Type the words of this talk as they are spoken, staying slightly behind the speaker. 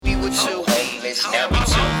Two A-list, now we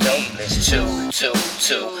two dopeless.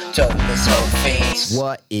 Two dopeless whole fiends.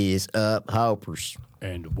 What is up, Hopers?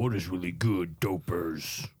 And what is really good,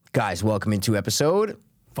 dopers? Guys, welcome into episode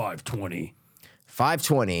 520.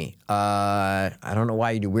 520. I don't know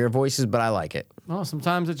why you do weird voices, but I like it. Well,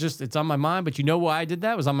 sometimes it's on my mind, but you know why I did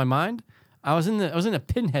that? It was on my mind. I was in a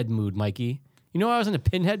pinhead mood, Mikey. You know why I was in a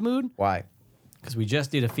pinhead mood? Why? Because we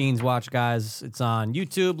just did a Fiends Watch, guys. It's on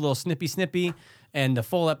YouTube, a little snippy. And the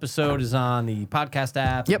full episode is on the podcast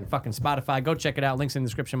app. Yep. And fucking Spotify. Go check it out. Links in the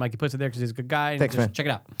description. Mikey puts it there because he's a good guy. And Thanks, just man. check it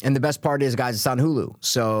out. And the best part is, guys, it's on Hulu.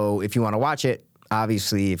 So if you want to watch it,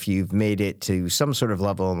 obviously, if you've made it to some sort of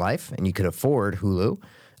level in life and you could afford Hulu,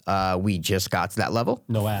 we just got to that level.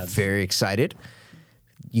 No ads. Very excited.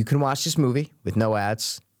 You can watch this movie with no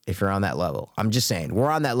ads if you're on that level. I'm just saying, we're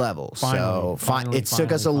on that level. Finally, It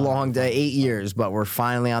took us a long day, 8 years, but we're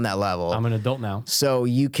finally on that level. I'm an adult now. So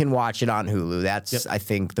you can watch it on Hulu. That's, I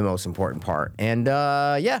think, the most important part. And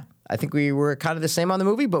yeah, I think we were kind of the same on the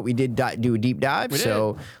movie, but we did do a deep dive.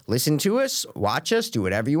 So listen to us, watch us, do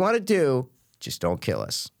whatever you want to do. Just don't kill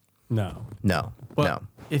us. No. No, But no.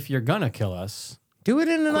 if you're going to kill us, Do it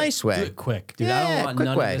in a nice way. do it quick. Dude, Yeah, I don't want quick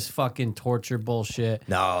none way. of this fucking torture bullshit.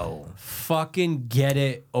 No. Fucking get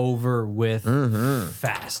it over with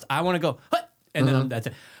fast. I want to go, hut, and then that's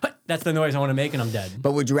it. Hut, that's the noise I want to make, and I'm dead.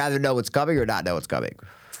 But would you rather know what's coming or not know what's coming?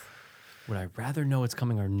 Would I rather know it's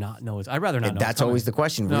coming or not know it's? I'd rather not know. That's it's coming. always the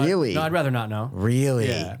question. No, Really? No, I'd rather not know. Really?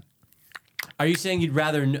 Yeah. Are you saying you'd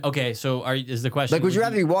rather? Okay, so is the question? Like, would you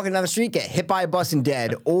rather be walking down the street, get hit by a bus and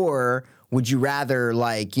dead, or would you rather,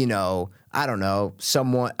 like, you know, I don't know,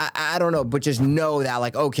 someone, I don't know, but just know that,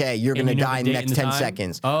 like, okay, you're And going to you know die the in the date next and the 10 time?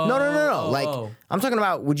 seconds. Oh, No. Like, oh. I'm talking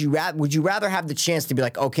about, would you rather have the chance to be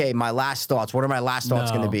like, okay, my last thoughts, what are my last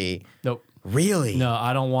thoughts going to be? Nope. Really? No,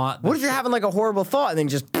 I don't want. What if you're having, like, a horrible thought and then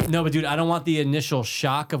just, No, but dude, I don't want the initial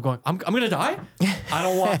shock of going, I'm gonna die. I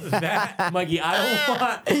don't want that, Mikey. I don't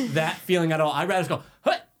want that feeling at all. I'd rather just go,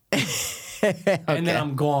 hut, and then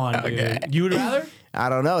I'm gone, dude. You would rather? I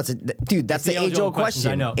don't know. Dude, that's the age-old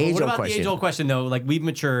question. I know. But what Age-old about question. the age-old question, though? Like, we've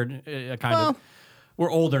matured, kind of. We're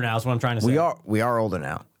older now, is what I'm trying to say. We are older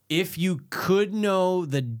now. If you could know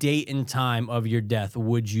the date and time of your death,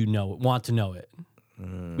 would you want to know it?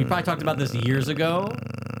 We probably talked about this years ago.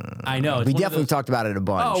 I know. It's We one of definitely those- talked about it a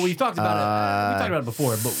bunch. Oh, we've talked about it. We talked about it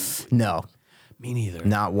before, but No, me neither.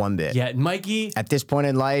 not one bit. Yeah, Mikey, At this point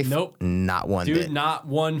in life, Nope. not one dude, bit. not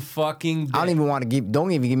one fucking bit. I don't even want to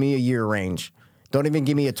don't even give me a year range. Don't even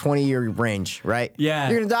give me a 20-year range, right? Yeah.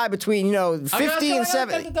 You're going to die between, 50 and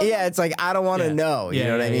 70. Yeah, it's like, I don't want to know. You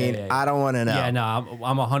know what I mean? I don't want to know. Yeah, no,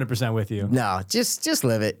 I'm 100% with you. No, just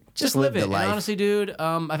live it. Just live the it. life. And honestly, dude,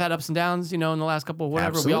 I've had ups and downs, in the last couple, whatever.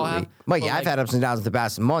 Absolutely. We all have. Mikey, But, I've had ups and downs in the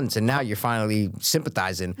past months, and now you're finally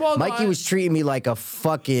sympathizing. Well, no, Mikey was treating me like a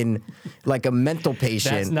mental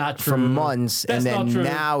patient That's not for true. months, That's and then not true.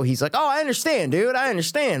 now he's like, "Oh, I understand, dude. I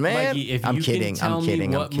understand, man." Mikey, if I'm you kidding. can tell I'm kidding.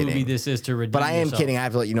 me I'm what kidding. movie this is to redeem But I am yourself. kidding. I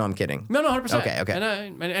have to let you know I'm kidding. No, 100%. Okay.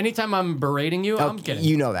 And anytime I'm berating you, I'm kidding.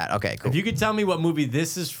 You know that. Okay, cool. If you could tell me what movie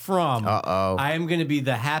this is from, I am going to be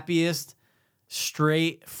the happiest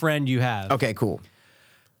straight friend you have. Okay, cool.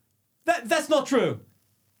 That's not true.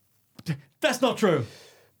 That's not true.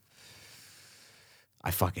 I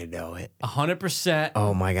fucking know it. 100%.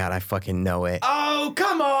 Oh my god, I fucking know it. Oh,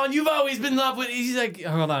 come on. You've always been in love with. He's like,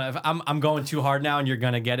 hold on. I'm going too hard now and you're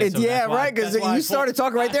going to get it. So Yeah, that's why- right. Because that's why I you started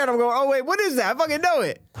talking right there, and I'm going, "Oh wait, what is that? I fucking know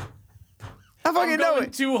it. I fucking I'm know going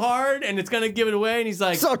it. too hard and it's going to give it away. And he's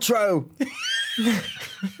like, So true."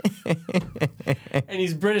 and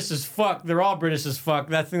he's British as fuck. They're all British as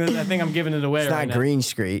fuck. I think I'm giving it away It's right not now. Green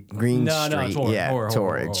Street. Green No, Street. Tor. Yeah, Tor.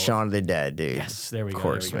 Tor. It's Shaun of the Dead, dude. Yes, there we go. Of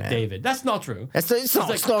course, there we go. man. David. That's not true. It's not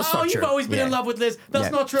like, true. you've always been in love with Liz.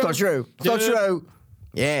 That's not true. It's not true. It's not Dude. true.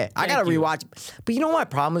 Yeah, I gotta you. rewatch it. But you know what my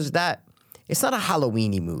problem is with that? It's not a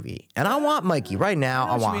Halloweeny movie. And I want, Mikey, right now,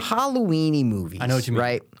 I want Halloweeny movies. I know what you mean.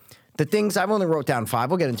 Right? The things, I've only wrote down 5.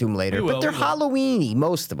 We'll get into them later. We will, but they're we will. Halloweeny,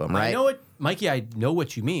 most of them, right? I know it, Mikey. I know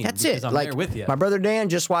what you mean. That's because it. I'm Like, there with you. my brother Dan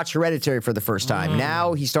just watched Hereditary for the first time.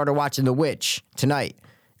 Now he started watching The Witch tonight.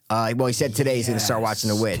 Well, he said today he's going to start watching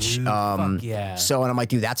The Witch. Dude, fuck yeah. So, and I'm like,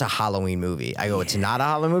 dude, that's a Halloween movie. I go, it's not a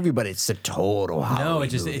Halloween movie, but it's a total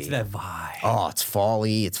Halloween movie. It's that vibe. Oh, it's fall-y.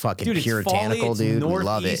 It's fucking Dude, it's puritanical, fall-y, it's dude. We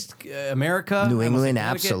love it. Northeast America, New I almost England, said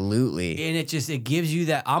Connecticut. absolutely. And it gives you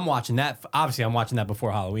that. I'm watching that. Obviously, I'm watching that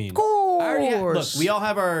before Halloween. Of course. Look, we all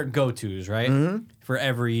have our go-tos, right? For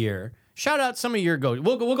every year. Shout out some of your go.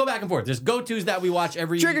 We'll go back and forth. There's go-tos that we watch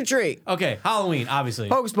every Trick or treat. Okay, Halloween, obviously.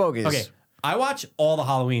 Hocus Pocus. Okay, I watch all the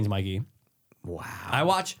Halloweens, Mikey. Wow. I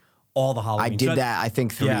watch all the Halloween. I did So that, I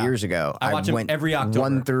think, 3 Yeah. years ago. I watch 'em went every October.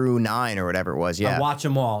 1 through 9 or whatever it was. Yeah. I watch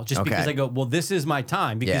them all just because Okay. I go, well, this is my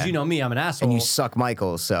time. Because Yeah. you know me, I'm an asshole. and you suck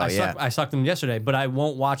Michaels, so yeah. I sucked them yesterday, but I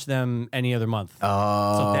won't watch them any other month.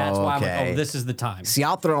 Oh, So that's why I'm like, okay. oh, this is the time. See,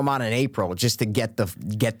 I'll throw them on in April just to get the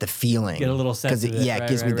feeling. Get a little sense of it. Yeah, it Right,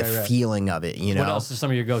 gives me right, the right. feeling of it, you know? What else are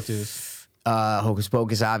some of your go-tos? Hocus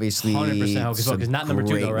Pocus, obviously. 100% Hocus It's a Pocus. Not number 2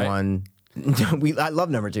 though, great right? One. I love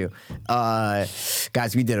number 2.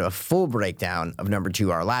 Guys, we did a full breakdown of number 2,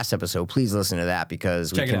 our last episode. Please listen to that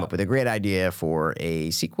because Check we it came out. up with a great idea for a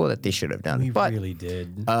sequel that they should have done. We but really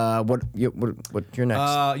did. what your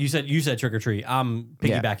next? You said Trick or Treat. I'm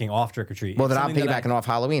piggybacking off Trick or Treat. Well, then It's I'm something that piggybacking off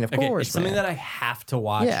Halloween, of course. It's something man. that I have to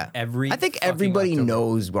watch Yeah, every. I think fucking everybody October.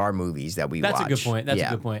 knows our movies that we watch. That's a good point. That's yeah.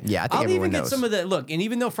 a good point. Yeah, I think I'll everyone even get knows. some of the look, and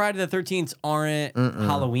even though Friday the 13th aren't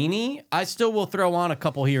Halloweeny, I still will throw on a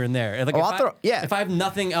couple here and there. Like if I have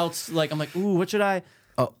nothing else, like I'm like, ooh, what should I?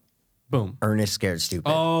 Oh. Boom. Ernest Scared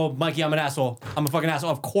Stupid. Oh, Mikey, I'm an asshole. I'm a fucking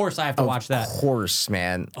asshole. Of course, I have to watch that. Of course,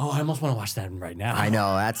 man. Oh, I almost want to watch that right now. I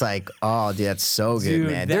know. That's like, oh, dude, that's so good,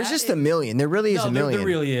 Dude, man. There's that just a million. There really is No, a million. there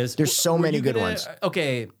really is. There's so Were many you good gonna- ones.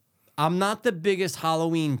 Okay, I'm not the biggest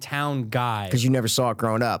Halloween Town guy, Because you never saw it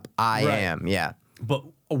growing up. I Right. am, yeah. but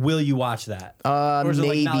will you watch that? Or is it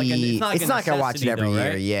Maybe. not like a- It's not going to watch it necessity every though,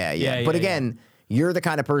 year. right? Yeah. But again, you're the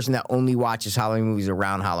kind of person that only watches Halloween movies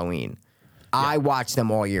around Halloween. I watch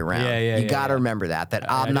them all year round. Yeah, you got to remember that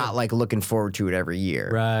I'm I not do. like looking forward to it every year.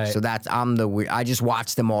 Right. So I'm the weird. I just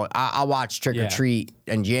watch them all. I'll watch Trick or Yeah. Treat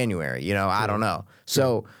in January. You know, I don't know.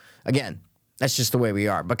 So again, that's just the way we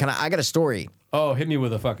are. But I got a story. Oh, hit me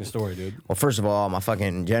with a fucking story, dude. Well, first of all, my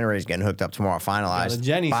fucking generator's getting hooked up tomorrow, finalized. the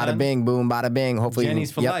Jenny, bada son. bing, boom, bada bing. Hopefully, Jenny's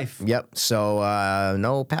for yep, life. Yep. So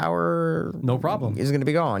no power. No problem. Is going to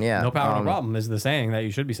be gone. Yeah. No power, no problem is the saying that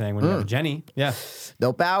you should be saying when you have a Jenny. Yeah.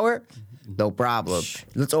 No power. No problem.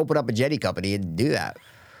 Let's open up a Jetty company and do that.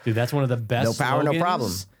 Dude, that's one of the best No power, no slogans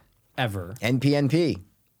problem. ever. NPNP.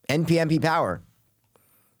 NPNP power.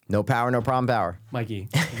 No power, no problem power. Mikey,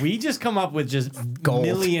 we just come up with just Gold.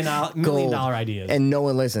 million Gold. dollar ideas. And no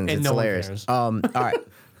one listens. And It's no one hilarious. cares. All right.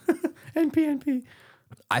 NPNP.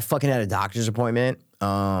 I fucking had a doctor's appointment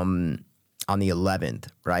on the 11th,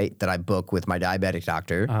 right? That I book with my diabetic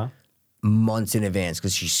doctor months in advance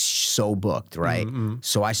because she's so booked, right?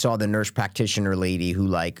 So I saw the nurse practitioner lady who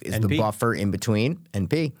like is the NP. buffer in between,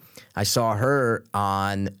 NP. I saw her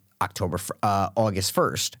on August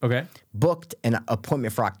 1st. Okay. Booked an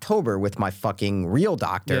appointment for October with my fucking real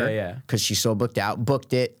doctor. Yeah. Because she's so booked out.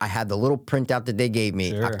 Booked it. I had the little printout that they gave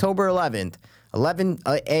me. Sure. October 11th, 11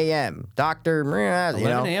 a.m. Doctor, you 11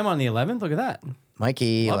 know. a.m. on the 11th. Look at that.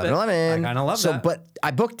 Mikey, Love 11, it. 11. I kinda love so, that. But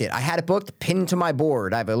I booked it. I had it booked, pinned to my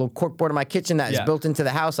board. I have a little cork board in my kitchen that is Yeah. built into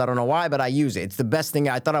the house. I don't know why, but I use it. It's the best thing.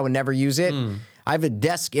 I thought I would never use it. I have a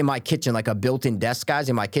desk in my kitchen, like a built-in desk, guys,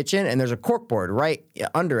 in my kitchen, and there's a cork board right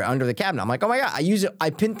under the cabinet. I'm like, oh my God, I use it. I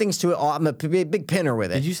pin things to it. I'm a big pinner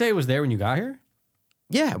with it. Did you say it was there when you got here?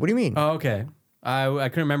 Yeah, what do you mean? Oh, okay. I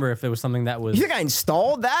couldn't remember if there was something that was. You think I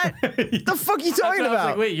installed that? The fuck are you talking I was about?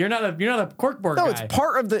 like, wait, you're not a corkboard No, guy. it's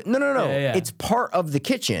part of the. No. Yeah. It's part of the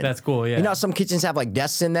kitchen. That's cool, yeah. You know, how some kitchens have like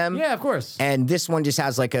desks in them. Yeah, of course. And this one just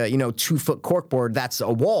has like a 2-foot corkboard. That's a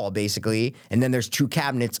wall basically, and then there's 2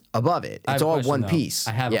 cabinets above it. I It's have a all question, one though. piece.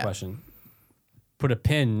 I have a question. Put a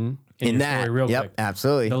pin in your that. story real Yep, quick.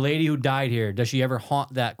 absolutely. The lady who died here, does she ever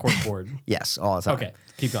haunt that corkboard? Yes, all the time. Okay,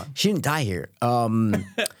 keep going. She didn't die here.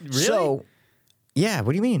 Really? So, yeah.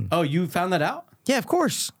 What do you mean? Oh, you found that out? Yeah, of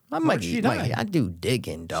course. I'm Where'd Mikey. she die? Mikey, I do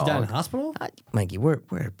digging, dog. She died in the hospital? Mikey, where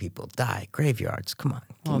do people die? Graveyards. Come on,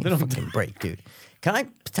 give me they a don't fucking break, dude. Can I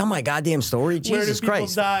tell my goddamn story? Jesus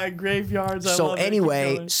Christ. die? Graveyards. So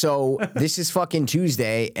anyway, so this is fucking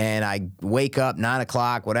Tuesday, and I wake up 9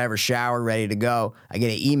 o'clock, whatever, shower, ready to go. I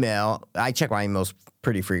get an email. I check my emails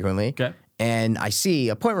pretty frequently. Okay. And I see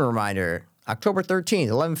appointment reminder, October 13th,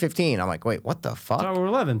 11:15. I'm like, wait, what the fuck? October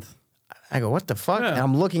 11th. I go, what the fuck? Yeah. And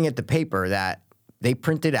I'm looking at the paper that they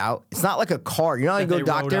printed out. It's not like a card. You know how you That go they wrote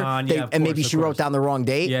doctor, on. they- Yeah, of and maybe course, she of wrote course. down the wrong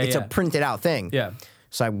date. Yeah, It's a yeah. printed out thing. Yeah.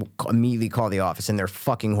 So I immediately call the office, and they're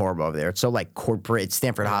fucking horrible over there. It's so like corporate, it's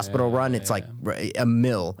Stanford Hospital run. It's like a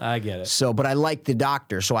mill. I get it. So, but I like the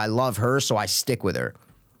doctor, so I love her, so I stick with her.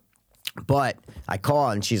 But I call,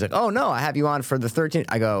 and she's like, "Oh no, I have you on for the 13th."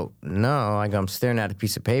 I go, "No," I'm staring at a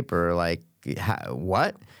piece of paper, like,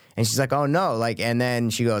 what? And she's like, "Oh no," like, and then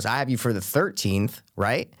she goes, "I have you for the 13th,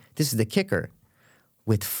 right?" This is the kicker,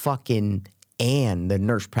 with fucking Anne, the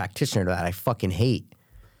nurse practitioner that I fucking hate.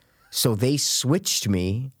 So they switched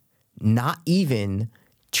me not even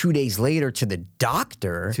 2 days later to the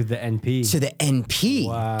doctor. To the NP. To the NP,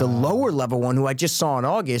 Wow. the lower level one who I just saw in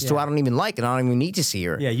August, who I don't even like and I don't even need to see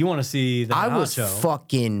her. Yeah, you want to see the I was honcho.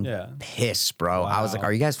 fucking Yeah. pissed, bro. I was like, Wow.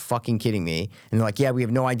 "Are you guys fucking kidding me?" And they're like, "Yeah, we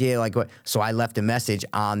have no idea." Like, what? So I left a message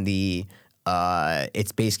on the.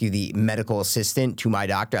 It's basically the medical assistant to my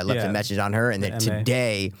doctor. I left Yeah. a message on her, and then MA.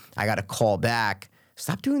 today I got a call back.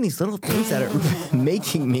 Stop doing these little things that are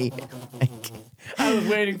making me. I was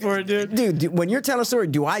waiting for it, dude. Dude, when you're telling a story,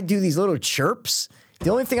 do I do these little chirps? The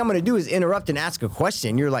only thing I'm gonna do is interrupt and ask a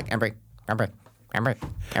question. You're like, Embre.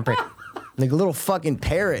 Like a little fucking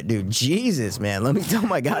parrot, dude. Jesus, man. Let me tell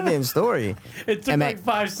my goddamn story. It took MA. like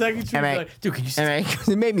 5 seconds. You were like, dude, can you say?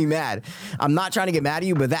 It made me mad. I'm not trying to get mad at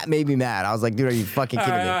you, but that made me mad. I was like, dude, are you fucking All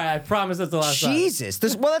kidding right, me? all right. I promise that's the last time. Jesus.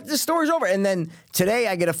 The story's over. And then today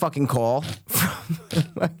I get a fucking call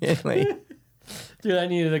from Dude, I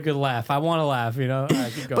needed a good laugh. I want to laugh, you know? All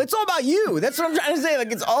right, keep going. But it's all about you. That's what I'm trying to say.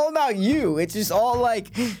 Like, it's all about you. It's just all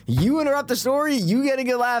like, you interrupt the story, you get a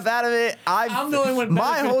good laugh out of it. I'm the only one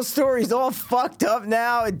My benefit- whole story's all fucked up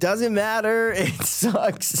now. It doesn't matter. It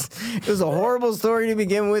sucks. It was a horrible story to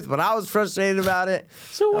begin with, but I was frustrated about it.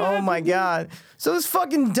 So what oh my happened? God. So this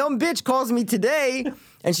fucking dumb bitch calls me today.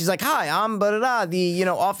 And she's like, "Hi, I'm the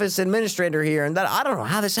office administrator here." And that I don't know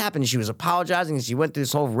how this happened. She was apologizing, and she went through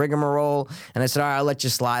this whole rigmarole. And I said, "All right, I'll let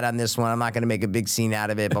you slide on this one. I'm not going to make a big scene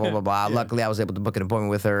out of it." Blah blah blah blah. Luckily, I was able to book an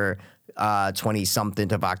appointment with her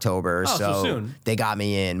 20-something of October. Oh, so soon. They got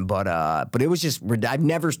me in. But it was just I've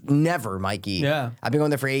never, Mikey. Yeah. I've been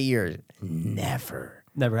going there for 8 years. Never.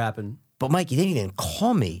 Never happened. But Mikey, they didn't even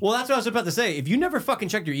call me. Well, that's what I was about to say. If you never fucking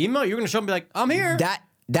checked your email, you're going to show up and be like, I'm here.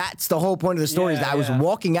 That's the whole point of the story. Is Yeah, that I was yeah.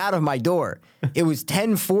 walking out of my door. It was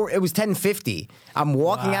 10:04. It was 10:50. I'm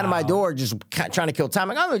walking out of my Wow. door, just trying to kill time.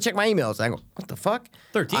 I'm like, I'm gonna check my emails. I go, what the fuck?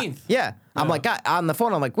 13th. Yeah. I'm like, on the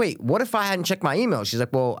phone. I'm like, wait, what if I hadn't checked my email? She's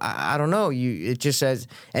like, well, I don't know. It just says,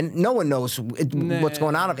 and no one knows what's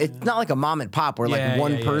going on. It's not like a mom and pop where Yeah, like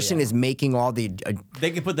one yeah, person yeah. is making all the.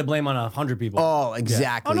 They could put the blame on 100 people. Oh,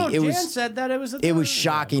 exactly. Oh, no, it Jan was. said that it was It was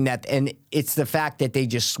shocking that, and it's the fact that they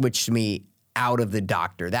just switched me out of the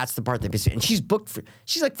doctor. That's the part that pissed me. And she's booked for.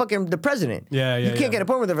 She's like fucking the president. Yeah, You yeah, can't yeah. get an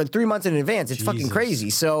appointment with her for 3 months in advance. It's fucking Jesus crazy.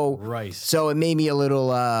 So, Christ. so it made me a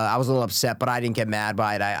little. I was a little upset, but I didn't get mad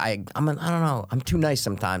by it. I don't know. I'm too nice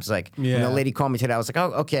sometimes. Like when Yeah. the lady called me today, I was like,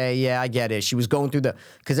 oh, okay, yeah, I get it. She was going through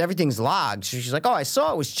because everything's logged. So she's like, oh, I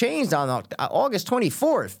saw it was changed on August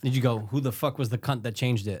 24th. Did you go, who the fuck was the cunt that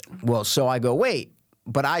changed it? Well, so I go, wait,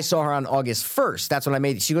 but I saw her on August 1st. That's when I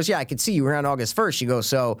made it. She goes, yeah, I could see you were on August 1st. She goes,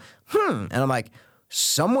 so, And I'm like,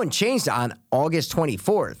 someone changed it on August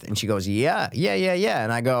 24th. And she goes, yeah.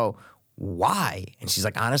 And I go, why? And she's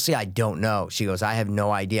like, honestly, I don't know. She goes, I have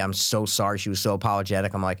no idea. I'm so sorry. She was so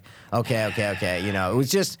apologetic. I'm like, okay. You know, it was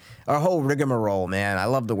just a whole rigmarole, man. I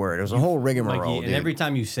love the word. It was a whole rigmarole, and dude. every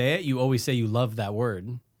time you say it, you always say you love that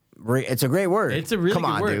word. It's a great word. It's a really Come good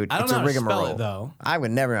on, word. dude. I don't It's know a how to spell rigmarole. it, though. I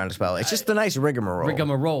would never know how to spell it. It's just a nice rigmarole.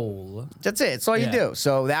 Rigmarole. That's it. It's all you Yeah. do.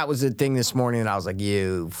 So that was the thing this morning, and I was like,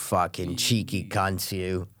 you fucking cheeky cunts,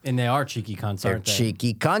 you. And they are cheeky cunts, They're aren't they?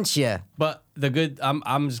 cheeky cunts, you. But the good,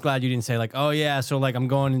 I'm just glad you didn't say like, oh yeah, so like I'm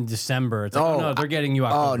going in December. It's like, oh no, they're getting you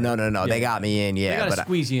out. Oh, no. They got me in, yeah. gotta but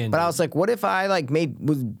squeeze you in, But I dude. was like, what if I like made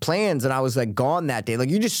plans and I was like gone that day?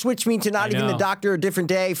 Like, you just switched me to not I even the know. doctor a different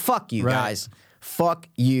day. Fuck you, Right. guys. Fuck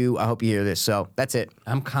you. I hope you hear this. So that's it.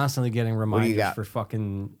 I'm constantly getting reminders got? for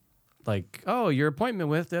fucking like, oh, your appointment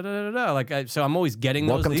with da da da da. Like, so I'm always getting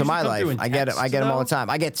those. Welcome They to usually my come through life. in I get it. I get them all the texts, though. time.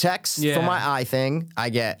 I get texts Yeah. for my eye thing. I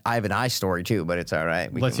have an eye story too, but it's all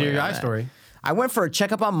right. We Let's can hear wait your on eye that. story. I went for a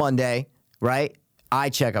checkup on Monday, right? Eye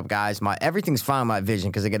checkup, guys. Everything's fine with my vision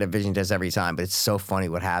because I get a vision test every time. But it's so funny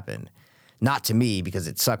what happened. Not to me because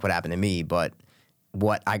it sucked what happened to me, but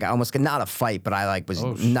what I got almost not a fight, but I like was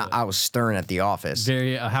Oh, not. shit. I was stern at the office.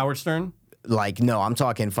 Very Howard Stern. Like no, I'm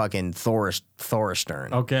talking fucking Thora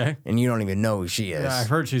Stern. Okay. And you don't even know who she is. Yeah, I've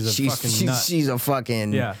heard she's a fucking nut. She's a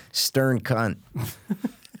fucking Yeah. stern cunt.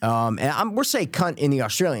 And we're saying cunt in the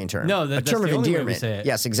Australian term. No, a that's term the of only way we endearment. say it.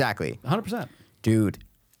 Yes, exactly. 100%. Dude,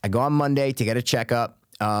 I go on Monday to get a checkup.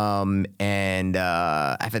 And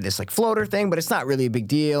I've had this like floater thing, but it's not really a big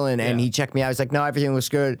deal. And Yeah. he checked me out. He's like, no, everything looks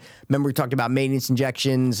good. Remember we talked about maintenance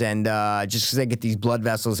injections and just because I get these blood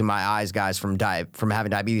vessels in my eyes, guys, from having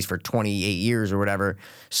diabetes for 28 years or whatever.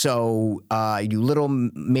 So you do little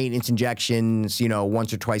maintenance injections,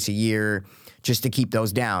 once or twice a year just to keep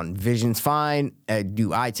those down. Vision's fine. I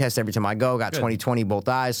do eye tests every time I go. Got 20/20 both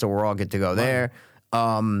eyes, so we're all good to go there.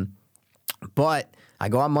 But I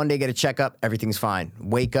go on Monday, get a checkup, everything's fine.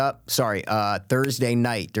 Wake up, Thursday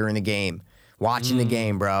night during the game. Watching the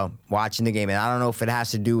game, bro. Watching the game. And I don't know if it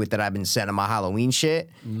has to do with that I've been setting my Halloween shit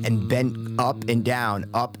and bent up and down,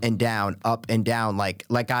 up and down, up and down, like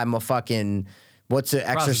I'm a fucking. What's the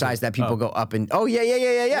exercise that people go up and? Oh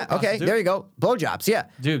yeah. Okay, there you go. Blowjobs, yeah,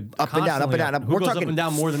 dude. Up and down, up and down. Who We're goes talking up and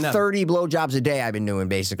down more than that? 30 blowjobs a day. I've been doing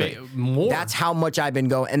basically. More. That's how much I've been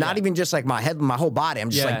going, and not even just like my head, my whole body. I'm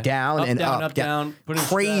just like down Up, and down, up, down. Putting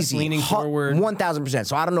crazy, stress, leaning forward. 1,000%.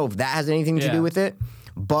 So I don't know if that has anything to Yeah. do with it,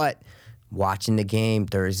 but watching the game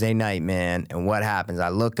Thursday night, man, and what happens? I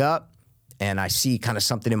look up and I see kind of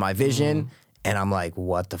something in my vision, and I'm like,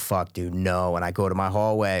 what the fuck, dude? No. And I go to my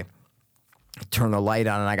hallway. Turn the light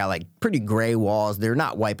on, and I got like pretty gray walls. They're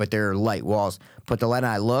not white, but they're light walls. Put the light on,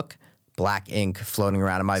 I look, black ink floating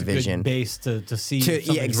around in my vision. Good base to see. Yeah,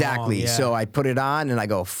 something's exactly. wrong. Yeah. So I put it on, and I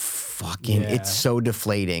go, fucking, Yeah. it's so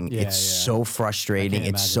deflating. Yeah, it's yeah. so frustrating. I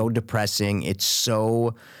can't It's so depressing. It's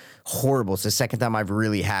so horrible. It's the second time I've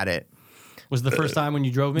really had it. Was the first time when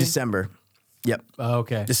you drove me? December. Yep. Oh,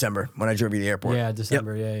 okay. December, when I drove you to the airport. Yeah,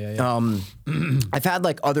 December. Yeah. I've had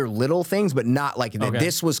like other little things, but not like Okay.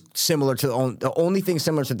 this was similar to the only thing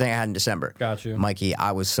similar to the thing I had in December. Got you. Mikey,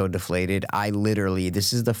 I was so deflated. I literally,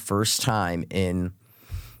 this is the first time in,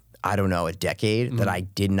 I don't know, a decade that I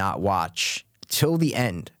did not watch till the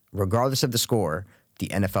end, regardless of the score, the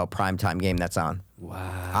NFL primetime game that's on.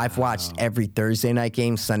 Wow. I've watched every Thursday night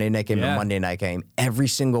game, Sunday night game, Yeah. and Monday night game. Every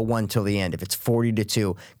single one till the end. If it's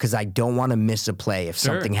 40-2, because I don't want to miss a play. If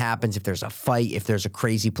Sure. something happens, if there's a fight, if there's a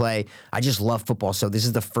crazy play, I just love football. So this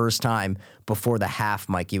is the first time before the half,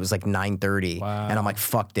 Mikey. It was like 9:30, Wow. and I'm like,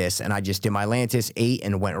 fuck this, and I just did my Lantus, ate,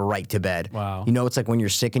 and went right to bed. Wow. You know, it's like when you're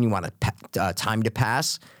sick and you want time to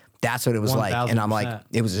pass. That's what it was like, and I'm like,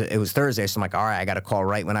 1000%. it was Thursday, so I'm like, all right, I got to call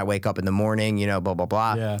right when I wake up in the morning, you know, blah blah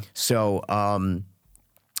blah. Yeah. So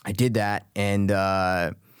I did that, and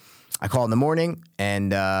I called in the morning,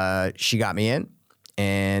 and she got me in.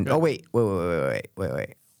 And oh wait.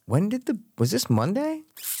 When was this Monday? I'm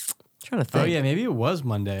trying to think. Oh yeah, maybe it was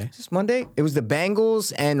Monday. Was this Monday? It was the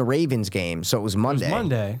Bengals and Ravens game, so it was Monday.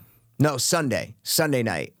 Monday. No, Sunday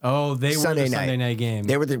night. Oh, they were the Sunday night game.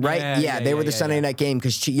 They were the right. Yeah, they were the Sunday night game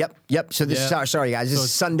because yep. So this Yeah. is sorry guys. This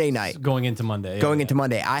is Sunday night. Going into Monday. Going into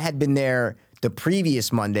Monday. I had been there the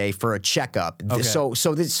previous Monday for a checkup. Okay. So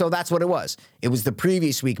that's what it was. It was the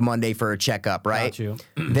previous week Monday for a checkup, right? Got you.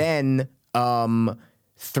 Then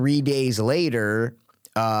 3 days later,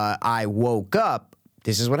 I woke up.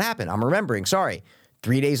 This is what happened. I'm remembering. Sorry.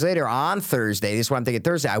 3 days later on Thursday, this is what I'm thinking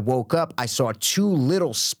Thursday, I woke up, I saw two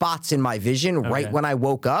little spots in my vision right Okay. when I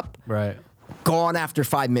woke up, Right. gone after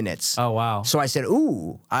 5 minutes. Oh wow. So I said,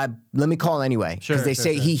 ooh, let me call anyway. Sure, Because they sure,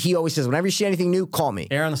 say, sure. he always says, whenever you see anything new, call me.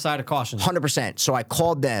 Err on the side of caution. 100%. So I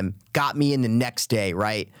called them, got me in the next day,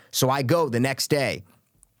 right? So I go the next day,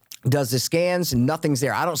 does the scans, nothing's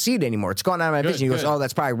there. I don't see it anymore. It's gone out of my Good, vision. He goes, good. oh,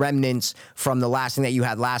 that's probably remnants from the last thing that you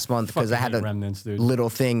had last month because I Fucking had hate a remnants, dude.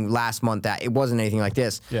 little thing last month that it wasn't anything like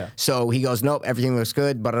this. Yeah. So he goes, nope, everything looks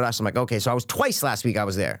good. But I'm like, okay. So I was twice last week I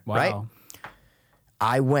was there, Wow. right?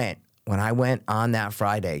 When I went on that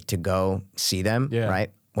Friday to go see them, Yeah.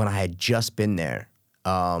 right? When I had just been there,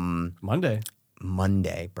 Monday.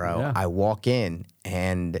 Monday, bro. Yeah. I walk in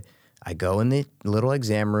and I go in the little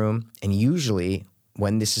exam room, and usually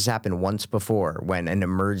when this has happened once before, when an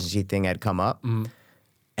emergency thing had come up, Mm-hmm.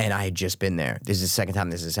 and I had just been there. This is the second time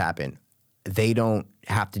this has happened. They don't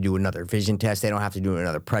have to do another vision test. They don't have to do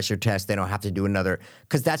another pressure test. They don't have to do another,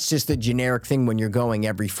 because that's just a generic thing when you're going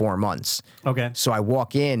every 4 months. Okay. So I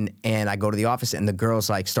walk in and I go to the office, and the girl's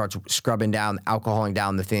like starts scrubbing down, alcoholing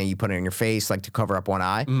down the thing you put in your face, like to cover up one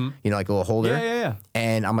eye, you know, like a little holder. Yeah.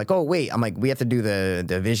 And I'm like, oh wait, I'm like, we have to do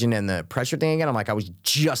the vision and the pressure thing again. I'm like, I was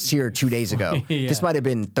just here 2 days ago. Yeah. This might have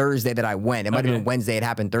been Thursday that I went. It might have Okay. been Wednesday. It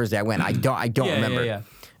happened Thursday. I went. I don't remember. Yeah.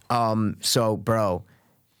 So, bro,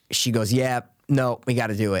 she goes, yeah, no, we got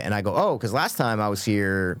to do it. And I go, oh, because last time I was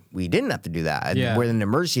here, we didn't have to do that. Yeah. Where an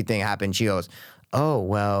emergency thing happened, she goes, oh,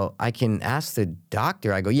 well, I can ask the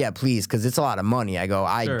doctor. I go, yeah, please, because it's a lot of money. I go,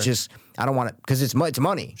 Sure. I don't want to, because it's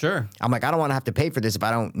money. Sure. I'm like, I don't want to have to pay for this if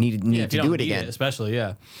I don't need If to you do don't it need again. especially,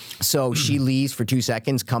 yeah. So she leaves for 2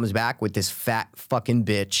 seconds, comes back with this fat fucking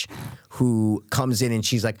bitch who comes in and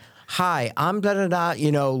she's like, hi, I'm da-da-da,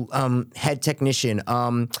 head technician.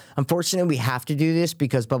 Unfortunately, we have to do this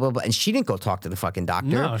because blah, blah, blah. And she didn't go talk to the fucking doctor.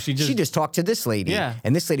 No, she just talked to this lady. Yeah.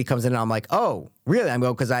 And this lady comes in and I'm like, oh, really? I'm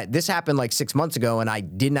going, because this happened like 6 months ago and I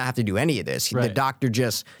did not have to do any of this. The Right. doctor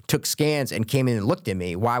just took scans and came in and looked at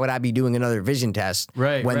me. Why would I be doing another vision test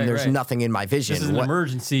when there's nothing in my vision? This is an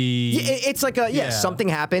emergency. It's like something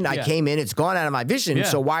happened. I Yeah. came in, it's gone out of my vision. Yeah.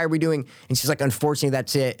 So why are we doing? And she's like, unfortunately,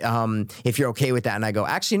 that's it. If you're okay with that, and I go,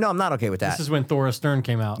 actually, no, I'm not okay with that. This is when Thora Stern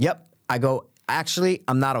came out. Yep. I go, actually,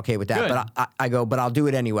 I'm not okay with that. Good. But I go, but I'll do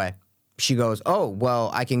it anyway. She goes, oh,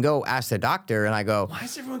 well, I can go ask the doctor. And I go, Why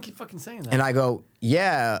does everyone keep fucking saying that? and I go,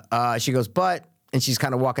 yeah. She goes, but, and she's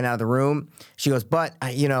kind of walking out of the room. She goes, but,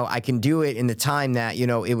 I can do it in the time that,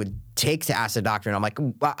 it would take to ask the doctor. And I'm like,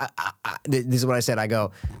 this is what I said. I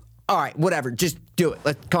go, all right, whatever, just do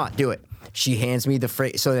it. Come on, do it. She hands me the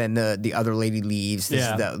phrase. So then the other lady leaves. This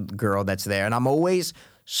is the girl that's there. And I'm always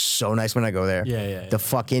so nice when I go there. Yeah. The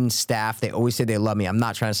fucking staff, they always say they love me. I'm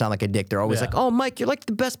not trying to sound like a dick. They're always like, oh, Mike, you're like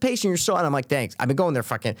the best patient. You're so, and I'm like, thanks. I've been going there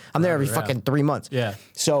I'm there every fucking 3 months. Yeah.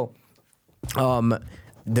 So,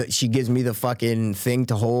 she gives me the fucking thing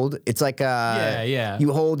to hold. It's like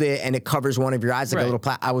you hold it and it covers one of your eyes like a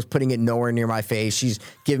little I was putting it nowhere near my face. She's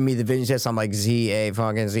giving me the vision test. I'm like Z-A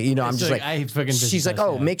fucking Z. I'm just like I fucking she's like,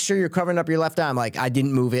 oh, make sure you're covering up your left eye. I'm like, I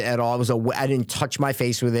didn't move it at all. I didn't touch my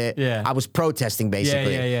face with it. Yeah. I was protesting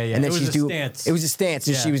basically. Yeah. And then It was she's a doing stance. It was a stance.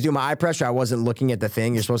 And she was doing my eye pressure. I wasn't looking at the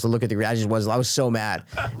thing. You're supposed to look at the I was so mad.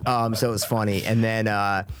 So it was funny. And then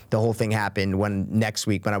the whole thing happened next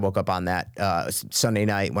week when I woke up on that Sunday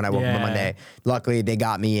night when I woke up on Monday. Luckily, they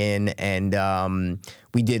got me in, and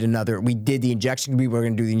we did the injection. We were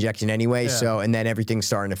going to do the injection anyway. So, and then everything's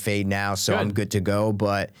starting to fade now. So I'm good to go.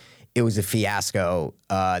 But it was a fiasco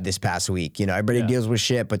this past week. Everybody deals with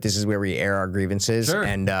shit, but this is where we air our grievances. Sure.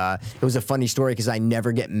 And it was a funny story because I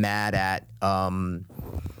never get mad at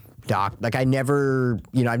doc. Like I never,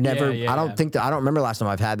 I've never. I don't remember last time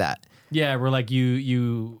I've had that. Yeah, we're like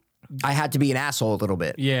you. I had to be an asshole a little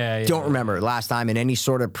bit. Yeah. Don't remember last time in any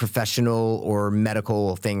sort of professional or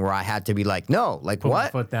medical thing where I had to be like, no, like Put what?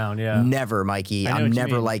 my foot down. Yeah. Never, Mikey. I know I'm what you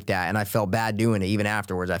never mean. like that. And I felt bad doing it. Even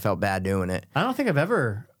afterwards, I felt bad doing it. I don't think I've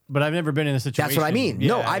ever. But I've never been in a situation. That's what I mean.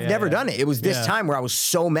 No, I've never done it. It was this time where I was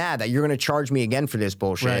so mad that you're going to charge me again for this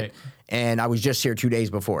bullshit. Right. And I was just here 2 days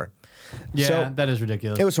before. Yeah, So, that is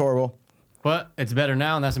ridiculous. it was horrible. But it's better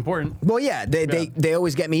now, and that's important. Well, yeah, they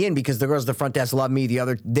always get me in because the girls at the front desk love me.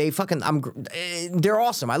 They're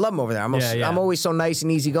awesome. I love them over there. I'm always so nice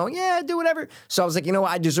and easygoing. Yeah, do whatever. So I was like, you know what?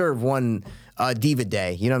 I deserve one diva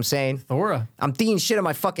day. You know what I'm saying? Thora. I'm seeing shit in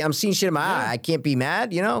my eye. I can't be mad.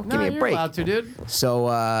 Give me a you're break. allowed to, dude. So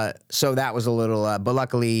that was a little. But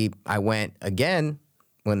luckily, I went again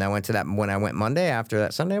when I went Monday after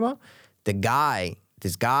that Sunday.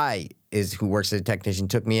 This guy is who works as a technician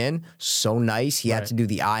took me in. So nice. He had to do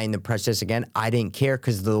the eye and the press test again. I didn't care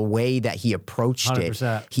because the way that he approached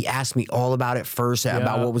 100%. it, he asked me all about it first,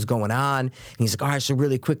 about what was going on. And he's like, all right, so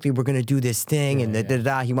really quickly, we're going to do this thing. And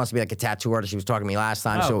He wants to be like a tattoo artist. He was talking to me last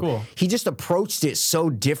time. So cool. he just approached it so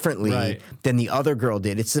differently than the other girl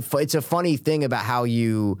did. It's a funny thing about how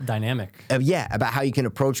you... Dynamic. about how you can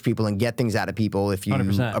approach people and get things out of people if you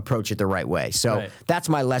 100%. approach it the right way. So that's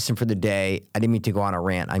my lesson for the day. I didn't mean to go on a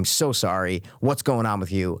rant. I'm so sorry. What's going on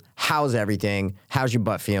with you? How's everything? How's your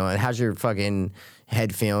butt feeling? How's your fucking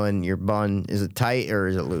head feeling? Your bun, is it tight or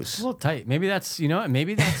is it loose? A little tight. Maybe that's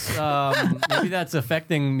maybe that's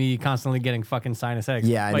affecting me constantly getting fucking sinus headaches.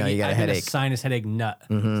 Yeah, I know, you got a I've been headache. sinus headache nut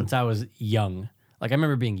since I was young. Like I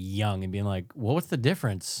remember being young and being like, well, what's the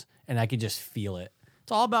difference? And I could just feel it.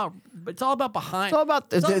 It's all about behind. It's all about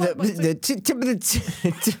the tip of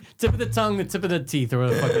the tip of the tongue, the tip of the teeth, or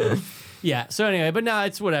whatever the fuck it is. Yeah. So anyway, but no,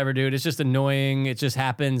 it's whatever, dude. It's just annoying. It just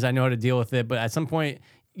happens. I know how to deal with it. But at some point,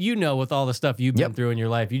 with all the stuff you've been through in your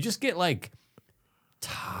life, you just get like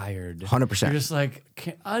tired. 100%. You're just like,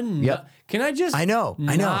 can I just I know.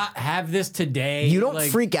 not have this today? You don't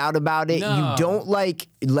freak out about it. No. You don't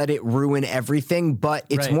let it ruin everything, but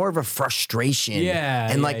it's more of a frustration.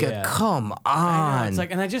 Yeah. And a come on. I know. It's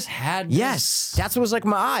like, and I just had this. Yes, that's what was like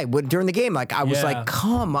my eye during the game. Like I was like,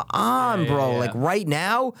 "Come on, bro! yeah. Like right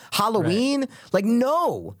now, Halloween? Like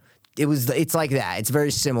no." It's like that. It's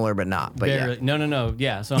very similar, but not. But yeah. No.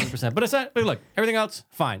 Yeah, so 100%. But look, everything else,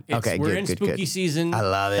 fine. We're in spooky season. I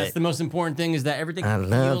love it. That's the most important thing is that everything I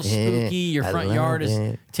love feels it. spooky. Your I front love yard is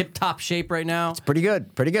it. tip-top shape right now. Pretty good.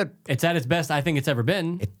 It's at its best I think it's ever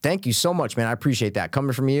been. Thank you so much, man. I appreciate that.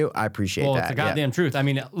 Coming from you, I appreciate that. Well, it's the goddamn truth. I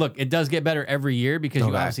mean, look, it does get better every year because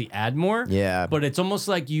you obviously add more. Yeah. But it's almost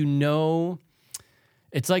like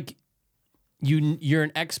it's like you're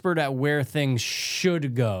an expert at where things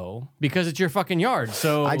should go because it's your fucking yard.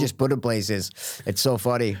 So I just put it places. It's so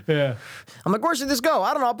funny. Yeah. I'm like, where should this go?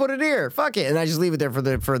 I don't know. I'll put it here. Fuck it, and I just leave it there for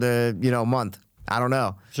the month. I don't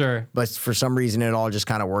know. Sure. But for some reason, it all just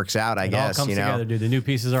kind of works out. I guess It all comes together, dude. The new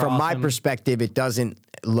pieces are From my awesome. perspective, it doesn't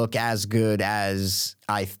look as good as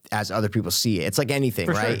other people see it. It's like anything,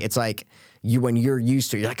 For right? sure. It's like when you're used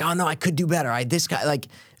to it, you're like, oh no, I could do better. This guy like,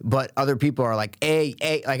 but other people are like, hey,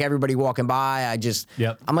 like everybody walking by.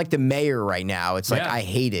 I'm like the mayor right now. It's like I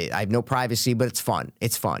hate it. I have no privacy, but it's fun.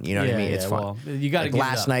 It's fun. You know what I mean? It's fun. Well, you got to like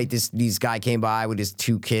last night. These guy came by with his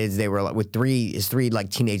 2 kids. They were like, with his three like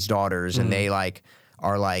teenage daughters, and they like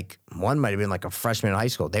are like, one might have been like a freshman in high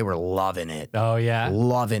school. They were loving it. Oh yeah,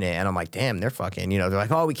 loving it. And I'm like, damn, they're fucking. You know, they're like,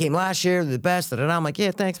 oh, we came last year, they're the best. And I'm like, yeah,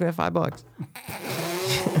 thanks, man, $5.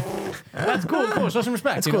 That's cool. Show some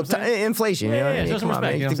respect. That's you know cool. Inflation. You know what I mean? Show some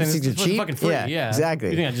respect. You know what I'm saying? It's cheap. fucking free. Yeah, exactly.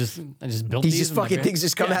 You think I just built these? These Just fucking things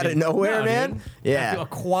just come out of nowhere, man. Dude. Yeah. You have to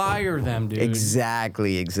acquire them, dude.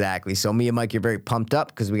 Exactly. So me and Mike are very pumped up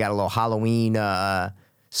because we got a little Halloween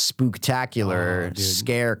spooktacular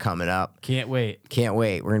scare coming up. Can't wait.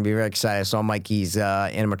 We're gonna be very excited. I saw Mikey's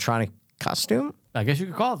animatronic costume. I guess you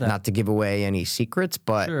could call it that. Not to give away any secrets,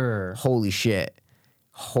 but holy shit.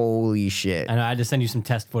 And I had to send you some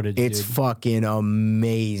test footage. It's fucking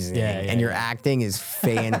amazing. And your acting is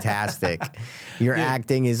fantastic. Your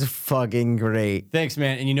acting is fucking great. Thanks,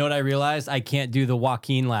 man. And you know what I realized? I can't do the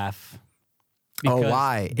Joaquin laugh.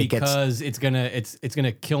 Why? Because it's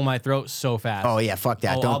gonna kill my throat so fast. Oh yeah, fuck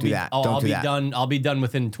that. Don't do that. Don't do that. I'll be done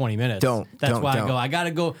within 20 minutes. That's why I go. I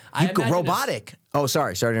gotta go. You go robotic.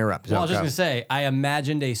 Sorry to interrupt. Well, I was just gonna say, I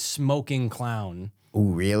imagined a smoking clown. Oh,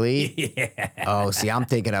 really? Yeah. Oh, see, I'm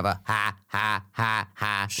thinking of a ha,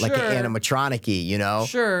 like an animatronic-y, you know?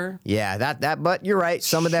 Sure. Yeah, that, but you're right.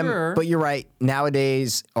 Some of them, but you're right.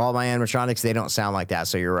 Nowadays, all my animatronics, they don't sound like that,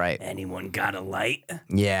 so you're right. Anyone got a light?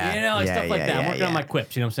 Yeah. You know, stuff like that. I'm working on my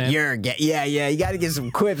quips, you know what I'm saying? You got to get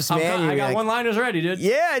some quips, man. I got one-liners ready, dude.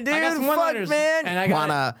 Yeah, dude. I got some one-liners. Man. And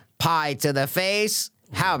Want a pie to the face?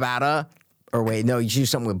 How about or wait, no, you should do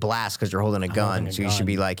something with blast because you're holding a gun. You should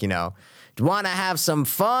be like, you know, want to have some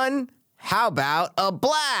fun? How about a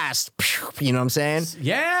blast? You know what I'm saying?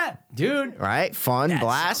 Yeah, dude. Right? Fun,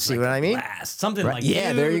 blast. See what I mean? Blast. Something like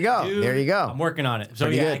yeah, there you go. Dude, there you go. I'm working on it. So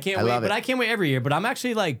Pretty good. I can't wait. But I can't wait every year. But I'm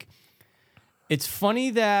actually like, it's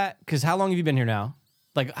funny that, because how long have you been here now?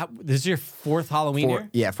 Like, this is your 4th Halloween year?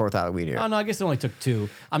 Yeah, 4th Halloween year. Oh, no, I guess it only took 2.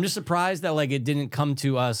 I'm just surprised that, like, it didn't come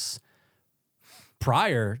to us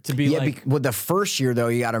prior to be like... Well, the first year, though,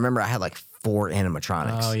 you got to remember, I had like 4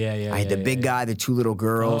 animatronics. Oh, yeah. I had the big guy, the 2 little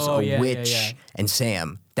girls, a witch, and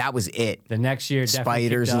Sam. That was it. The next year,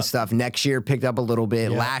 spiders and stuff. Next year picked up a little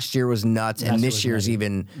bit. Yep. Last year was nuts, and this year's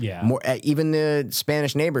even more. Even the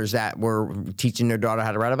Spanish neighbors that were teaching their daughter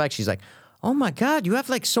how to ride a bike, she's like, "Oh my God, you have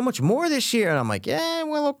like so much more this year." And I'm like, "Yeah,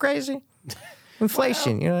 we're a little crazy."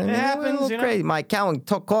 Inflation, you know what I mean? It happens, we're a little crazy. Mike Cowan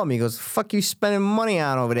called me. He goes, "Fuck you spending money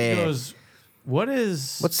on over there." He goes,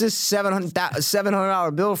 what's this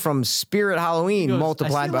 $700 bill from Spirit Halloween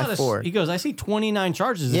multiplied by 4? He goes, I see 29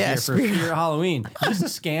 charges this year for Spirit Halloween. Is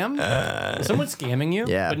this a scam? Is someone scamming you?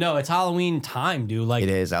 Yeah. But no, it's Halloween time, dude. Like, it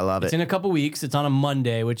is. I love it. It's in a couple weeks. It's on a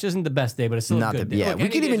Monday, which isn't the best day, but it's still not a good day. Yeah, Look, we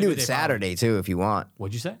could even do it Saturday too if you want.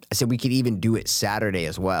 What'd you say? I said we could even do it Saturday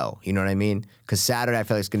as well. You know what I mean? Because Saturday I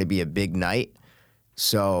feel like it's going to be a big night.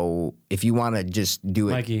 So if you want to just do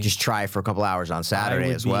it, Mikey, just try for a couple hours on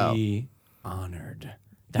Saturday as well. I would be honored.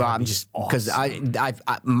 Well, I'm just because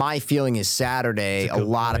my feeling is Saturday. A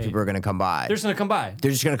lot of people are going to come by. They're just going to come by. They're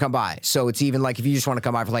just going to come by. So it's even like if you just want to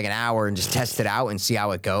come by for like an hour and just test it out and see how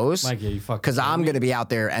it goes. Mikey, you fucking. Because I'm going to be out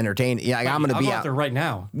there entertaining. Yeah, like I'm going to be out there right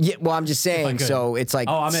now. Yeah, well, I'm just saying. So it's like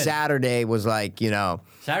Saturday was like, you know.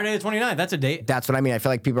 Saturday the 29th. That's a date. That's what I mean. I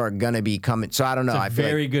feel like people are going to be coming. So I don't know. That's a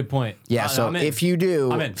very good point. Yeah. So if you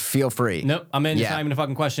do, feel free. Nope. I'm in. It's not even a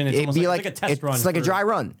fucking question. It's almost like a test run. It's like a dry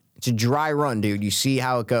run. It's a dry run, dude. You see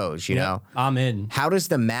how it goes, you know? I'm in. How does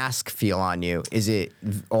the mask feel on you? Is it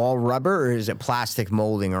all rubber or is it plastic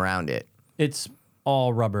molding around it? It's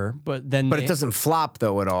all rubber, but it doesn't flop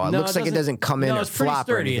though at all. It looks like it doesn't come in or flop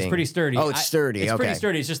or anything. It's pretty sturdy. Oh, it's sturdy. It's pretty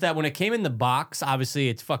sturdy. It's just that when it came in the box, obviously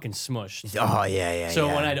it's fucking smushed. Oh yeah. So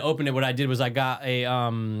when I'd opened it, what I did was I got a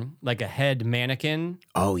like a head mannequin.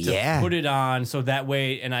 Oh yeah. Put it on so that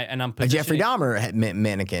way, and I'm a Jeffrey Dahmer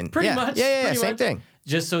mannequin. Pretty much. Yeah. Same thing.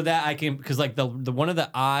 Just so that I can, because like the one of the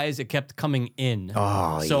eyes, it kept coming in.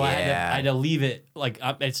 Oh, so I had to leave it, like,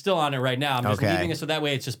 it's still on it right now. I'm just leaving it so that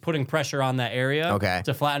way it's just putting pressure on that area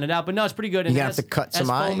to flatten it out. But no, it's pretty good. And you have to cut some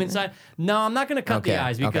eyes? Inside. No, I'm not going to cut the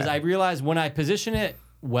eyes because I realize when I position it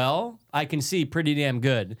well, I can see pretty damn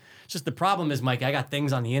good. It's just the problem is, Mike, I got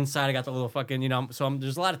things on the inside. I got the little fucking, you know, so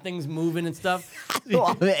there's a lot of things moving and stuff.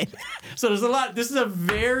 Love it. So there's a lot. This is a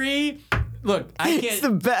very... Look, I can't... It's the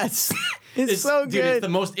best. It's so good. Dude, it's the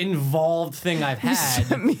most involved thing I've had. You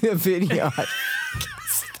sent me a video.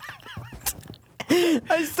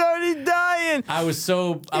 I started dying. I was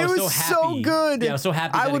so It was happy. so good. Yeah, I was so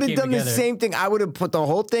happy. I would have done the same thing. I would have put the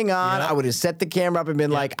whole thing on. Yep. I would have set the camera up and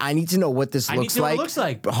been like, I need to know what this I need looks to know what like. it looks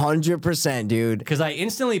like. 100%, dude. Because I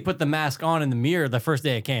instantly put the mask on in the mirror the first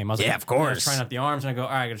day it came. I was Yeah, like, of course. I was trying out the arms, and I go, all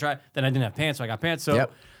right, I gotta try it. Then I didn't have pants, so I got pants. So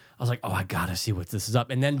Yep. I was like, oh, I gotta see what this is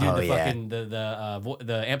up. And then, dude, Oh, the yeah. fucking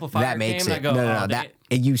the amplifier That makes came, it. and I go, No. oh, That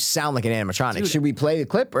you sound like an animatronic. Dude. Should we play the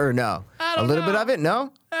clip or no? I A don't little know. bit of it?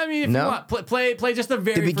 No. I mean, if No? you want, play just the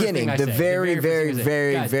very The beginning, first thing I the say. very, first thing very, I say.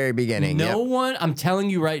 very, Guys, very beginning. No Yep. one, I'm telling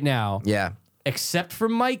you right now, Yeah. except for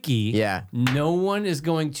Mikey, Yeah. no one is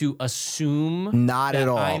going to assume Not that at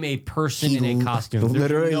all. I'm a person in a costume. There's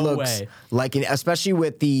Literally no looks way. like especially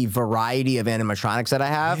with the variety of animatronics that I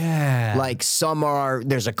have. Yeah. Like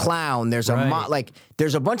there's a clown, there's Right.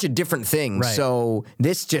 there's a bunch of different things. Right. So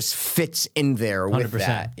this just fits in there with 100%.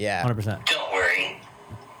 that. Yeah. 100%. Don't worry.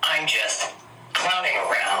 I'm just clowning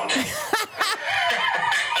around.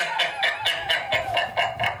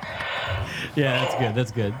 Yeah, that's good.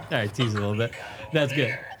 That's good. All right, tease a little bit. That's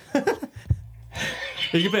good.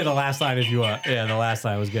 You can play the last line if you want. Yeah, the last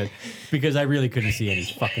line was good because I really couldn't see any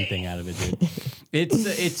fucking thing out of it, dude. It's Yeah,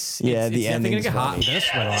 the it's definitely gonna ending's get hot. funny. I'm gonna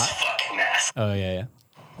sweat a This lot. fucking mask. Oh yeah.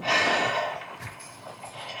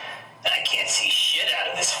 I can't see shit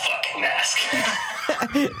out of this fucking mask.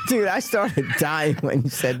 Dude, I started dying when you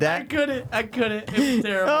said I that. couldn't. It was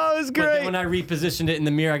terrible. Oh, it was But then great. when I repositioned it in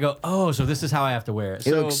the mirror, I go, oh, so this is how I have to wear it.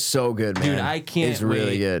 It looks so good, man. dude, I can't. It's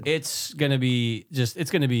really wait. good. It's gonna be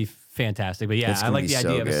fantastic. But yeah, It's I gonna like be the so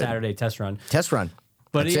idea of a good. Saturday test run. Test run.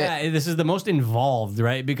 But That's yeah, it. this is the most involved,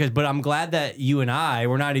 right? But I'm glad that you and I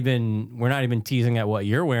we're not even teasing at what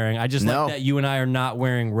you're wearing. I just No. like that you and I are not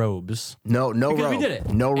wearing robes. No Because robe. we did it.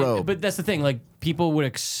 No And- robe. but that's the thing. Like people would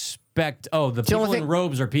expect, the only people in thing-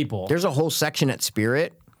 robes are people. There's a whole section at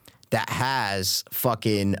Spirit that has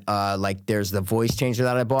fucking there's the voice changer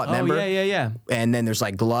that I bought, remember? yeah. And then there's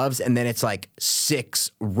like gloves, and then it's like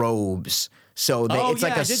 6 robes. So it's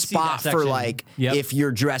like yeah, I a did see spot that for section. like Yep. if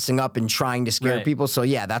you're dressing up and trying to scare Right. people. So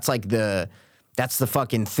yeah, that's the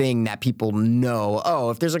fucking thing that people know. Oh,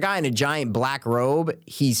 if there's a guy in a giant black robe,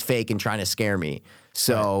 he's fake and trying to scare me.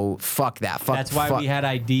 So fuck that. That's why we had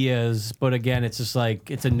ideas, but again, it's just like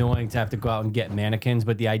it's annoying to have to go out and get mannequins.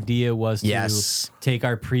 But the idea was to Yes. take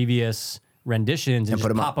our previous renditions and put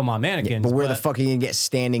just 'em pop up. them on mannequins. But where the fuck are you gonna get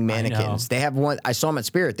standing mannequins? know. They have one. I saw them at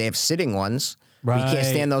Spirit. They have sitting ones. But you Right. can't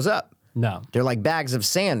stand those up. No. They're like bags of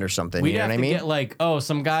sand or something. We'd You know have what I to mean? get like,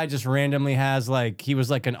 some guy just randomly has like he was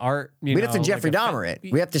like an art. We'd have to Jeffrey Dahmer it.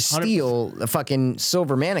 We have to 100%. steal a fucking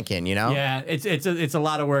silver mannequin. You know? Yeah, it's a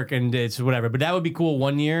lot of work and it's whatever. But that would be cool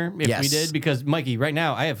one year if Yes. we did because Mikey, right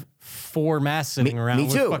now I have 4 masks sitting around. Me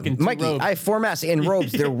with too, fucking 2 Mikey. robes. I have 4 masks in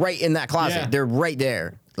robes. They're right in that closet. Yeah. They're right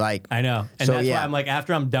there. Like I know, and So, that's yeah. why I'm like,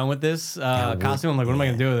 after I'm done with this costume, I'm like, what am I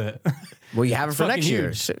gonna do with it? well, you have it for fucking next year.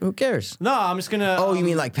 huge. So who cares? No, I'm just gonna. Oh, you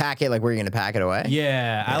mean like pack it? Like where are you gonna pack it away?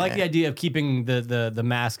 Yeah, I like the idea of keeping the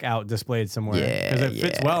mask out displayed somewhere. Yeah, because it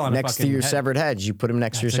fits well on next a fucking to your head. severed head. You put them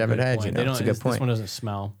next to your That's a severed good head. point. You They know, don't- it's a good This point. one doesn't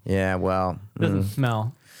smell. Yeah, well, Doesn't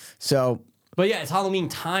smell. so But yeah, it's Halloween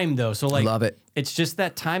time though, so like, Love it. It's just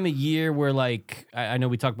that time of year where like I know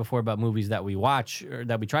we talked before about movies that we watch or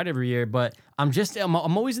that we tried every year, but I'm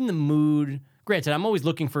always in the mood. Granted, I'm always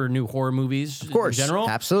looking for new horror movies, of course, in general,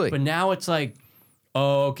 absolutely. But now it's like,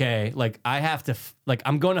 oh, okay, like I have to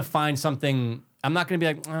I'm going to find something. I'm not going to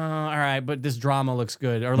be like, all right, but this drama looks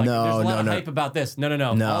good, or like No, there's a lot of no. hype about this. No.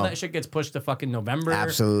 No. All that shit gets pushed to fucking November.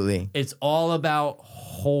 absolutely. It's all about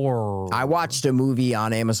horror. I watched a movie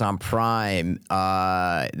on Amazon Prime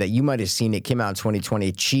that you might have seen. It came out in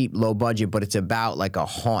 2020. Cheap, low budget, but it's about like a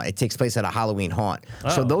haunt. It takes place at a Halloween haunt.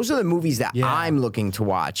 So Oh. those are the movies that Yeah. I'm looking to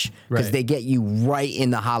watch because Right. they get you right in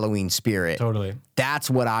the Halloween spirit. Totally. That's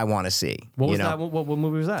what I want to see. What was you know? that? What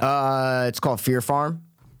movie was that? It's called Fear Farm.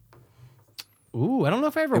 Ooh, I don't know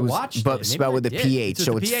if I ever watched but it. Maybe spelled I with the did. PH.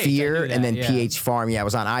 So with it's the PH, I Fear knew and that, then yeah. PH Farm. Yeah, it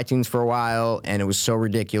was on iTunes for a while and it was so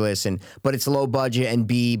ridiculous. But it's low budget and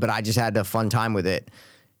but I just had a fun time with it.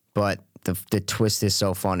 But the twist is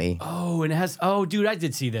so funny. Oh, and it has. Oh, dude, I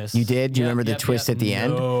did see this. You did? You Yep, remember the yep, twist yep. at the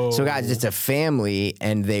end? No. So, guys, it's a family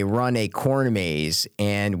and they run a corn maze,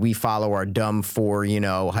 and we follow our dumb 4,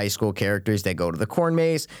 high school characters. They go to the corn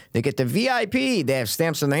maze. They get the VIP. They have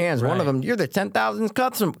stamps in their hands. One of Right. them, you're the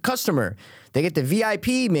 10,000th customer. They get the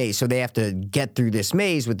VIP maze, so they have to get through this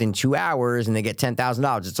maze within 2 hours, and they get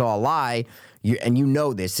 $10,000. It's all a lie. And you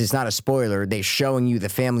know this. It's not a spoiler. They're showing you the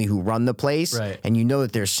family who run the place, Right. and you know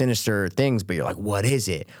that there's sinister things, but you're like, what is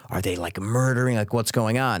it? Are they like murdering? Like, what's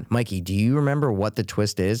going on? Mikey, do you remember what the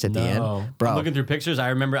twist is at the end? Bro. I'm looking through pictures. I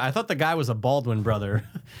remember. I thought the guy was a Baldwin brother.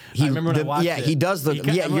 I remember when I watched it. He does look. He-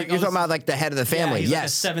 Yeah, I'm you're like, talking oh, about like the head of the family. Yeah, he's like a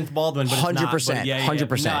Yes. seventh Baldwin, but 100%, it's not. But yeah,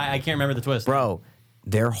 100%. No, I can't remember the twist. Bro,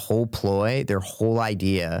 their whole ploy, their whole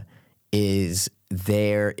idea is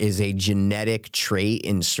there is a genetic trait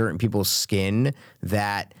in certain people's skin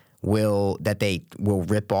that they will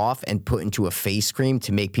rip off and put into a face cream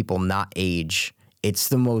to make people not age. It's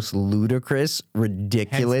the most ludicrous, Hence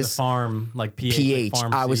ridiculous the farm, like pH. pH.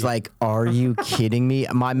 I was like, are you kidding me?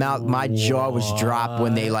 My jaw was dropped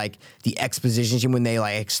when they like the expositions, when they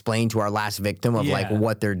like explain to our last victim of like Yeah.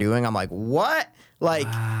 what they're doing. I'm like, what? Like,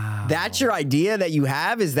 that's your idea that you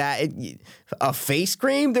have, is that a face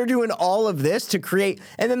cream? They're doing all of this to create,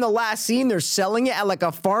 and then the last scene, they're selling it at like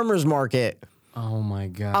a farmer's market. oh my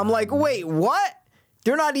god. I'm like, wait, what?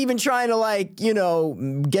 They're not even trying to like,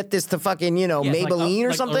 get this to fucking, Yeah, it's Maybelline or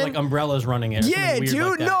like, something. like Umbrellas running it. or Yeah, something weird dude.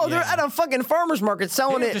 like that. No, they're Yeah. at a fucking farmer's market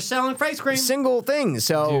selling They're it. just selling face cream. Single things.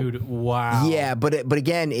 So, Dude, wow. yeah, but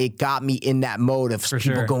again, it got me in that mode of people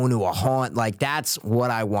sure. going to a haunt. Like, that's what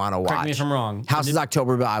I want to watch. Correct me if I'm wrong. House is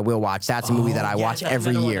October, but I will watch. That's a movie that I watch that's every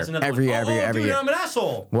another one, year. that's another Every one. year, every dude, year. I'm an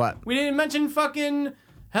asshole. What? We didn't mention fucking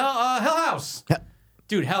Hell House.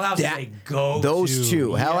 Dude, Hell House is a go. Those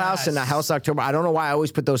two, Hell House and the House October. I don't know why I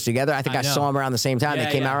always put those together. I think I know. saw them around the same time. Yeah,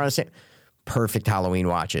 They came yeah. out around the same. Perfect Halloween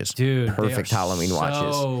watches. Dude, they Perfect are Halloween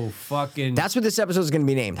watches. So fucking. That's what this episode is going to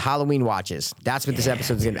be named. Halloween watches. That's what this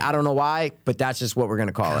episode is going to be. I don't know why, but that's just what we're going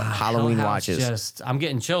to call it. Halloween Hell House watches. I'm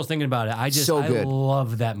getting chills thinking about it. I So good.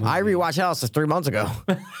 love that movie. I rewatched House 3 months ago.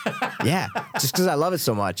 Yeah, just because I love it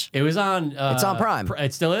so much. It was on. It's on Prime.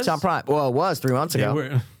 It still is. It's on Prime. Well, it was 3 months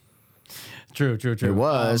ago. True.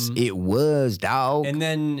 It was, dog. And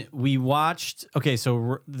then we watched. Okay,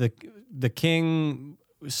 so the King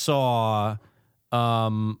saw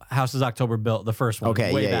House is October Built, the first one.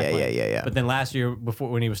 Okay, way yeah, back yeah, when. yeah. But then last year, before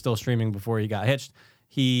when he was still streaming, before he got hitched,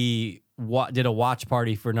 he did a watch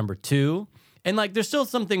party for number 2. And like, there's still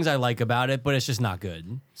some things I like about it, but it's just not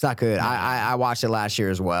good. It's not good. I watched it last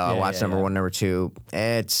year as well. I Yeah, watched yeah, number yeah. 1, number 2.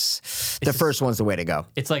 It's the first one's the way to go.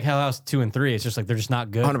 It's like Hell House 2 and 3. It's just like they're just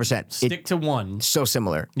not good. 100%. Stick to one. So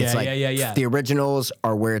similar. Yeah, it's like yeah. The originals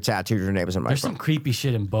are Where It's At, Two Your Neighbors and My There's Friend. some creepy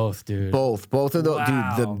shit in both, dude. Both of those.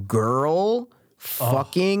 Wow. Dude, the girl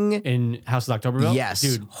fucking In House of Octoberville? Yes.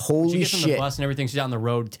 Dude. Holy she gets on the shit. bus and everything. She's out on the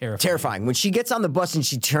road. terrifying. When she gets on the bus and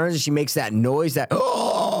she turns and she makes that noise, that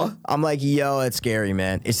I'm like, yo, it's scary,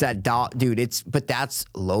 man. It's that doll, dude. But that's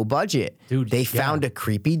low budget. Dude, They yeah. found a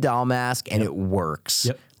creepy doll mask and it works.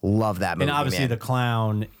 Yep. Love that movie. And obviously man. the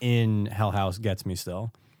clown in Hell House gets me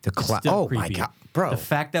still. The It's clown. still Oh my creepy. god, bro. The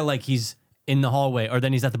fact that like he's in the hallway or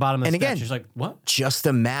then he's at the bottom of the And steps. again, She's like, what? just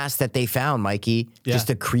the mask that they found, Mikey. Yeah. Just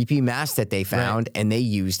a creepy mask that they found, and they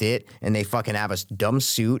used it, and they fucking have a dumb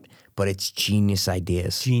suit, but it's genius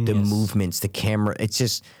ideas. The Genius. movements, the camera, it's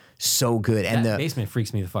just so good. And That the basement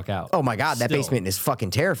freaks me the fuck out. oh my god, that Still. basement is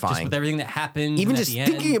fucking Just terrifying. with everything that happened. Even and at just the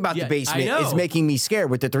thinking end. about Yeah, the basement I know. is making me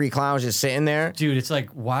scared with the 3 clowns just sitting there. Dude, it's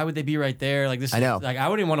like, why would they be right there? Like this. I know. Is, like I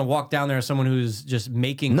wouldn't want to walk down there as someone who's just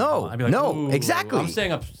making. No, I'd be like, no, "Ooh, exactly. I'm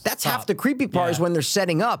staying up. That's top." half the creepy part is Yeah. when they're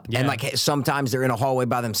setting up and Yeah. like sometimes they're in a hallway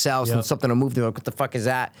by themselves and Yep. something will move. They're like, what the fuck is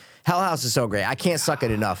that? Hell House is so great. I can't suck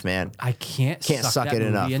it enough, man. I can't Suck that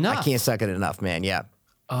it movie enough. I can't suck it enough, man. Yeah,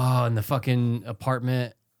 Oh, and the fucking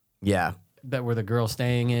apartment yeah. that where the girl's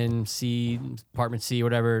staying in, apartment C,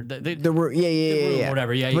 whatever. Yeah, room,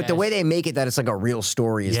 whatever, yeah, But yeah, the way they make it that it's like a real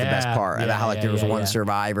story is the best Yeah, part. yeah, About how like yeah, there was yeah, one yeah.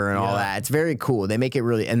 survivor and all Yeah. that. It's very cool. They make it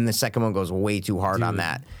really, and the second one goes way too hard on Dude.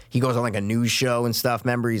 that. He goes on like a news show and stuff.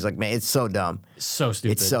 Remember, he's like, man, it's so dumb. So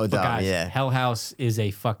stupid. It's so But dumb, guys, yeah. Hell House is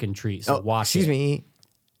a fucking treat. So watch excuse it. me,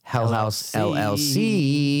 Hell House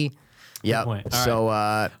LLC. LLC. Yep. point. All So, Oh,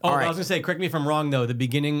 all I right. was gonna say, correct me if I'm wrong though. The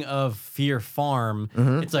beginning of Fear Farm,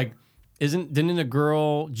 Mm-hmm. it's like, didn't a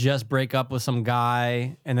girl just break up with some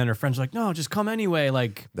guy, and then her friends are like, no, just come anyway.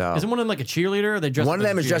 Like, No. isn't one of them like a cheerleader? Or they dress One of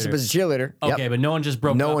them is dressed up as a cheerleader. Yep. Okay, but no one just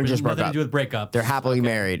broke up. No one It has just broke nothing up. to do with breakup. They're happily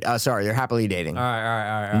married. Sorry, they're happily dating. All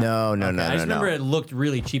right. No, no, Okay, no, I just no, remember no. it looked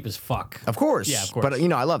really cheap as fuck. Of course. Yeah, of course. But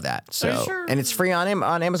I love that. So, sure? and it's free on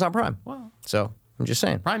Amazon Prime. Well, So I'm just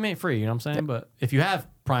saying. Prime ain't free, you know what I'm saying? But if you have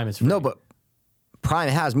Prime, it's free. No, but Prime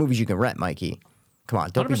has movies you can rent, Mikey. Come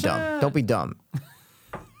on, don't be 100%. dumb. Don't be dumb.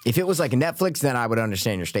 If it was like Netflix, then I would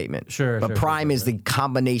understand your statement. Sure, But sure, Prime sure, is the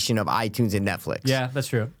combination of iTunes and Netflix. Yeah, that's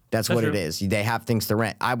true. That's what it true. is. They have things to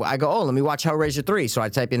rent. I go, oh, let me watch Hellraiser 3. So I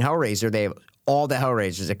type in Hellraiser. They have all the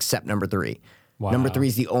Hellraisers except number 3. Wow. Number 3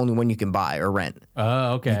 is the only one you can buy or rent.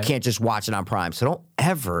 Oh, okay. You can't just watch it on Prime. So don't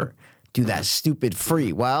ever do that stupid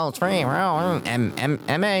free. Well, it's free. Well, MA,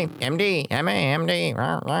 MD,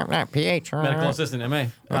 PH. Medical assistant, MA.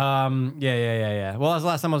 Yeah. Well, that was the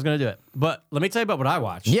last time I was going to do it. But let me tell you about what I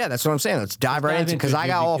watched. Yeah, that's what I'm saying. Let's dive right dive into because into it, I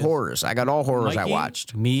got dude, all because horrors. I got all horrors I Mikey,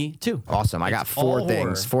 watched. Me too. Awesome. I got It's 4 all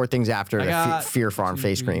things. horror. 4 things after I the got Fear Farm 2,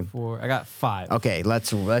 face 3, cream. 4. I got 5. Okay,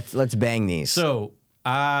 let's bang these. So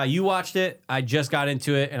you watched it. I just got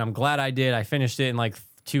into it, and I'm glad I did. I finished it in like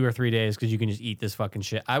 2 or 3 days because you can just eat this fucking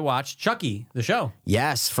shit. I watched Chucky, the show.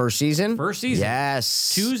 Yes, first season. First season.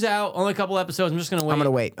 Yes. 2's out, only a couple episodes. I'm just gonna wait. I'm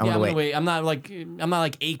gonna wait. I'm gonna wait. I'm not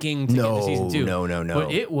like aching to get to season 2. No.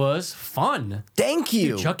 But it was fun. Thank you.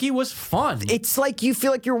 Dude, Chucky was fun. It's like you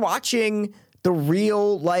feel like you're watching the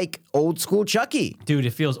real like old school Chucky. Dude,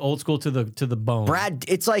 it feels old school to the bone.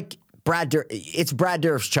 It's like it's Brad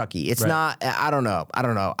Dourif's Chucky. It's Right. not. I don't know. I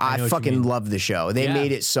know what fucking you mean. love the show. They Yeah.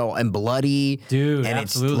 made it so and bloody, Dude, and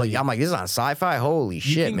absolutely. it's like I'm like this is on Sci-Fi. Holy You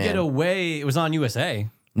shit, can man! get away. It was on USA.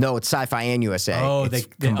 No, it's Sci-Fi and USA. Oh, it's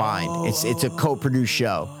they combined. It's a co-produced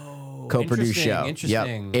show. Co-produced show.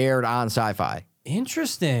 Interesting. Yep. Aired on Sci-Fi.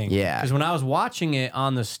 Interesting. Yeah. Because when I was watching it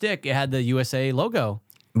on the stick, it had the USA logo.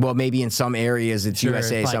 Well, maybe in some areas it's Sure,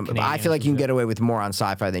 USA. it's Some probably I feel like you Canadian can get away with more on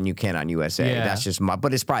Sci-Fi than you can on USA. Yeah. That's just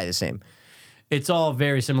but it's probably the same. It's all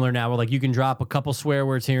very similar now. Where like you can drop a couple swear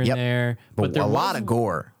words here and Yep. there, But there a lot of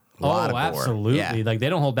gore. A lot of gore. absolutely. Yeah. Like they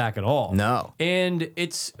don't hold back at all. No. And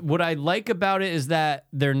it's what I like about it is that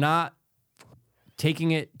they're not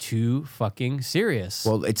taking it too fucking serious.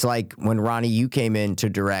 Well, it's like when Ronnie, you came in to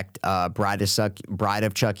direct Bride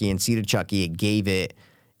of Chucky and Seed of Chucky, it gave it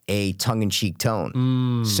a tongue-in-cheek tone.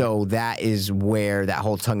 Mm. So that is where that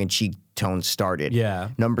whole tongue-in-cheek tone started. Yeah.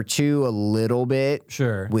 Number 2, a little bit.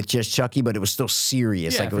 Sure. With just Chucky, but it was still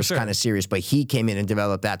serious. Yeah, Like it for was sure. kind of serious. But he came in and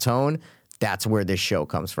developed that tone. That's where this show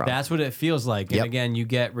comes from. That's what it feels like. And Yep. again, you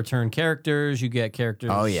get return characters, you get characters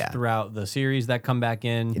Oh, yeah. throughout the series that come back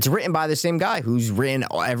in. It's written by the same guy who's written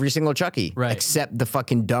every single Chucky. Right. Except the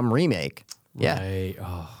fucking dumb remake. Yeah. Right.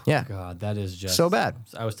 Oh, Yeah. God, that is just So bad.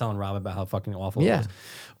 I was telling Rob about how fucking awful Yeah. it was.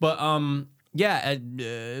 But yeah,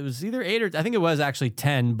 it was either 8 or I think it was actually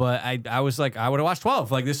 10. But I was like, I would have watched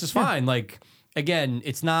 12. Like this is fine. Like again,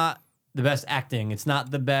 it's not the best acting, it's not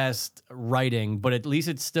the best writing, but at least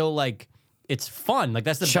it's still like it's fun. Like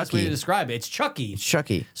that's the best way Chucky. to describe it. It's Chucky.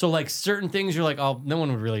 Chucky. So like certain things you're like, oh, no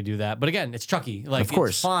one would really do that. But again, it's Chucky. Like Of course.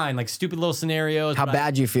 it's fine. Like stupid little scenarios. How but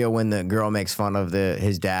bad you feel when the girl makes fun of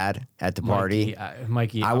his dad at the party?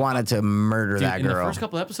 Mikey, I wanted to murder dude, that in the girl. first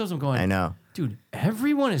couple episodes, I'm going, I know. dude,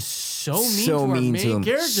 everyone is so mean So to our mean main to him.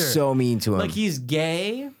 character. So mean to him. Like he's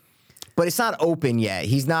gay. But it's not open yet.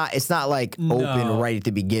 He's not. It's not like open right at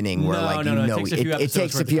the beginning where like you know It takes a few episodes. it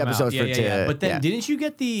takes for a few to come out. episodes for it to. Yeah. But then, yeah. didn't you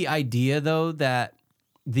get the idea though that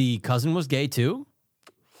the cousin was gay too?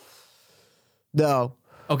 No,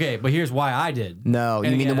 Okay, but here's why I did. no. And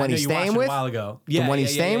You mean again, the I one know he's you watched staying it with? a while ago. The one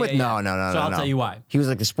he's staying with? No. So I'll tell you why. He was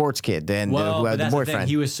like the sports kid. Then Well, who but had the that's the thing. boyfriend.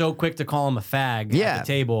 He was so quick to call him a fag Yeah. at the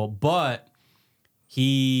table, but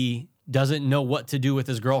he doesn't know what to do with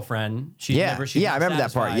his girlfriend. She's yeah, never. She's yeah. I not remember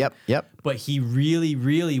that part. satisfied. Yep. But he really,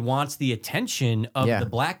 really wants the attention of Yeah. the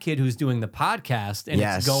black kid who's doing the podcast, and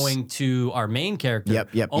Yes. it's going to our main character.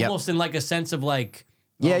 Yep. Almost in like a sense of like.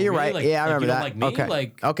 Yeah, oh, you're really? right. Like, Yeah, I like, remember you don't that. Like me, Okay.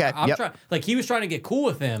 like Okay, I'm yep. trying. Like he was trying to get cool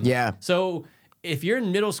with him. Yeah. So if you're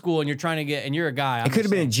in middle school and you're trying to get, and you're a guy, It could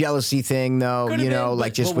have been a jealousy thing, though. Could've You know, been,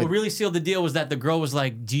 like but just what with really sealed the deal was that the girl was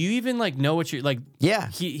like, "Do you even like know what you're like?" Yeah.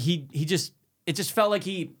 He just it just felt like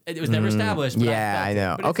it was never established. But Yeah, I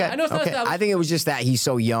know. But it's- Okay, I know it's not okay. established. I think it was just that he's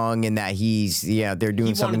so young and that they're doing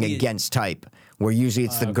He something wanted the- against type. Where usually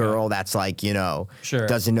it's the girl that's like Sure.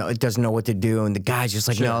 doesn't know what to do, and the guy's just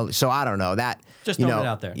like Sure. no. So I don't know that. Just you throwing know,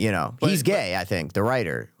 it out there. But, he's gay. I think the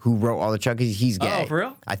writer who wrote all the Chuckies, he's gay. Oh, for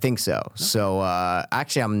real? I think so. So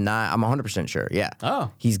actually, I'm not. I'm 100% sure. Yeah. Oh.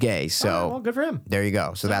 he's gay. So All right, well, good for him. there you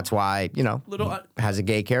go. So that's why Little- has a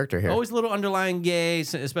gay character here. Always a little underlying gay,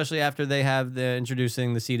 especially after they have the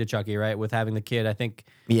introducing the seed of Chucky, right? With having the kid, I think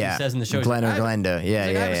Yeah. he says in the show, he's Glenn like, or Glenda. Yeah,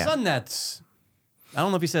 he's like, I have yeah. a son that's. I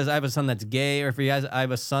don't know if he says I have a son that's gay or if he has I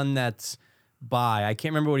have a son that's bi. I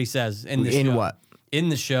can't remember what he says in the In show. what? In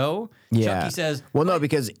the show, Yeah. Chucky says, Well, no,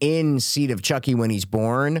 because in Seed of Chucky, when he's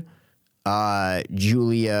born,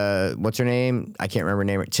 Julia, what's her name? I can't remember her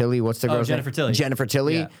name. Tilly, what's the girl's Jennifer name? Tilly. Jennifer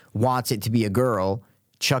Tilly Yeah. wants it to be a girl.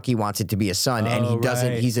 Chucky wants it to be a son, and he doesn't.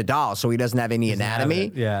 right. He's a doll, so he doesn't have any have anatomy.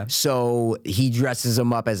 it, yeah. So he dresses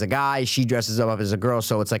him up as a guy. She dresses him up as a girl.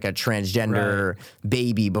 So it's like a transgender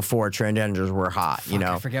baby before transgenders were hot. You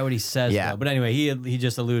know. I forget what he says. Yeah. Though. But anyway, he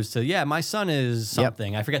just alludes to, yeah, my son is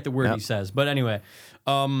something. I forget the word he says. But anyway,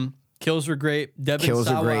 kills were great. Devin Kills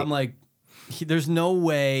are Sawa, great. I'm like, there's no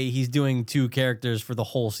way he's doing 2 characters for the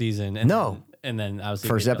whole season. And No. then I was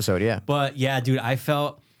First episode, yeah. But yeah, dude, I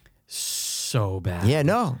felt so bad. Yeah,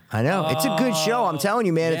 no, I know. It's a good show. I'm telling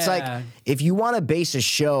you, man. It's like yeah. if you want to base a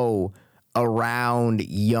show around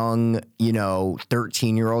young,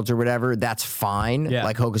 13-year-olds or whatever, that's fine. Yeah.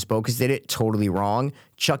 Like Hocus Pocus did it totally wrong.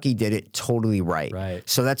 Chucky did it totally right. Right.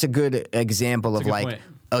 So that's a good example of good like point.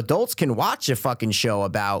 adults can watch a fucking show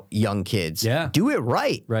about young kids. Yeah. Do it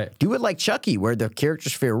right. Right. Do it like Chucky, where the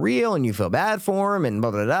characters feel real and you feel bad for them and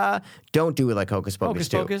blah, blah, blah. Don't do it like Hocus Pocus Hocus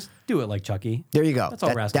too. Pocus, do it like Chucky. There you go. That's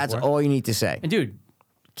all we're asking That's for. all you need to say. And dude,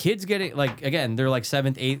 kids getting like again, they're like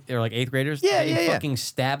 7th, 8th, they're like 8th graders. Yeah, getting yeah. fucking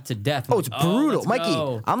stabbed to death. I'm Oh, it's like, brutal, let's Mikey.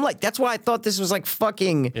 go. I'm like, that's why I thought this was like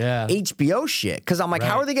fucking Yeah. HBO shit. Because I'm like,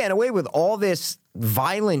 how Right. are they getting away with all this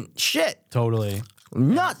violent shit? Totally.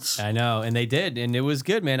 Nuts. I know, and they did, and it was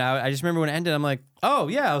good, man. I just remember when it ended, I'm like, oh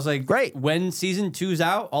yeah, I was like, Great. When season 2's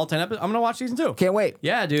out, all 10 episodes, I'm gonna watch season 2. Can't wait.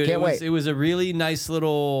 Yeah, dude, Can't wait. It was a really nice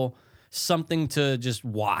little something to just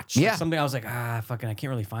watch. Yeah. Something I was like, fucking, I can't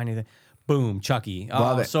really find anything. Boom, Chucky. Oh,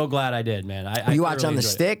 Love I'm it. so glad I did, man. I You watch thoroughly on the enjoyed it.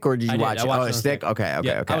 stick or did you I watch I it? watched Oh, on the stick? Okay, okay,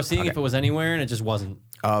 Yeah, okay. I was seeing okay. if it was anywhere, and it just wasn't.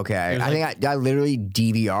 Okay. was I think I literally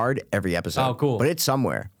DVR'd every episode. Oh, cool. But it's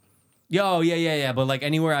somewhere. Yo, yeah. But like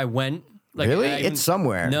anywhere I went, like Really? I even- It's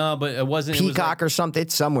somewhere. No, but it wasn't. it was Peacock like- or something.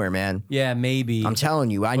 It's somewhere, man. Yeah, maybe. I'm telling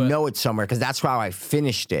you, I know it's somewhere because that's how I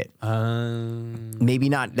finished it. Maybe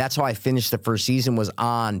not. That's how I finished the first season was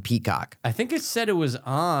on Peacock. I think it said it was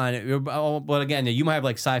on. But again, you might have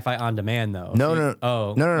like Sci-Fi on demand though. No, So no, you-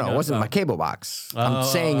 Oh, no. you know, It wasn't oh. my cable box. I'm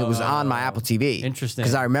saying it was on my Apple TV. Interesting.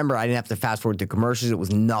 Because I remember I didn't have to fast forward to commercials. It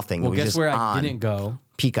was nothing. Well, it was guess just where on I didn't go?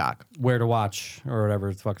 Peacock. Where to watch or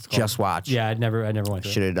whatever the fuck it's called. Just watch. Yeah, I never went to it.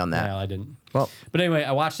 Should have done that. Yeah, I didn't. Well, But anyway,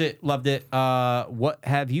 I watched it, loved it. What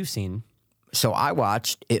have you seen? so I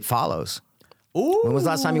watched It Follows. Ooh, When was the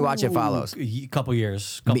last time you watched It Follows? A couple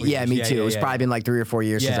years. Yeah, me too. It's probably been like 3 or 4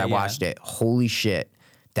 years since Yeah, I yeah. watched it. Holy shit.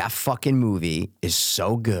 That fucking movie is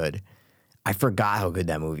so good. I forgot how good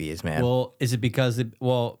that movie is, man. Well, is it because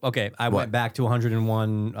okay, I went back to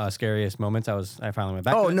 101 scariest moments. I finally went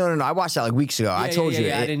back. Oh to it. no! I watched that like weeks ago. I yeah, told yeah, you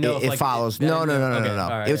yeah. I it, didn't know it, if, like, follows. I No. didn't know. Okay, all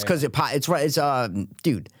right, It was yeah. because it's right. It's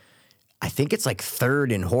dude. I think it's like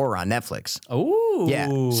 3rd in horror on Netflix. Ooh,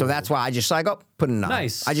 Yeah. So that's why I just like putting it on.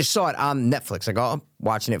 Nice. I just saw it on Netflix. I go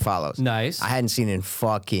watching It Follows. Nice. I hadn't seen it in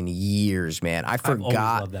fucking years, man. I always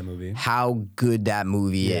forgot loved that movie. how good that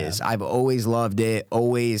movie Yeah. is. I've always loved it.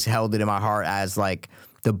 Always held it in my heart as like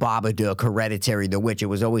the Babadook, Hereditary, The Witch. It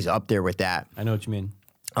was always up there with that. I know what you mean.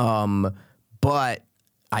 But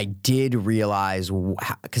I did realize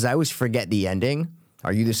because I always forget the ending.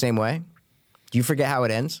 Are you the same way? Do you forget how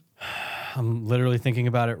it ends? I'm literally thinking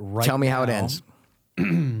about it right now. Tell me how it ends.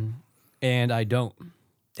 And I don't.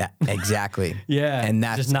 Yeah, exactly. Yeah, and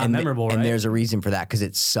that's just not memorable, And right? there's a reason for that because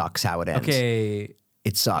it sucks how it ends. Okay,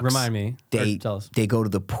 It sucks. Remind me, or They tell us. they go to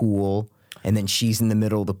the pool, and then she's in the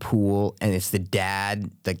middle of the pool, and it's the dad,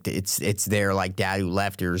 like it's their like dad who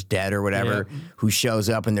left or is dead or whatever, Yeah. who shows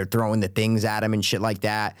up, and they're throwing the things at him and shit like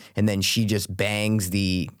that, and then she just bangs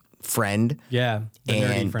the friend. yeah, the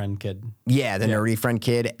nerdy And- friend kid. Yeah, the nerdy friend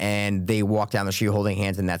kid, and they walk down the street holding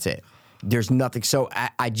hands, and that's it. There's nothing. So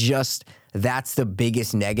I just that's the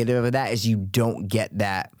biggest negative of that is you don't get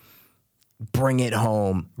that. Bring it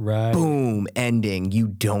home, Right. boom, ending. You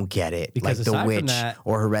don't get it, Because like The aside from Witch that-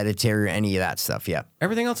 or Hereditary or any of that stuff. Yeah,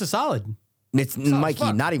 Everything else is solid. it's as Mikey,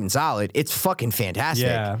 fuck. not even solid. It's fucking fantastic.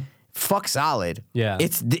 Yeah. Fuck solid. Yeah.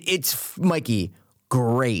 It's Mikey,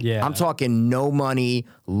 great. Yeah. I'm talking no money,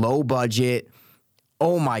 low budget.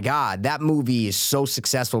 Oh my God, that movie is so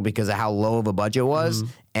successful because of how low of a budget it was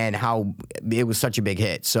Mm-hmm. and how it was such a big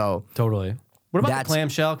hit. So Totally. What about That's- the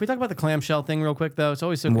clamshell? Can we talk about the clamshell thing real quick though? It's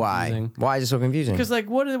always so why? confusing. Why is it so confusing? Because like,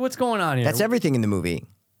 what's going on here? That's everything in the movie.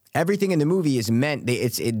 Everything in the movie is meant.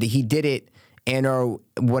 He did it.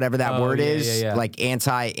 Whatever that Oh, word yeah, is, yeah, yeah. like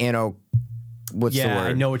anti-anno. What's the Yeah, word?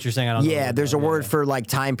 I know what you're saying. I don't know Yeah, what there's a though. word for like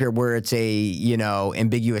time period where it's a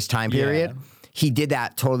ambiguous time period. Yeah. He did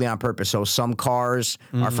that totally on purpose. So some cars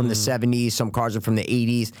are from the Mm. 70s, some cars are from the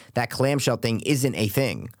 80s. That clamshell thing isn't a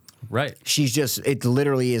thing. Right. It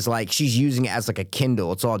literally is like she's using it as like a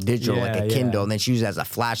Kindle. It's all digital, like Yeah, a yeah. Kindle, and then she used it as a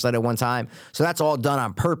flashlight at one time. So that's all done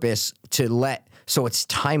on purpose so it's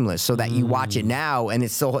timeless, so that you watch Mm. it now and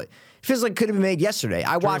it's still. feels like it could have been made yesterday.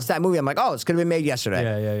 I watched that movie. I'm like, oh, this could have been made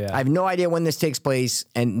yesterday. Yeah. I have no idea when this takes place,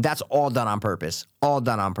 and that's all done on purpose. All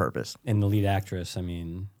done on purpose. And the lead actress, I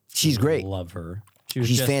mean, She's great. Love her. She was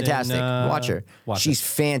She's just in, fantastic. Watch her. She's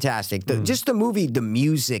fantastic. Just the movie, the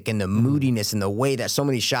music and the moodiness and the way that so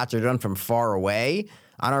many shots are done from far away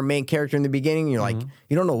on our main character in the beginning. You're like,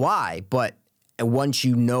 you don't know why, but once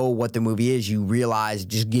you know what the movie is, you realize it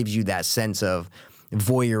just gives you that sense of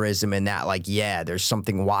voyeurism and that, like, yeah, there's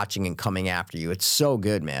something watching and coming after you. It's so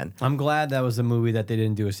good, man. I'm glad that was the movie that they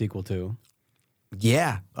didn't do a sequel to.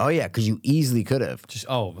 Yeah. Oh, yeah, because you easily could have. Just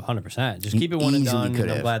 100%. Just keep it one and done.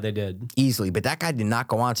 And I'm glad they did. Easily. But that guy did not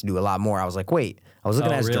go on to do a lot more. I was like, wait. I was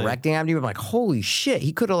looking at his directing IMDb. I'm like, holy shit.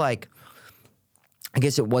 He could have, like, I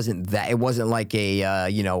guess it wasn't that. It wasn't like a,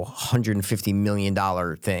 $150 million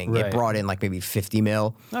thing. Right. It brought in like maybe 50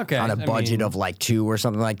 mil Okay, on a I budget mean, of like 2 or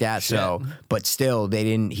something like that. shit. So, but still,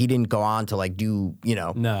 he didn't go on to like do,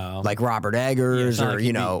 No. like Robert Eggers not or, like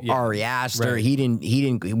he'd be- yeah. Ari Aster. Right. He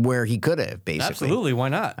didn't where he could have, basically. Absolutely. Why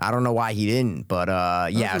not? I don't know why he didn't, but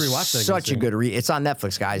yeah, have to rewatch that such a again good It's on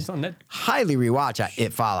Netflix, guys. It's on Net- Highly rewatch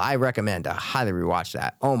It Follow. I recommend to highly rewatch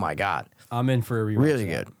that. Oh my god, I'm in for a rewatch. Really of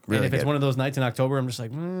that. good. Really and if it's good. one of those nights in October, I'm just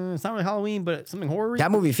like, it's not really Halloween, but it's something horror.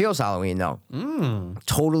 that movie feels Halloween though.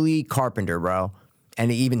 Totally Carpenter, bro. And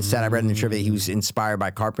he even said, I read in the trivia, he was inspired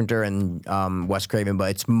by Carpenter and Wes Craven, but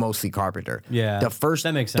it's mostly Carpenter. Yeah, the first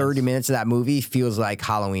that makes sense. 30 minutes of that movie feels like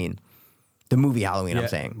Halloween. The movie Halloween, I'm Yeah.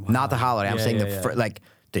 saying, not the holiday. I'm Yeah, saying yeah, yeah. like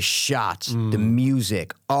the shots, the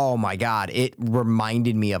music. Oh my god, it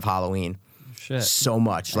reminded me of Halloween. Shit. So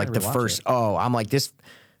much. Like the rewatch first, it. I'm like, this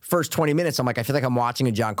first 20 minutes, I'm like, I feel like I'm watching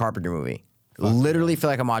a John Carpenter movie. Literally feel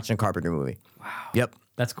like I'm watching a Carpenter movie. Wow. Yep.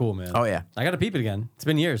 That's cool, man. Oh, yeah. I got to peep it again. It's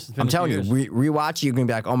been years. It's been I'm a few telling you, years. rewatch it, you're going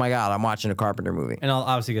to be like, oh my God, I'm watching a Carpenter movie. And I'll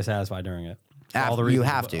obviously get satisfied during it. For all the You reasons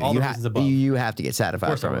have ab- to. All you, the ha- reasons above. you have to get satisfied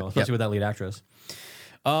Of course I from will, it. especially Yep. with that lead actress.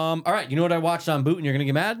 All right, you know what I watched on Boot and you're going to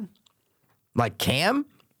get mad? Like Cam?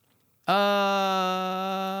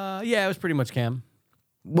 Yeah, it was pretty much Cam.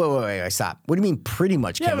 Wait, stop. What do you mean pretty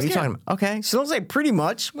much, Yeah, Cam? it What was are you talking Cam. about? Okay, so don't say pretty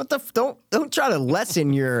much. What the don't try to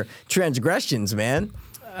lessen your transgressions, man.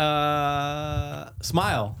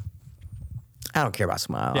 Smile. I don't care about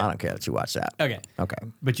Smile. Yeah. I don't care that you watch that. Okay. Okay.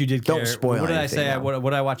 But you did Don't care. spoil What did I anything say? now. What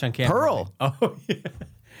did I watch on Cam? Pearl. Oh, yeah.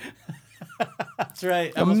 That's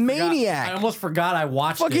right. A maniac. I almost forgot I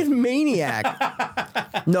watched it. Fucking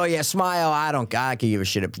maniac. No, yeah, Smile. I can give a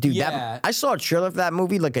shit. Dude, Yeah. I saw a trailer for that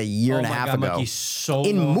movie like a year and a half ago. Mikey, so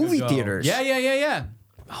In long movie ago. theaters. Yeah.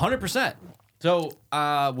 100%. So,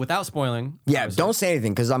 without spoiling. Yeah, don't say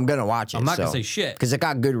anything because I'm gonna watch it. I'm not gonna say shit. because it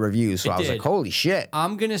got good reviews. So It I was did. like, holy shit.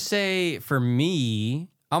 I'm gonna say for me,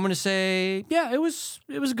 I'm gonna say yeah, it was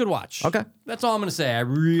a good watch. Okay. That's all I'm gonna say. I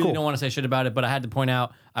really Cool. don't want to say shit about it, but I had to point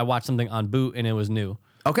out I watched something on Boot and it was new.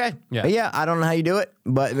 Okay. Yeah. But yeah, I don't know how you do it,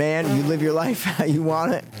 but man, you live your life how you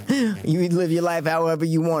want it. You live your life however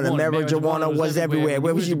you want it. Marijuana was everywhere.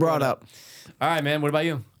 Where was you brought up? All right, man. What about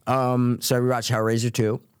you? So we watched Hellraiser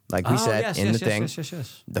 2, like we said yes, in yes, the yes, thing.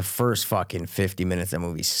 yes. The first fucking 50 minutes of the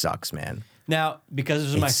movie sucks, man. Now, because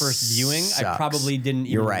this was my It first viewing, I sucks. probably didn't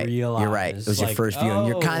You're even right. realize. You're right. It was your like, first viewing.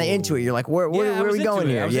 You're kind of into it. You're like, where Yeah, I are was we into going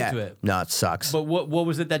it. here? I was Yeah. into it. No, it sucks. But what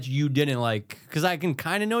was it that you didn't like? Because I can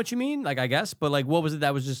kind of know what you mean, like I guess. But like, what was it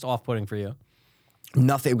that was just off-putting for you?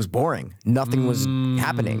 Nothing. It was boring. Nothing was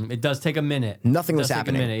happening. It does take a minute. Nothing It was does take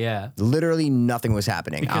happening. A minute, yeah. Literally nothing was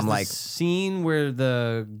happening. Because I'm the like, scene where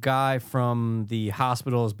the guy from the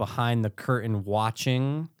hospital is behind the curtain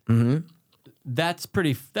watching. That's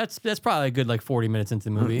pretty. That's probably a good like 40 minutes into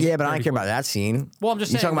the movie. yeah, but I don't 30, care about that scene. Well, I'm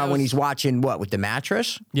just You saying talking about that when was- he's watching what with the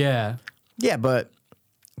mattress? Yeah. Yeah, but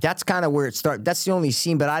that's kind of where it starts. That's the only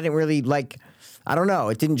scene, but I didn't really like. I don't know.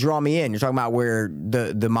 It didn't draw me in. You're talking about where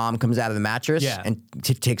the mom comes out of the mattress Yeah. and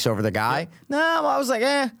takes over the guy. No, I was like,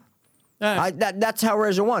 that's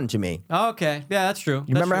Hellraiser 1 to me. Okay. Yeah, that's true.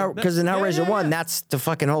 You remember how? Because in Hellraiser 1, that's the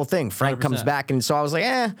fucking whole thing. Frank comes 100%. back, and so I was like,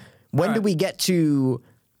 when All did right. we get to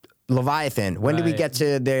Leviathan? When did we Right. get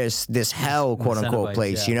to this hell, quote unquote, Cenobites,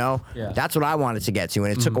 place? yeah. You know, Yeah. that's what I wanted to get to,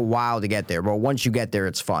 and it took a while to get there. But once you get there,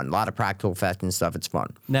 it's fun. A lot of practical effects and stuff. It's fun.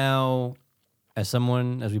 Now, as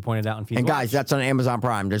we pointed out in Feed And guys, that's on Amazon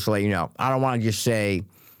Prime. Just to let you know, I don't want to just say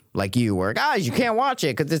like you, where guys, you can't watch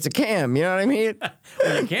it because it's a cam. You know what I mean?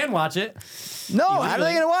 you can watch it. No, how are they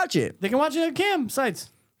legally- gonna watch it? They can watch it at Cam sites.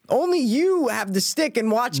 Only you have the stick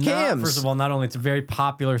and watch cams. First of all, not only it's a very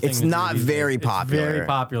popular thing. It's to do not these very days. popular. It's very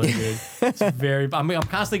popular, dude. It's very. I mean, I'm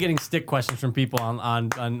constantly getting stick questions from people on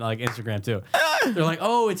like Instagram too. They're like,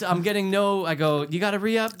 "Oh, I'm getting no." I go, "You gotta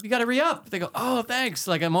re-up. You gotta re-up." They go, "Oh, thanks."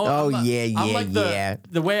 Like I'm like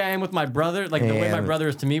the way I am with my brother, like the way my brother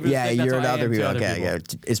is to me. Yeah, that's you're how to I other am to people. other Okay, people. yeah.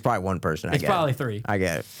 It's probably one person. It's probably three. I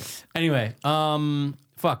get it. Anyway,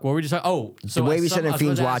 fuck. What were we just talking? Oh, so The way we as said in I was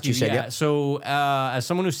Fiends about to Watch, ask you said, yeah. yep. So as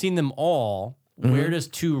someone who's seen them all, where does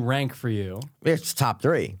 2 rank for you? It's top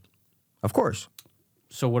 3, of course.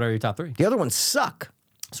 So what are your top 3? The other ones suck.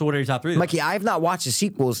 So what are your top 3? then? Mikey, I have not watched the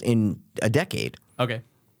sequels in a decade. Okay.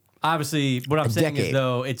 Obviously, what I'm saying is decade.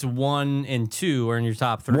 though, it's 1 and 2 are in your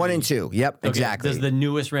top 3. 1 and 2. Yep, Okay, exactly. Does the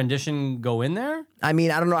newest rendition go in there? I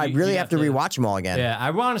mean, I don't know. I You really have have to to- rewatch them all again. Yeah,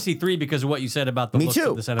 I want to see 3 because of what you said about the Me looks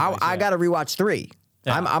too. of the Cineplex. I yeah. got to rewatch 3.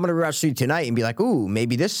 Yeah. I'm going to rewatch 3 tonight and be like, ooh,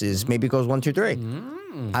 maybe it goes 1, 2, 3.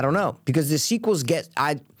 I don't know because the sequels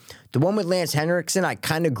the one with Lance Henriksen I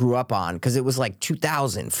kind of grew up on because it was like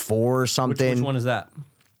 2004 or something. Which one is that?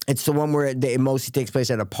 It's the one where it mostly takes place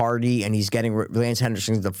at a party, and he's getting Lance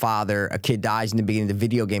Henriksen's the father. A kid dies in the beginning of the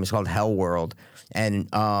video game. It's called Hell World, and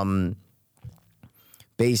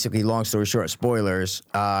basically, long story short, spoilers.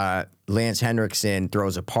 Lance Henriksen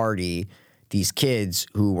throws a party. These kids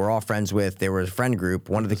who we're all friends with, they were a friend group.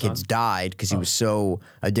 One of the kids died because he was so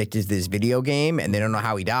addicted to this video game, and they don't know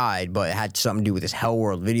how he died, but it had something to do with this Hell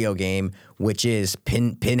World video game, which is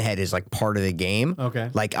Pinhead is like part of the game, Okay.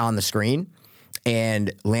 like on the screen.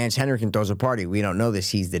 And Lance Henriksen throws a party. We don't know this.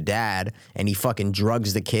 He's the dad, and he fucking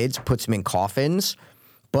drugs the kids, puts them in coffins.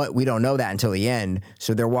 But we don't know that until the end.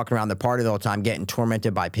 So they're walking around the party the whole time getting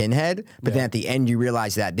tormented by Pinhead. But then at the end, you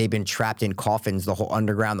realize that they've been trapped in coffins the whole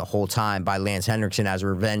underground the whole time by Lance Henriksen as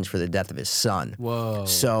revenge for the death of his son. Whoa.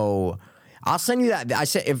 So I'll send you that. I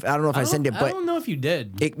don't know if I sent it, I but don't know if you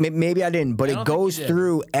did. maybe I didn't. But I it don't think goes you did.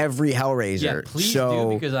 through every Hellraiser. Yeah, please so,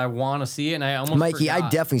 do because I want to see it, and I almost Mikey, I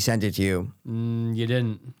forgot. definitely sent it to you. You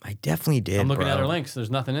didn't. I definitely did. I'm looking bro. at our links. There's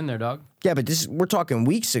nothing in there, dog. Yeah, but we're talking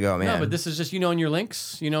weeks ago, man. No, but this is just in your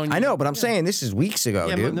links. I know, but I'm saying this is weeks ago,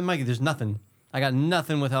 Yeah, dude. but Mikey, there's nothing. I got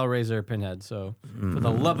nothing with Hellraiser or Pinhead. So, for the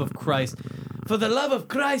love of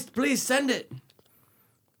Christ, please send it.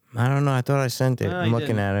 I don't know. I thought I sent it. No, I'm you looking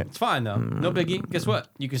didn't. at it. It's fine though. No biggie. Guess what?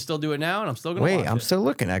 You can still do it now, and I'm still gonna Wait, watch I'm it. still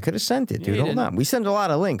looking. I could have sent it, dude. you Hold didn't. on. We send a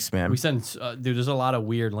lot of links, man. We send, dude. There's a lot of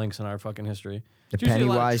weird links in our fucking history. The It's usually a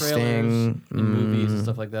lot of Pennywise trailers thing, and movies and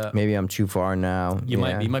stuff like that. Maybe I'm too far now. You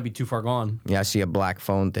might be too far gone. Yeah, I see a black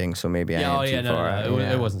phone thing, so maybe I am too far. No.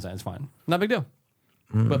 Yeah. It wasn't. It's fine. Not a big deal.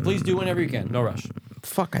 But please do whenever you can. No rush.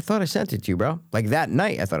 Fuck, I thought I sent it to you, bro. Like that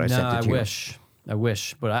night, I thought I sent it to you. I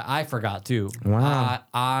wish, but I forgot too. Wow.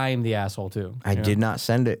 I'm the asshole too. I did not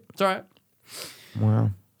send it. It's all right. Wow.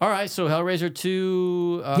 All right, so Hellraiser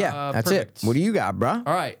 2. Yeah, that's perfect. it. What do you got, bro?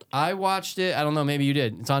 All right, I watched it. I don't know, maybe you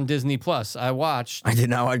did. It's on Disney Plus. I watched. I did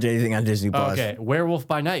not watch anything on Disney Plus. Okay, Werewolf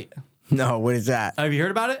by Night. No, what is that? Have you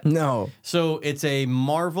heard about it? No. So it's a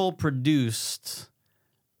Marvel produced.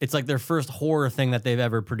 It's like their first horror thing that they've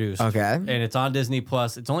ever produced. Okay. And it's on Disney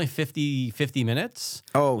Plus. It's only 50 minutes.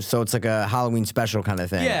 Oh, so it's like a Halloween special kind of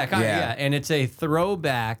thing. Yeah, kind of, yeah. And it's a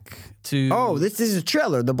throwback to. Oh, this is a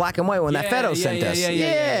trailer, the black and white one that Yeah, Fedo yeah, sent yeah, us. yeah,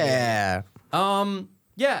 yeah, Yeah.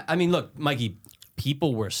 Yeah, I mean, look, Mikey,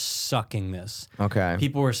 people were sucking this. Okay.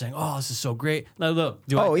 People were saying, "Oh, this is so great." Now, look,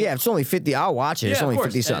 do I Oh think- yeah, it's only 50. I'll watch it. It's Yeah, of only course.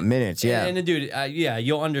 50 something And- minutes. Yeah. and dude, yeah,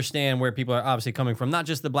 you'll understand where people are obviously coming from. Not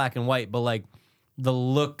just the black and white, but like the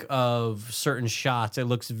look of certain shots. It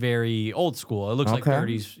looks very old school. It looks like Okay.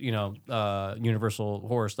 30s, Universal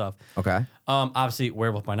horror stuff. Okay. Obviously,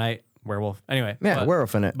 Werewolf by Night, werewolf. Anyway, Yeah,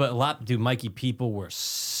 werewolf in it. But dude, Mikey, people were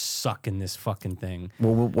sucking this fucking thing.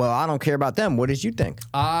 Well, I don't care about them. What did you think?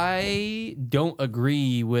 I don't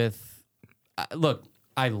agree with. Look,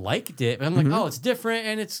 I liked it, but I'm like, oh, it's different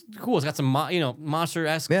and it's cool. It's got some,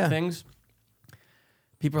 monster-esque Yeah. things.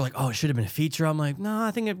 People are like, oh, it should have been a feature. I'm like, no,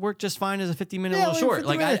 I think it worked just fine as a 50-minute Yeah, little like short. 50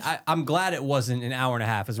 Like, minutes. I'm glad it wasn't an hour and a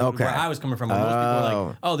half. Is Okay. where I was coming from. Where most people are Oh.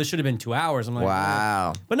 like, oh, this should have been 2 hours. I'm like,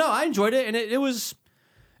 Wow. But no, I enjoyed it, and it was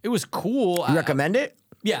cool. You recommend it?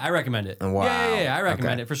 Yeah, I recommend it. Wow. Yeah, I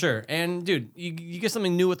recommend Okay. it for sure. And dude, you get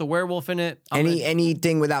something new with the werewolf in it. I'm gonna-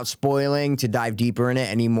 Anything without spoiling to dive deeper in it?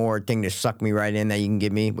 Any more thing to suck me right in that you can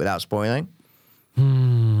give me without spoiling?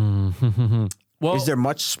 well, Is there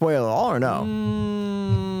much spoil at all or no?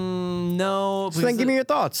 no. So then give me your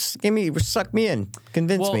thoughts. Suck me in.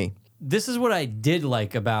 Convince Well, me. This is what I did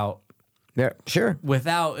like about Yeah, sure.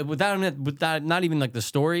 without not even like the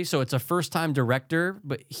story. So it's a first time director,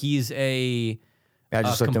 but he's a I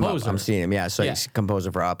just looked him up. composer. I'm seeing him. Yeah, so Yeah. he's a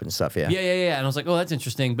composer for Up and stuff. Yeah. yeah. And I was like, oh, that's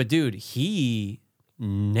interesting. But dude, he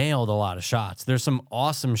nailed a lot of shots. There's some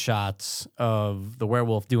awesome shots of the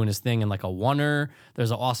werewolf doing his thing in like a oneer. There's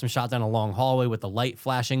an awesome shot down a long hallway with the light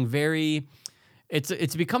flashing.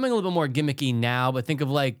 It's becoming a little bit more gimmicky now, but think of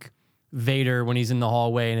like Vader when he's in the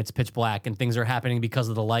hallway and it's pitch black and things are happening because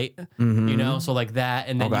of the light, you know? So like that.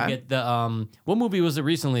 And then you get the, what movie was it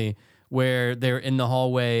recently where they're in the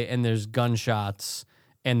hallway and there's gunshots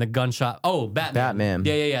and the gunshot, Batman.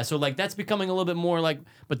 Yeah. So like that's becoming a little bit more like,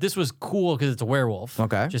 but this was cool because it's a werewolf.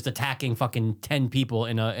 Okay. Just attacking fucking 10 people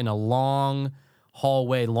in a long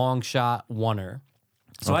hallway, long shot oneer.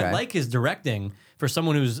 So I like his directing for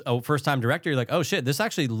someone who's a first-time director. You're like, oh shit, this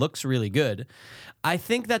actually looks really good. I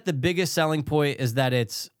think that the biggest selling point is that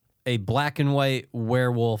it's a black and white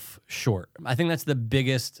werewolf short. I think that's the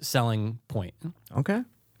biggest selling point. Okay.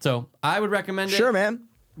 So I would recommend it. Sure, man.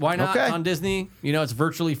 Why not? Okay. It's on Disney. You know, it's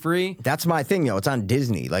virtually free. That's my thing, yo. It's on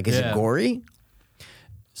Disney. Like, is it gory?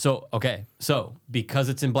 So because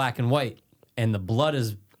it's in black and white and the blood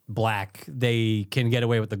is black, they can get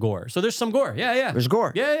away with the gore. So there's some gore. Yeah. There's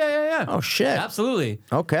gore. Yeah. Oh, shit. Absolutely.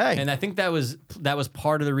 Okay. And I think that was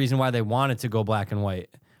part of the reason why they wanted to go black and white,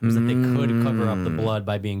 was that they could cover up the blood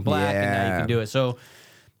by being black, and now you can do it. So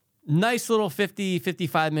nice little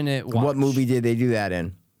 55 minute watch. What movie did they do that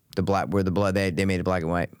in? Where the blood, they made it black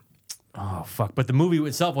and white. Oh, fuck. But the movie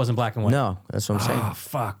itself wasn't black and white. No, that's what I'm saying. Oh,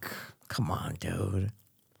 fuck. Come on, dude.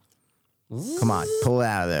 Come on, pull it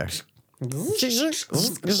out of there.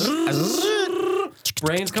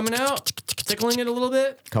 Brain's coming out, tickling it a little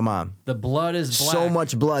bit. Come on. The blood is black. So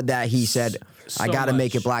much blood that he said, I got to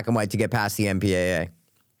make it black and white to get past the MPAA.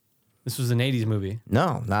 This was an 80s movie.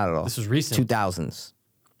 No, not at all. This was recent. 2000s.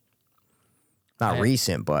 Not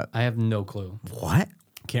recent, but. I have no clue. What?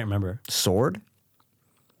 Can't remember. Sword?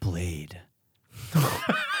 Blade.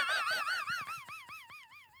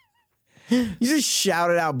 You just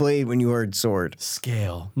shouted out Blade when you heard sword.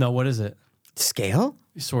 Scale. No, what is it? Scale?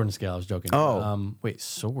 Sword and scale. I was joking. Oh. Wait,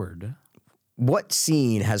 sword? What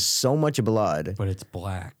scene has so much blood? But it's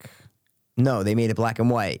black. No, they made it black and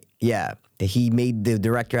white. Yeah. The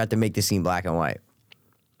director had to make the scene black and white.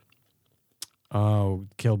 Oh,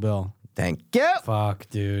 Kill Bill. Thank you. Fuck,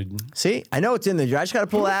 dude. See, I know it's in there. I just got to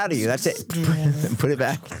pull it out of you. That's it. Put it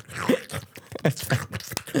back.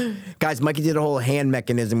 Guys, Mikey did a whole hand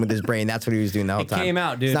mechanism with his brain. That's what he was doing the whole time. It came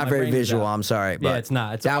out, dude. It's not My very brain was visual. out. I'm sorry. But Yeah, it's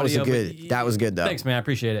not. It's that was audio, good. That was good, though. Thanks, man. I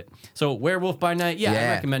appreciate it. So, Werewolf by Night. Yeah, I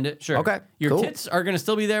recommend it. Sure. Okay, Your cool. tits are going to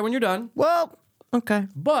still be there when you're done. Well, okay.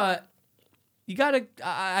 But you got to...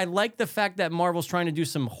 I like the fact that Marvel's trying to do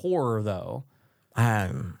some horror, though.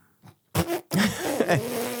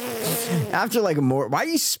 After like more, why are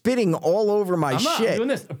you spitting all over my I'm not. shit? I'm doing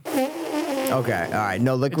this. Okay, all right.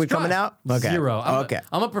 No liquid coming out. Okay, Zero. Okay.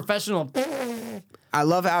 I'm a professional. I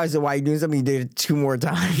love how I said, "Why are you doing something?" You did it 2 more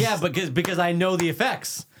times. Yeah, because I know the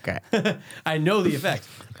effects. Okay. I know the effects.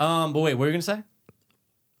 But wait, what were you gonna say?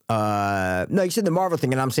 No, you said the Marvel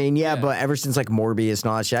thing, and I'm saying but ever since like Morbius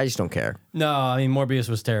and all that shit, I just don't care. No, I mean Morbius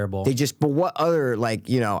was terrible. But what other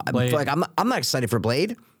I'm not excited for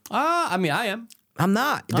Blade. I mean I am. I'm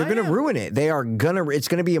not. They're gonna ruin it. It's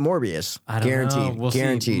gonna be a Morbius. I don't Guaranteed. know. We'll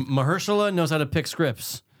Guaranteed. see. Mahershala knows how to pick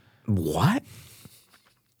scripts. What?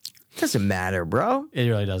 Doesn't matter, bro. It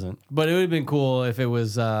really doesn't. But it would have been cool if it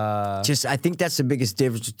was. I think that's the biggest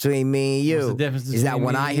difference between me and you. What's the difference is that between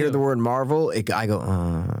when me I and hear you? the word Marvel, I go,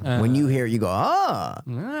 when you hear it, you go,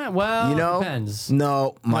 Well, You know? it depends.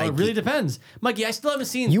 No, Mikey. No, it really depends, Mikey. I still haven't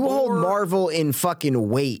seen. You Thor. hold Marvel in fucking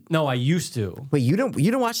weight. No, I used to. Wait, you don't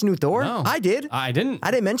watch the new Thor? No, I did. I didn't.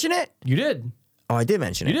 I didn't mention it? You did. Oh, I did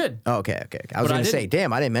mention it. You did. Oh, okay. I was But I going to say, didn't.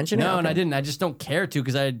 damn, I didn't mention it? No, and Okay. I didn't. I just don't care to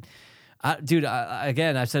because dude,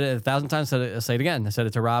 again, I've said it 1,000 times. I'll say it again. I said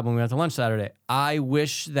it to Rob when we went to lunch Saturday. I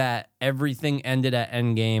wish that everything ended at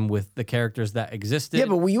Endgame with the characters that existed. Yeah,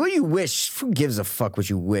 but what you wish, who gives a fuck what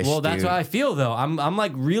you wish, Well, that's dude? how I feel, though. I'm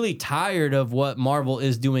like really tired of what Marvel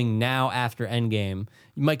is doing now after Endgame.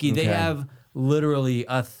 Mikey, they Okay. have literally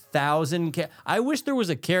 1,000. I wish there was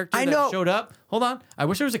a character I that know. showed up. Hold on. I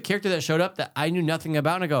wish there was a character that showed up that I knew nothing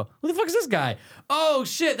about, and I go, "Who the fuck is this guy? Oh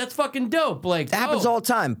shit, that's fucking dope!" Like That happens all the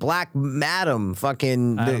time. Black Adam,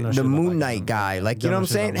 fucking I don't know the shit about Moon Black Knight Adam. guy. Like, you Don't know what I'm know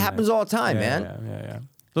shit saying? about It Moon happens Knight. all the time, man. Yeah.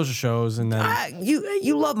 Those are shows, and then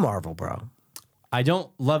You love Marvel, bro. I don't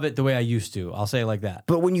love it the way I used to. I'll say it like that.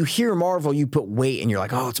 But when you hear Marvel, you put weight and you're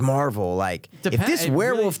like, oh, it's Marvel. Like, if this it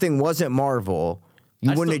werewolf really- thing wasn't Marvel, you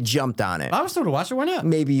wouldn't still- have jumped on it. I was still to watch it. Why not?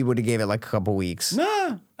 Maybe you would have gave it like a couple weeks.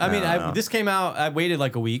 Nah. I mean, this came out. I waited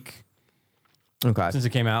like a week Okay. since it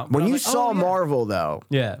came out. When But I you was like, saw oh, yeah. Marvel, though,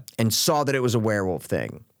 Yeah. and saw that it was a werewolf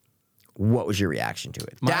thing, what was your reaction to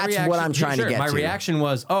it? My That's reaction- what I'm trying sure, to get my to. reaction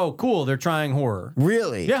was, oh, cool, they're trying horror.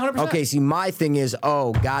 Really? Yeah, 100%. Okay, see, my thing is,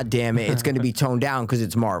 oh, God damn it, it's going to be toned down because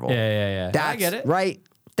it's Marvel. Yeah. That's, I get it. Right?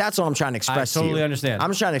 That's all I'm trying to express to you. totally understand. I'm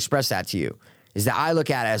just trying to express that to you. Is that I look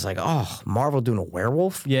at it as like, oh, Marvel doing a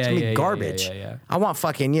werewolf? Yeah, it's gonna be yeah, garbage. yeah. I want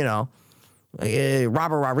fucking,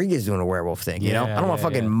 Robert Rodriguez doing a werewolf thing, you know? Yeah, I don't want yeah,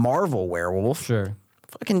 fucking yeah. Marvel werewolf. Sure.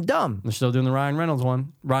 Fucking dumb. They're still doing the Ryan Reynolds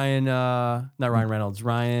one. Not Ryan Reynolds.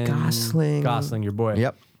 Ryan Gosling. Gosling, your boy.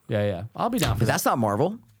 Yep. Yeah. I'll be down for But that. that's not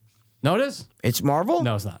Marvel. No, it is. It's Marvel?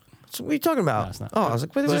 No, it's not. So what are you talking about? No, it's not. Oh, I was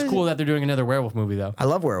like, what It's is just cool that they're doing another werewolf movie, though. I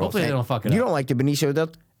love werewolves. Hopefully they don't fuck it You up. don't like the Benicio del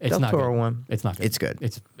It's not Toro good. one? It's not good. It's good.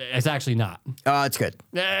 It's actually not. It's good.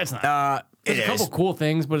 Yeah, it's not. It There's a couple is. cool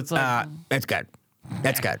things, but it's like It's good.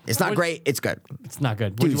 That's good. It's not What- great. It's good. it's not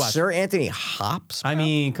good. What'd Dude, you watch? Sir Anthony Hops. I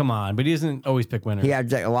mean, come on, but he doesn't always pick winners. He had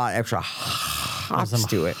like, a lot of extra hops Some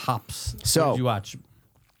to it. Hops. So- What did you watch?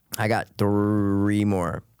 I got 2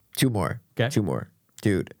 more. 2 more. Okay. 2 more.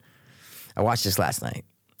 Dude, I watched this last night.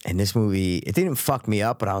 And this movie, it didn't fuck me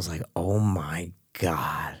up, but I was like, oh my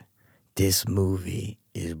God. This movie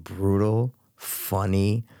is brutal,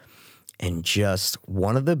 funny, and just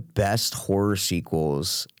one of the best horror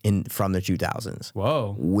sequels from the 2000s.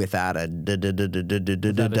 Whoa. Without a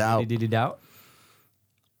doubt. Did he doubt?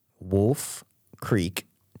 Wolf Creek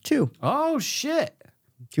 2. Do Oh shit.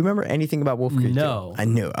 you remember anything about Wolf Creek 2? No. I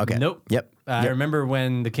knew. Okay. Nope. Yep. I remember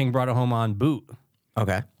when the King brought it home on boot.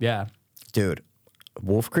 Okay. Yeah. Dude,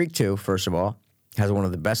 Wolf Creek 2, first of all, has one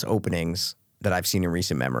of the best openings that I've seen in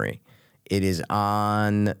recent memory. It is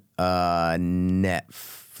on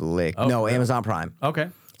Netflix. No, really? Amazon Prime. Okay.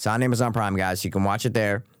 It's on Amazon Prime, guys. You can watch it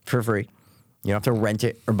there for free. You don't have to rent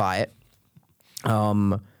it or buy it.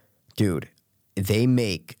 Dude, they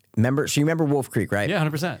make... Remember, so you remember Wolf Creek, right? Yeah,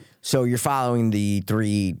 100%. So you're following the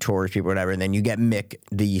 3 tourist people, whatever, and then you get Mick,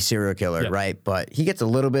 the serial killer, Yep. right? But he gets a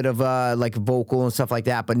little bit of like vocal and stuff like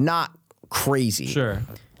that, but not crazy. Sure.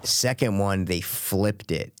 Second one, they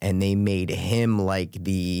flipped it and they made him like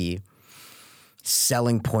the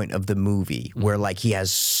selling point of the movie, where like he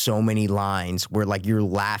has so many lines where like you're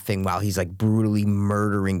laughing while he's like brutally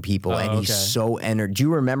murdering people, and he's okay. so Do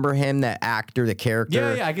you remember him, that actor, the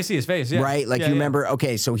character? Yeah, I can see his face. Yeah. Right? Like Yeah, you yeah. remember,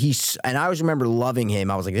 okay, so and I always remember loving him.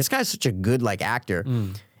 I was like, this guy's such a good like actor.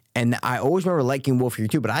 And I always remember liking Wolf Creek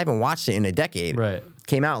 2, but I haven't watched it in a decade. Right.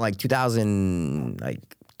 Came out like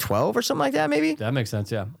 2012 or something like that, maybe? That makes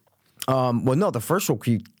sense, yeah. Well, no, the first Wolf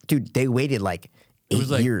Creek, dude, they waited like 8 was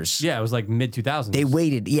like, years. Yeah, it was like mid 2000s. They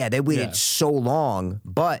waited Yeah. so long,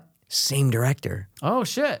 but same director, Oh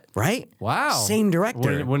shit. right? Wow. Same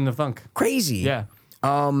director. Wouldn't have thunk. Crazy. Yeah.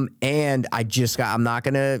 And I'm not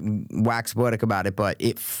gonna wax poetic about it, but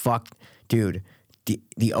it fucked, dude.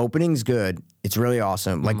 The opening's good. It's really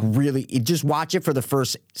awesome. Like really, just watch it for the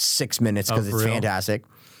first 6 minutes because for it's real? fantastic.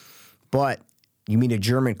 But you meet a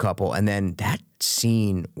German couple, and then that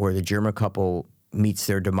scene where the German couple meets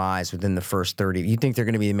their demise within the first 30. You think they're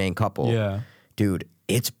gonna be the main couple? Yeah. Dude,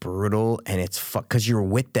 it's brutal, and it's because you're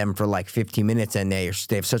with them for like 15 minutes, and they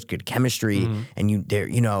have such good chemistry, and they're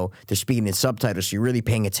speaking in subtitles, so you're really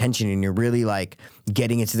paying attention, and you're really like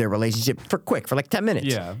getting into their relationship for like 10 minutes.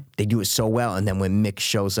 Yeah. They do it so well, and then when Mick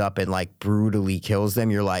shows up and like brutally kills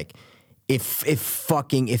them, you're like, it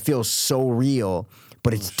feels so real.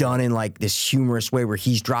 But it's done in like this humorous way where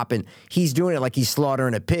he's doing it like he's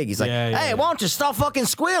slaughtering a pig. He's like, hey, why don't you stop fucking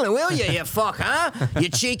squealing, will you, you fuck, huh? You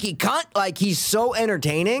cheeky cunt. Like, he's so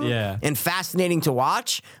entertaining and fascinating to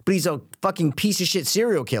watch, but he's a fucking piece of shit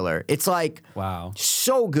serial killer. It's like, Wow.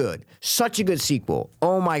 so good. Such a good sequel.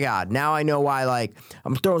 Oh my God. Now I know why, like,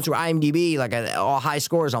 I'm throwing through IMDb, like, all high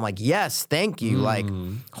scores. I'm like, yes, thank you. Like,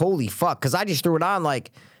 holy fuck. Because I just threw it on, like,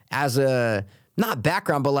 as a... not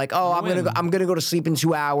background, but like, I'm gonna go to sleep in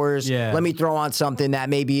 2 hours. Yeah. Let me throw on something that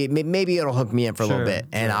maybe it'll hook me in for a little Sure, bit.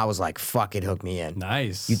 And I was like, fuck it, hook me in.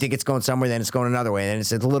 Nice. You think it's going somewhere, then it's going another way. And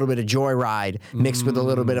it's a little bit of Joyride mixed with a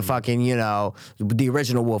little bit of fucking, the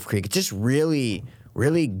original Wolf Creek. It's just really,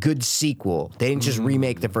 really good sequel. They didn't just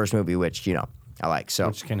remake the first movie, which, I like. So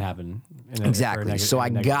Which can happen. exactly. So I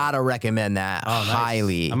gotta recommend that nice.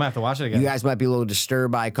 highly. I'm gonna have to watch it again. You guys might be a little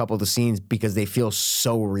disturbed by a couple of the scenes because they feel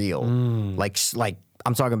so real. Like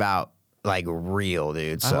I'm talking about like real,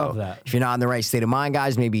 dude. So love that. if you're not in the right state of mind,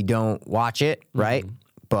 guys, maybe don't watch it, right?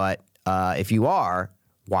 But if you are,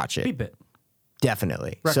 watch it. Keep it.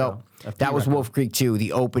 Definitely. Reco. So FP that was Reco. Wolf Creek 2.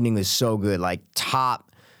 The opening was so good. Like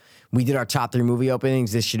we did our top 3 movie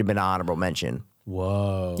openings. This should have been an honorable mention.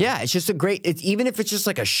 Whoa. Yeah, it's just a great. Even if it's just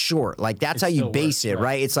like a short, like that's how you still base works, it, right,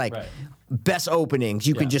 right? It's like right. best openings.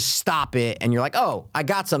 You Yeah. can just stop it, and you're like, oh, I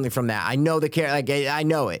got something from that. I know the character. Like I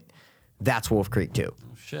know it. That's Wolf Creek 2.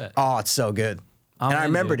 Shit. Oh, it's so good. And I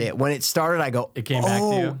in, remembered dude. it when it started. I go, It came back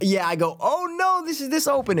to you? Yeah, I go, oh no, this is this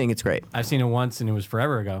opening. It's great. I've seen it once and it was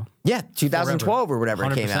forever ago. Yeah, 2012 or whatever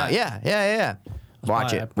it came 100%. out. Yeah.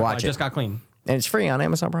 Watch it. I Watch it. just got clean. And it's free on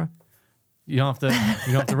Amazon Prime. You don't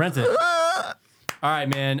have to rent it. All right,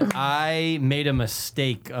 man. I made a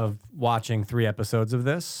mistake of watching 3 episodes of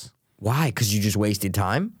this. Why? Because you just wasted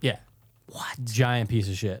time? Yeah. What? Giant piece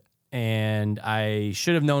of shit. And I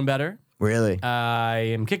should have known better. Really? I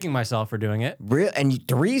am kicking myself for doing it. Real? And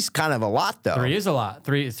 3's kind of a lot, though. 3 is a lot.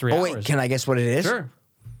 3 Oh, hours. wait, can I guess what it is? Sure.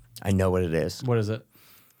 I know what it is. What is it?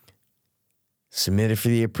 Submitted for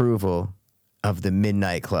the approval of the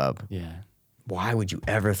Midnight Club. Yeah. Why would you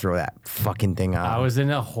ever throw that fucking thing on? I was in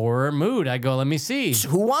a horror mood. I go, let me see.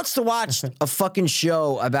 Who wants to watch a fucking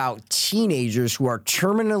show about teenagers who are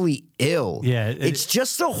terminally ill? Yeah, it's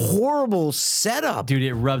just a horrible setup. Dude,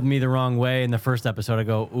 it rubbed me the wrong way in the first episode. I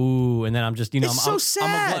go, ooh, and then I'm just, It's I'm so I'm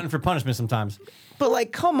sad. a glutton for punishment sometimes. But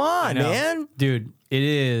like, come on, No. man. Dude, it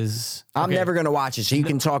is. I'm okay. never gonna watch it, so you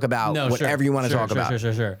can talk about whatever you want to talk about.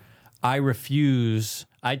 Sure. I refuse.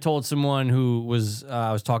 I told someone who was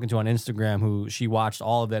I was talking to on Instagram who she watched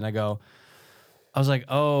all of it, and I was like,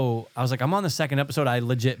 I'm on the 2nd episode. I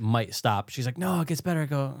legit might stop. She's like, no, it gets better. I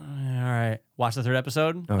go, all right. Watch the 3rd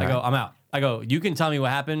episode. Okay. I go, I'm out. I go, you can tell me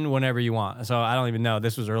what happened whenever you want. So I don't even know.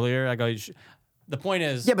 This was earlier. I go, the point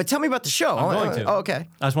is, Yeah, but tell me about the show. I'm going to. Oh, okay.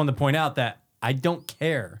 I just wanted to point out that I don't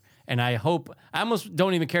care. And I almost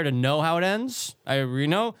don't even care to know how it ends. But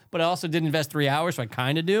I also did invest 3 hours, so I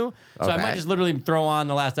kind of do. So I Okay. might just literally throw on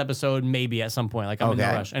the last episode maybe at some point. Like I'm in no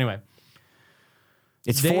Okay. rush. Anyway,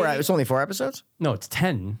 It's They- 4. It's only 4 episodes. no, it's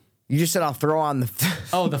 10. You just said I'll throw on the.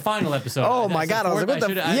 Oh, the final episode. Oh, Did my say God, I was fourth? like, what the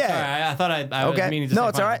should've- f- yeah. Sorry, I thought I was Okay. meaning to No, say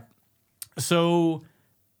it's all final. right. So,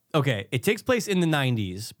 okay, it takes place in the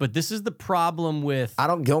 90s, but this is the problem with. I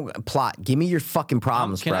don't go plot. Give me your fucking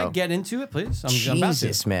problems, Can bro. I get into it, please? I'm about to.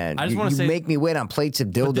 Jesus, man. I just you want to say. make me wait on plates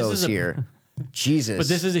of this dildos is a- here. Jesus. But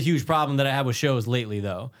this is a huge problem that I have with shows lately,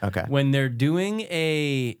 though. Okay. When they're doing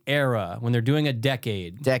a era, when they're doing a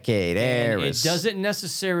decade, decade and eras. it doesn't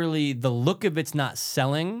necessarily, the look of it's not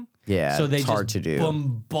selling. Yeah, so they it's just hard to do.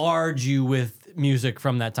 bombard you with music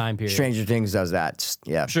from that time period. Stranger Things does that.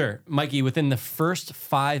 Yeah. Sure, Mikey. Within the first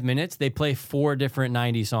 5 minutes, they play 4 different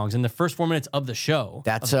 '90s songs in the first 4 minutes of the show.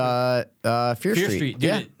 That's Fear Street. Dude,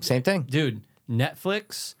 Yeah, same thing. Dude,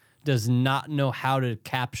 Netflix does not know how to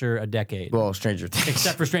capture a decade. Well, Stranger Things.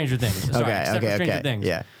 Except for Stranger Things. Sorry, except for Stranger Things.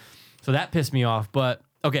 Yeah. So that pissed me off. But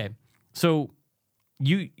okay, so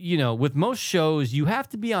you know, with most shows, you have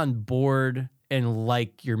to be on board and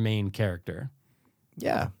like your main character.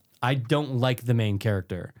 Yeah. I don't like the main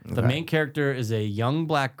character. The main character is a young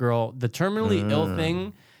black girl. The terminally ill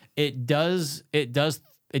thing, it does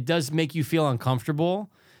make you feel uncomfortable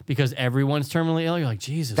because everyone's terminally ill. You're like,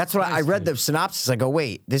 Jesus. That's what I Christ, read dude. the synopsis. I go,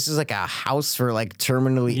 wait, this is like a house for like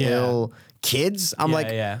terminally Yeah. ill kids. I'm Yeah, like,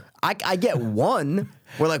 yeah. I get one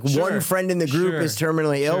where like Sure, one friend in the group sure, is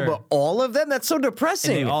terminally ill, sure. but all of them, that's so And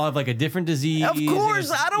depressing. they all have like a different disease. Of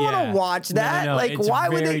course, I don't want to watch that. No, like, it's why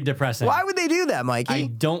would very they? depressing. Why would they do that, Mikey? I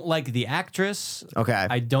don't like the actress. Okay.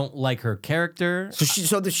 I don't like her character. so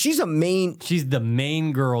she's a main. She's the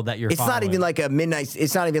main girl that you're. It's not following. even like a midnight.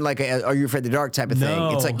 It's not even like a Are You Afraid of the Dark type of thing.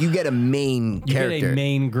 No. It's like you get a main you character. get a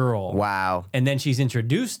main girl. Wow. And then she's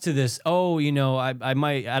introduced to this. Oh, I don't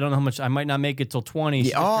know how much. I might not make it till 20.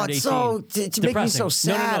 She's Oh, turned it's 18. so to make me so Depressing.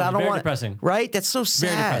 sad. No, I don't very want depressing. Right? That's so sad.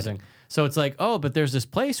 Very depressing. So it's like, oh, but there's this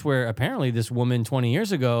place where apparently this woman 20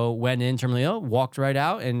 years ago went in terminally ill, walked right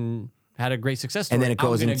out, and had a great success story. And then it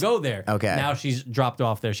goes I'm gonna into- go there. Okay. Now she's dropped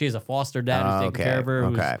off there. She has a foster dad who's taking Okay, care of her.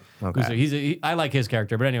 okay. I like his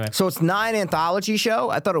character, but anyway. So it's not an anthology show?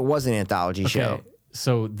 I thought it was an anthology show. Okay.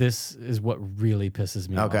 So this is what really pisses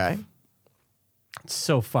me off. Okay. It's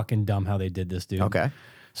so fucking dumb how they did this, dude. Okay.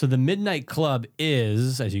 So the Midnight Club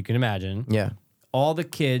is, as you can imagine, Yeah. all the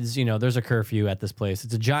kids, there's a curfew at this place.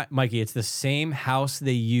 It's a giant, Mikey, it's the same house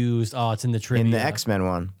they used. Oh, it's in the trivia. In the X-Men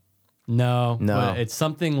one. No. No. But it's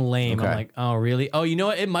something lame. Okay. I'm like, oh, really? Oh, you know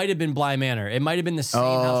what? It might have been Bly Manor. It might have been the same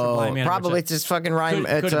house for Bly Manor. Probably which it's just fucking Ryan.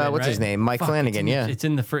 could It's have been, what's his right? name? Mike Fuck, Flanagan. It's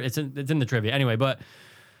in the trivia. Anyway, but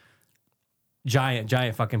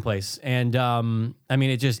giant fucking place. And I mean,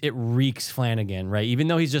 it reeks Flanagan, right? Even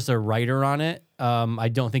though he's just a writer on it, I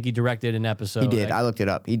don't think he directed an episode. He did. I looked it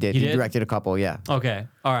up. He did. He did? directed a couple. Yeah. Okay.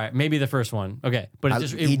 All right. Maybe the first one. Okay. But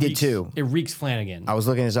He did too. It reeks Flanagan. I was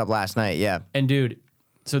looking this up last night. Yeah. And dude,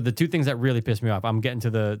 so the two things that really piss me off, I'm getting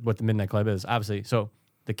to what the Midnight Club is, obviously. So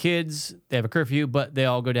the kids, they have a curfew, but they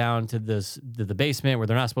all go down to the basement where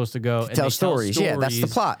they're not supposed to go. And Tell they stories. Yeah, that's the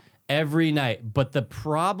plot. Every night. But the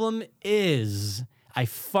problem is, I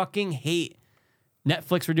fucking hate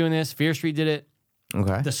Netflix were doing this. Fear Street did it.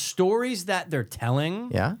 Okay. The stories that they're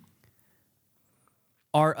telling Yeah.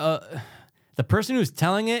 are the person who's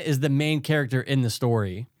telling it is the main character in the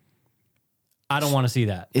story. I don't want to see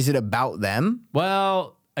that. Is it about them?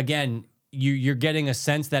 Well, again, you're getting a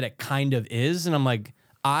sense that it kind of is, and I'm like,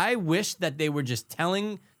 I wish that they were just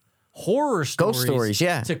telling horror stories,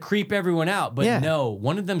 yeah. to creep everyone out. But Yeah. no,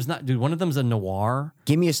 one of them's not, dude. One of them's a noir.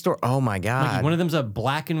 Give me a story. Oh my Like, god. one of them's a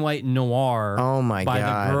black and white noir. Oh my by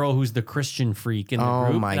God. the girl who's the Christian freak in the Oh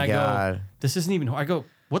group. my and I God. go, this isn't even. I go,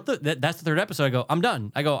 what the? That's the third episode. I go, I'm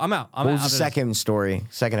done. I go, I'm out. I'm What out. was the of this. second story?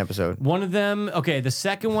 Second episode. One of them, okay, the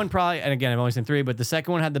second one probably, and again, I've only seen 3, but the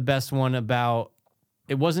second one had the best one about,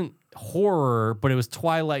 it wasn't horror, but it was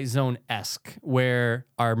Twilight Zone-esque, where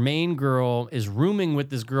our main girl is rooming with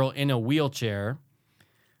this girl in a wheelchair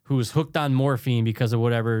who is hooked on morphine because of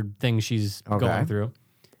whatever thing she's Okay. going through.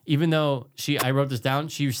 Even though I wrote this down,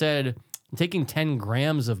 she said, I'm taking 10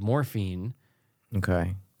 grams of morphine,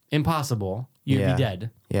 Okay. impossible, you'd Yeah. be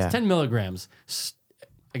dead. Yeah. It's 10 milligrams.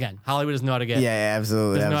 Again, Hollywood doesn't know how to get Yeah,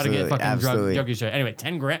 absolutely. doesn't know how to get fucking absolutely. drug use. Anyway,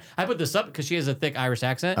 10 grams. I put this up because she has a thick Irish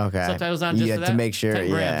accent. Okay. Subtitles on just yeah, for that. to make sure. 10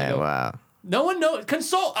 grams. I Yeah, go, wow. no one knows.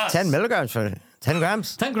 Consult us. 10 milligrams for 10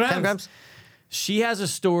 grams? 10 grams. 10 grams? She has a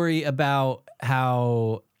story about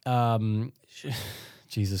how,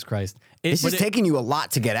 Jesus Christ. This is taking you a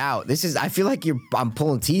lot to get out. This is, I feel like I'm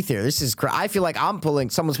pulling teeth here. This is, I feel like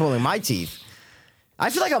someone's pulling my teeth. I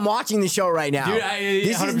feel like I'm watching the show right now. Dude,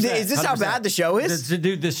 is this how 100%. bad the show is?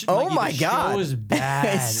 Dude, Oh Mikey, my God. The show is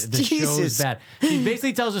bad. The show is Jesus bad. She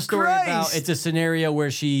basically tells a story about, Christ. it's a scenario where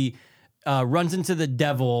she runs into the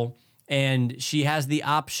devil and she has the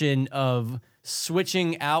option of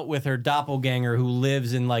switching out with her doppelganger who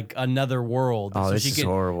lives in like another world. Oh, this is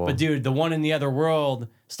horrible. But dude, the one in the other world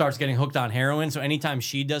starts getting hooked on heroin. So anytime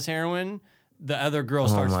she does heroin, the other girl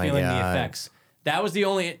starts my feeling the God. effects. That was the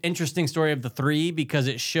only interesting story of the 3 because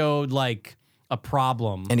it showed like a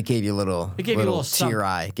problem. And it gave you a little, It gave you a little tear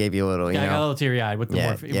eye. Gave you a little, you Yeah, I got a know. little teary eyed with the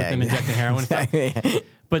Yeah, with yeah, them injecting heroin and stuff. exactly.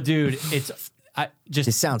 But dude,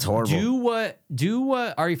 This sounds horrible. Do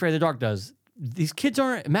what Are You Afraid of the Dark does. These kids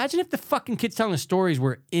aren't. Imagine if the fucking kids telling the stories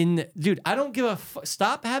were in. Dude, I don't give a.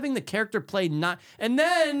 Stop having the character play not. And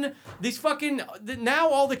then these fucking. Now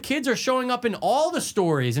all the kids are showing up in all the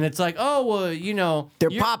stories, and it's like, oh well, you know,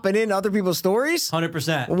 They're popping in other people's stories?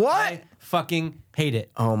 100%. What? I fucking hate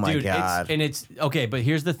it. Oh my Dude, God. It's okay, but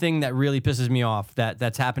here's the thing that really pisses me off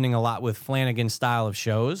that's happening a lot with Flanagan's style of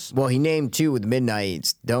shows. Well, he named 2 with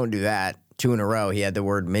Midnights. Don't do that. 2 in a row. He had the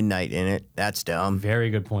word midnight in it. That's dumb. Very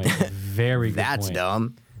good point. Very good That's point.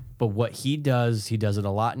 dumb. But what he does it a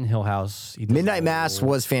lot in Hill House. He does Midnight it Mass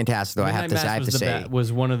was fantastic, though. I have Midnight to Mass say.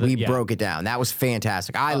 was one of the We yeah. broke it down. That was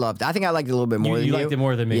fantastic. I loved it. I think I liked it a little bit more than you. You liked it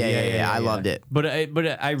more than me. Yeah. I loved it. But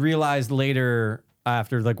I realized later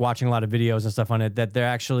after like watching a lot of videos and stuff on it that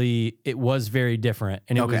it was very different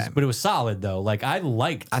and it was solid though. Like I thought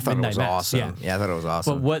it Midnight was Mass. awesome. Yeah, I thought it was But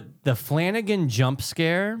awesome. what the Flanagan jump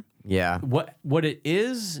scare, Yeah. what it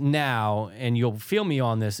is now, and you'll feel me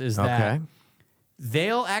on this, is that Okay.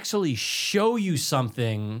 they'll actually show you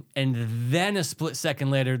something, and then a split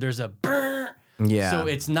second later, there's a brrr. Yeah. So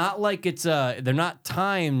it's not like they're not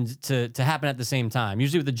timed to happen at the same time.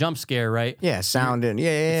 Usually with the jump scare, right? Yeah, sound and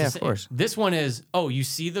yeah, It's of the course. same. This one is, you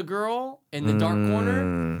see the girl in the dark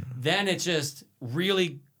corner, then it's just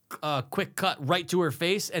really quick cut right to her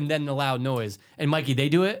face, and then the loud noise. And Mikey, they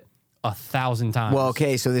do it 1,000 times. Well,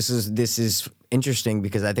 okay, so this is interesting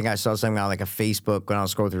because I think I saw something on like a Facebook when I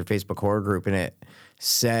was scrolling through a Facebook horror group, and it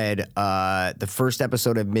said the first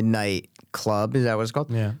episode of Midnight Club, is that what it's called?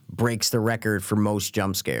 Yeah. Breaks the record for most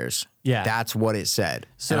jump scares. Yeah. That's what it said.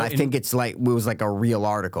 So and I in- think it was like a real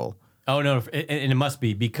article. Oh no, and it must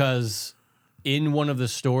be because in one of the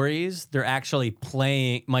stories they're actually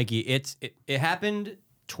playing Mikey. It happened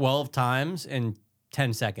 12 times in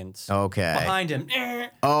 10 seconds. Okay. Behind him.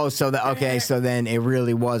 Oh, so so then it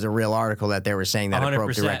really was a real article that they were saying that it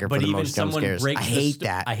broke the 100%. record But for the even most jump someone scares. I breaks hate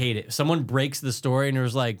that. I hate it. Someone breaks the story and it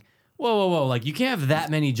was like, whoa, like you can't have that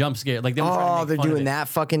many jump scares. Like they were trying to make they're fun of doing it. that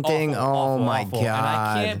fucking thing? Awful, Oh awful, my awful. And I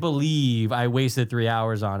God. can't believe I wasted 3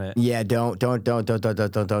 hours on it. Yeah, don't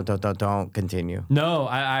continue. No,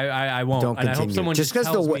 I won't. Don't and continue. I hope someone just because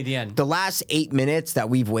tells me the end. the last 8 minutes that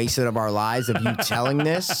we've wasted of our lives of you telling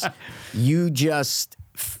this, you just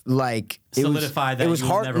like Solidify that it was you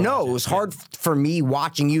would hard. never No, watch it it. was hard for me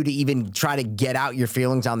watching you to even try to get out your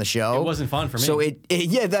feelings on the show. It wasn't fun for me. So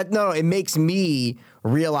it makes me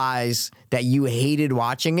realize that you hated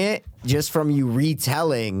watching it just from you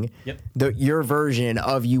retelling Yep. your version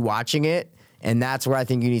of you watching it, and that's where I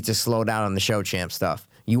think you need to slow down on the show champ stuff.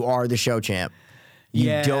 You are the show champ. You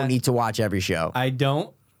Yeah. don't need to watch every show. I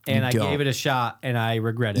don't, and I don't. gave it a shot, and I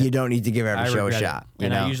regret it. You don't need to give every I show a regret shot. it. You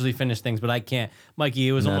And know? I usually finish things, but I can't. Mikey,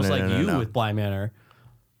 it was almost like you with Bly Manor.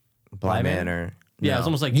 Bly Manor? Manor. Yeah, No. it's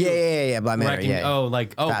almost like yeah, Bly Manor. Wrecking- Yeah. Oh,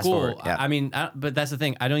 Fast cool. forward, yeah. I mean, but that's the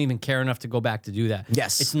thing. I don't even care enough to go back to do that.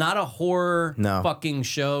 Yes. It's not a horror No. fucking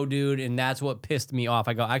show, dude, and that's what pissed me off.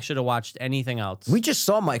 I should have watched anything else. We just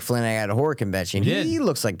saw Mike Flanagan at a horror convention. We did. He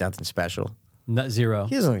looks like nothing special. Zero.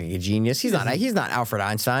 He doesn't look like a genius. He's not Alfred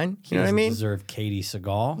Einstein. You know what I mean? Deserve Katie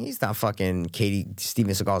Seagal. He's not fucking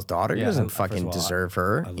Steven Seagal's daughter. He Yeah, doesn't first of fucking all, deserve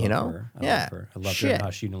her. I love You know? her. I yeah. love her. I loved her Shit. in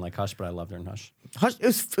Hush. You didn't like Hush, but I loved her in Hush. Hush,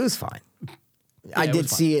 it was fine. I it did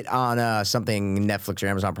was fine. see it on something Netflix or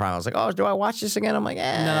Amazon Prime. I was like, oh, do I watch this again? I'm like,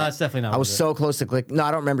 No, it's definitely not. I was worth so close to click. No,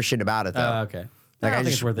 I don't remember shit about it though. Okay. Like, I I don't think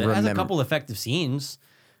just it's worth it. It has a remember- couple effective scenes.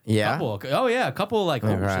 Yeah. A couple like, oh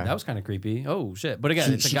Okay. shit, that was kind of creepy. Oh shit. But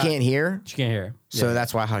again, it's a She guy. can't hear, She can't hear. so Yeah.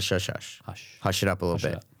 that's why hush it up a little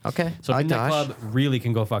bit. it up. Okay. So I like Midnight the hush. Club really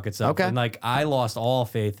can go fuck itself. Okay. And like I lost all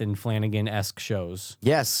faith in Flanagan-esque shows.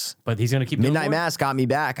 Yes. But he's gonna keep doing Midnight more? Mass got me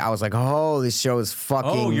back. I was like, oh, this show is fucking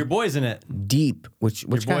Oh, your boy's in it. deep. Which Your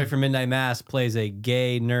boy guy? from Midnight Mass plays a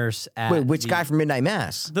gay nurse at Wait, which the, guy from Midnight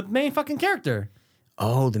Mass? the main fucking character.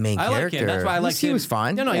 Oh, the main I character. like him. That's why I like him. He was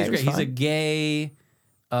fine. No, Yeah, he's he great. was He's a fine. gay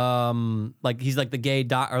like he's like the gay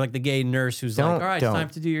doc or like the gay nurse who's Don't- like, all right, don't. it's time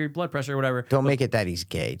to do your blood pressure or whatever. Don't make it that he's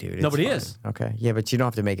gay, dude. It's No, but he fine. is. Okay. Yeah, but you don't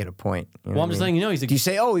have to make it a point. You know Well, what I'm just I mean? letting you know he's a Do you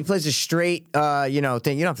say, oh, he plays a straight, thing? You don't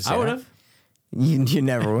have to say I would that. have. You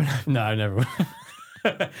never would. No, I never would.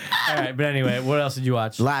 All right, but anyway, what else did you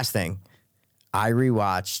watch? Last thing, I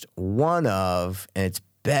rewatched one of, and it's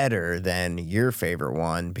better than your favorite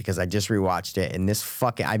one because I just rewatched it, and this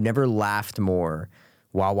fucking, I've never laughed more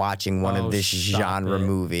while watching one Oh, of this stop genre it.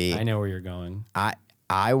 movie. I know where you're going. I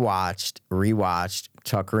rewatched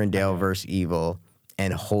Tucker and Dale vs. Evil,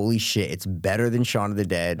 and holy shit, it's better than Shaun of the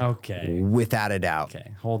Dead. Okay. Without a doubt.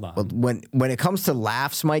 Okay, hold on. But when it comes to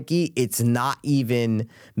laughs, Mikey, it's not even,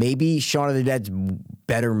 maybe Shaun of the Dead's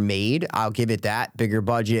better made. I'll give it that. Bigger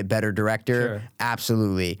budget, better director. Sure.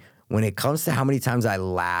 Absolutely. When it comes to how many times I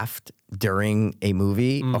laughed during a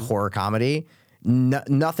movie, a horror comedy,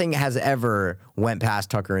 nothing has ever went past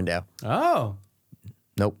Tucker and Dale. Oh,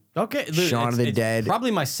 Nope. okay. Shaun of the Dead. Probably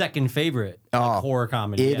my second favorite horror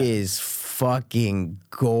comedy. It yeah. is fucking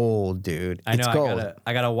gold, dude. I know. It's gold.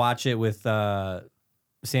 I gotta watch it with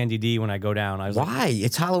Sandy D when I go down. I was like, Why?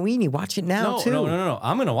 It's Halloweeny. Watch it now, too. no.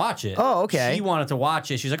 I'm gonna watch it. Oh, okay. She wanted to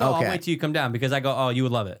watch it. She's like, oh, Okay. I'll wait till you come down because I go, oh, you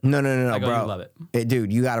would love it. No, I go, bro. you love it.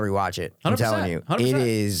 Dude, you got to rewatch it. I'm 100%, telling you. 100%. It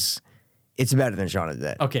is, it's better than Shaun of the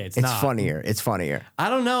Dead. Okay, it's It's not. funnier. It's funnier. I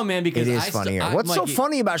don't know, man, because It is funnier. What's so Mikey,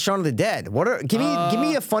 funny about Shaun of the Dead? Give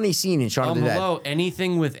me a funny scene in Shaun of the Dead. Hello,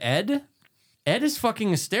 anything with Ed? Ed is fucking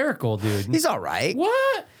hysterical, dude. He's all right.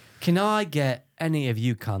 What? Can I get any of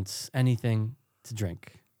you cunts anything to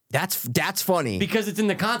drink? That's funny. Because it's in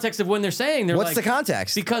the context of when they're saying they're What's like, the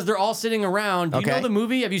context? Because they're all sitting around. Do you Okay. know the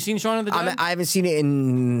movie? Have you seen Shaun of the Dead? I haven't seen it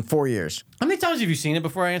in 4 years. How many times have you seen it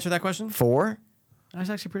before I answer that question? 4? That's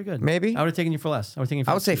actually pretty good. Maybe. I would have taken you for less. I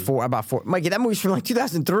would say 4. About 4. Mikey, that movie's from like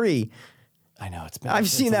 2003. I know it's. I've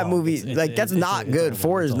seen that movie. That's not good.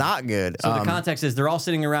 4 is not good. So the context is they're all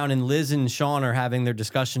sitting around and Liz and Sean are having their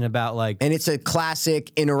discussion about like. And it's a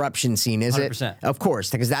classic interruption scene, is 100%. it? Of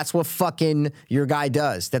course, because that's what fucking your guy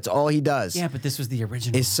does. That's all he does. Yeah, but this was the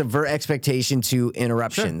original. Is subvert expectation to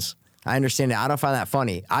interruptions. I understand that. I don't find that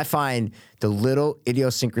funny. I find the little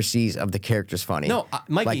idiosyncrasies of the characters funny. No,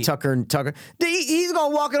 Mikey- like Tucker. He's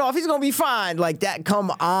gonna walk it off. He's gonna be fine. Like that.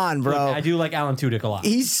 Come on, bro. I do like Alan Tudyk a lot.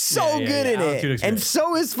 He's so Yeah, good in Alan it, Tudyk's and great.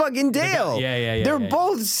 so is fucking Dale. Yeah, They're yeah.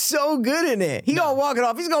 both so good in it. He gonna walk it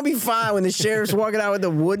off. He's gonna be fine when the sheriff's walking out with the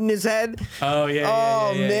wood in his head. Oh yeah.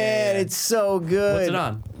 Oh yeah, man, yeah. it's so good. What's it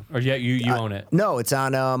on? Or yeah, you own it? No, it's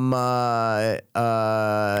on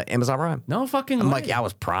Amazon Prime. No fucking. I'm way. like, I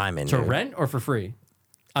was priming. to dude. rent or for free?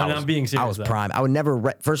 I'm being serious. I was though. prime. I would never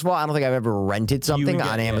rent. First of all, I don't think I've ever rented something get-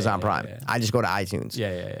 on yeah, Amazon yeah, Prime. yeah. I just go to iTunes.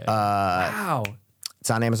 Yeah. Wow. It's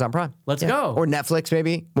on Amazon Prime. Let's go. Or Netflix,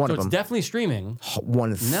 maybe. One So of it's them. definitely streaming.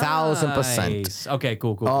 1000%. Nice. Okay,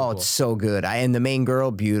 cool. Oh, it's so good. And the main girl,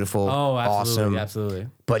 beautiful. Oh, absolutely, awesome. absolutely.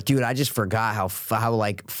 But dude, I just forgot how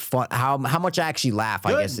fun, how much I actually laugh.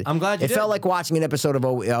 I Good. guess I'm glad you it did. felt like watching an episode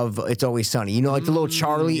of It's Always Sunny. You know, like the little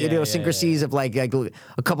Charlie yeah, idiosyncrasies of like a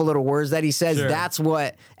couple little words that he says. Sure. That's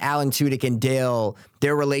what Alan Tudyk and Dale,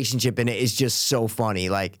 their relationship in it is just so funny.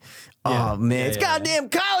 Like, Oh man, it's goddamn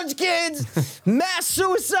college kids, mass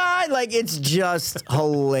suicide. Like it's just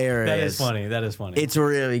hilarious. That is funny. That is funny. It's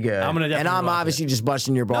really good. I'm gonna definitely and I'm watch obviously just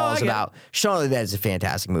busting your balls I get about Shaun of the Dead is a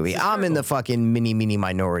fantastic movie. I'm in the fucking mini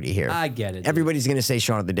minority here. I get it, dude. Everybody's gonna say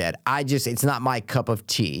Shaun of the Dead. It's not my cup of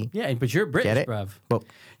tea. Yeah, but you're British, Get it? bruv. Well,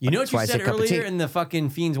 You know what that's why you I said said cup of tea. earlier in the fucking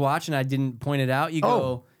Fiends Watch, and I didn't point it out? You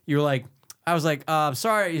Oh. you were like, I was like, I'm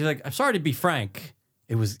sorry. You're like, I'm sorry to be frank.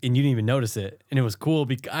 It was, and you didn't even notice it, and it was cool.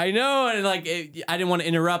 I know, and like, I didn't want to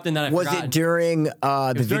interrupt, and then I Was forgot. it during the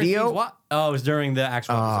It was during video? Fiends Oh, it was during the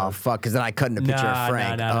actual Oh episode. fuck! Because then I cut in a picture of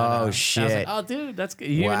Frank. No. Oh I was shit! like, oh, dude, that's good.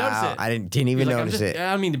 You didn't even notice Wow, it. I didn't even You're like, notice it.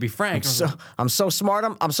 I don't mean to be frank. I'm so smart.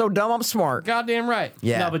 I'm so dumb. I'm smart. Goddamn right.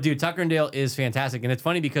 Yeah. No, but dude, Tucker and Dale is fantastic, and it's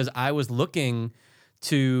funny because I was looking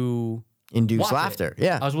to Induce watch laughter. it.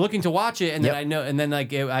 Yeah. I was looking to watch it, and Yep. then I know, and then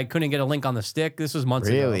like I couldn't get a link on the stick. This was months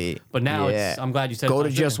ago. Really? But now Yeah. I'm glad you said. Go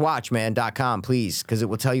it's to on streaming. justwatchman.com, please, because it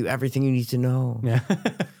will tell you everything you need to know. Yeah.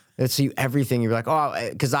 It'll tell you everything. You're like, oh,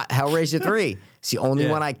 because Hellraiser 3. It's the only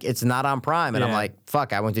Yeah. one it's not on Prime. And I'm Yeah. like,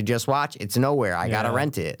 fuck, I went to Just Watch. It's nowhere. I got to Yeah.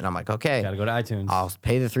 rent it. And I'm like, okay, Gotta go to iTunes. I'll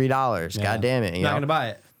pay the $3. Yeah. God damn it. You Not know? gonna buy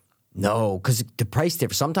it. No, because the price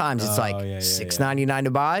difference. Sometimes it's like yeah. $6.99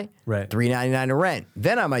 to buy, Right. $3.99 to rent.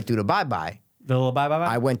 Then I might do the bye-bye. The little bye.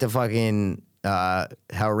 I went to fucking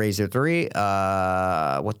Hellraiser 3.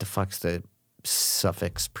 What the fuck's the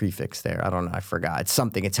prefix there? I don't know. I forgot. It's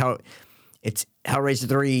something. It's Hellraiser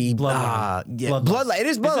 3. Bloodline. Yeah, Bloodlust. Bloodline. It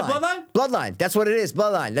is Is it Bloodline. Bloodline? Bloodline. That's what it is.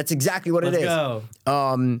 Bloodline. That's exactly what Let's it is. go.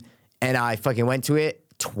 And I fucking went to it.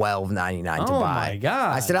 $12.99 to Oh buy. my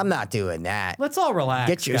God. I said, I'm not doing that. Let's all relax.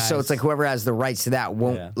 Get you. So guys. it's like whoever has the rights to that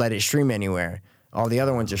won't Yeah. let it stream anywhere. All the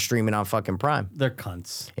other ones are streaming on fucking Prime. They're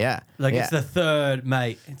cunts. Yeah. Like yeah. it's the third,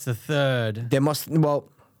 mate. It's the third.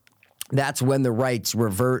 That's when the rights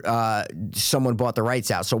revert. Someone bought the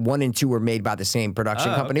rights out. So 1 and 2 were made by the same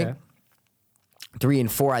production company. Okay. 3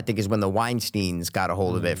 and 4, I think, is when the Weinsteins got a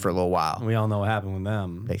hold of it for a little while. We all know what happened with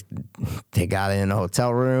them. They got it in a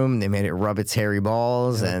hotel room. They made it rub its hairy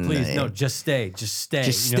balls. And Please, they- no, just stay. Just stay.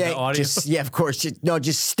 just You know, stay. the audio- Yeah, of course.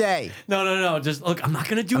 Just stay. No. Just look. I'm not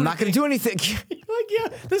gonna do. I'm not going to do anything. Like,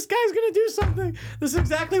 yeah, this guy's gonna do something. This is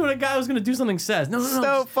exactly what a guy who's gonna do something says. No. So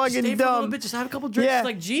just fucking stay for a little dumb. bit. Just have a couple drinks. Yeah.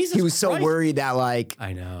 Like Jesus. He was so Christ. worried that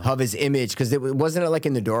I know. of his image because wasn't it like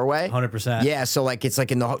in the doorway? 100%. Yeah, so like it's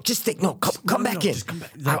like in the just think come back in. just come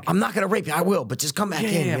back. Like- I'm not gonna rape you. I will, but just come back Yeah,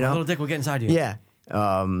 in. my You know? little dick will get inside you. Yeah.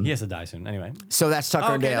 He has to die soon. Anyway. So that's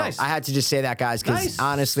Tucker and Okay, Dale. nice. I had to just say that, guys, because Nice.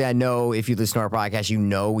 honestly, I know if you listen to our podcast, you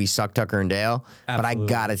know we suck Tucker and Dale. But I Absolutely.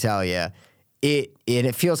 gotta tell you,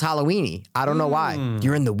 it feels Halloweeny. I don't know why.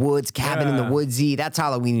 You're in the woods, cabin in the Yeah. woodsy. That's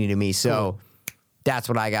Halloweeny to me. So that's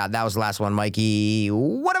what I got. That was the last one, Mikey.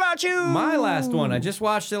 What about you? My last one. I just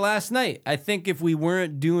watched it last night. I think if we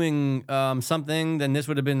weren't doing something, then this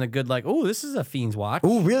would have been a good like. Oh, this is a Fiends Watch.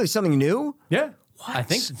 Ooh, really? Something new? Yeah. I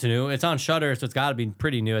think it's new. It's on Shudder, so it's got to be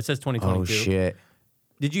pretty new. It says 2022. Oh shit!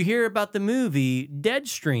 Did you hear about the movie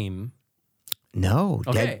Deadstream? No,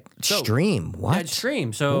 Okay, so- Stream. What?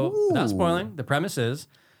 Deadstream. So, without spoiling, the premise is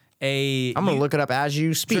I'm I'm gonna look it up as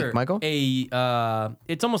you speak, Sure. Michael.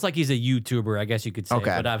 It's almost like he's a YouTuber, I guess you could say. Okay.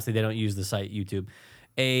 But obviously they don't use the site YouTube.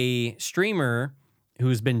 A streamer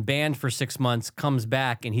who's been banned for 6 months comes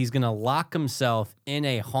back and he's gonna lock himself in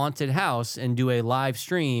a haunted house and do a live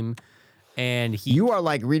stream. And he You are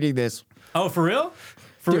like reading this. Oh, for real?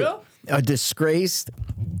 For real? A disgraced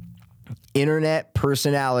internet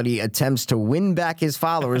personality attempts to win back his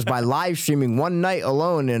followers by live streaming one night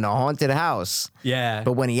alone in a haunted house. Yeah.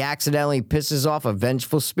 But when he accidentally pisses off a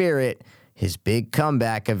vengeful spirit, his big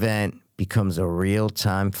comeback event becomes a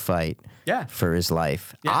real-time fight Yeah. for his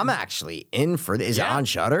life. Yeah. I'm actually in for this. Is it Yeah. on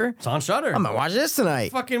Shudder? It's on Shudder. I'm gonna watch this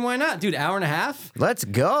tonight. Fucking why not? Dude, hour and a half? Let's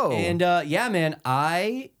go. And yeah, man,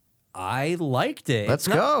 I liked it. Let's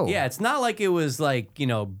It's not- go. Yeah, it's not like it was like,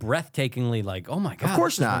 breathtakingly like, oh my God.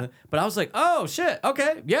 course this is not. gonna- But I was like, oh shit,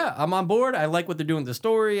 okay, yeah, I'm on board. I like what they're doing with the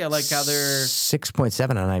story. I like how they're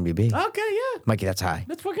 6.7 on IMDb. okay, yeah. high. Mikey, that's high.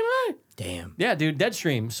 That's fucking high. Damn. Yeah, dude,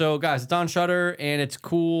 Deadstream. So guys, it's on Shudder and it's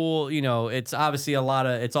cool. It's obviously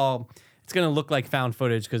it's gonna look like found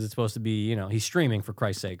footage because it's supposed to be, he's streaming for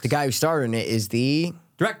Christ's sakes. The guy who starred in it is the.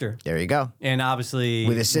 Director. There you go. And obviously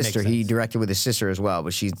With his sister. makes He sense. directed with his sister as well,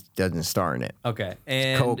 but she doesn't star in it. Okay.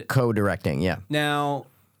 And Co-directing, yeah. now,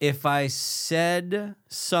 if I said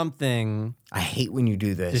something, I hate when you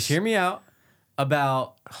do this. just hear me out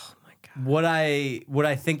about what I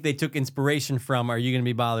think they took inspiration from. Are you going to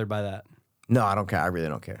be bothered by that? No, I don't care. I really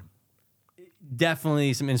don't care.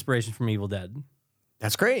 Definitely some inspiration from Evil Dead.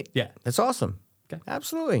 That's great. Yeah. That's awesome.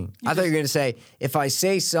 Absolutely. I thought you were going to say, if I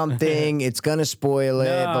say something, it's going to spoil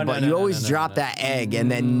it. But you always drop that egg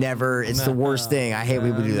and then never, it's the worst thing. I hate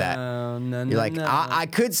when people do that. You're like, I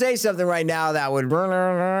could say something right now that would,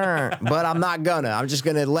 but I'm not going to. I'm just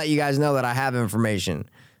going to let you guys know that I have information,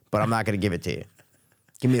 but I'm not going to give it to you.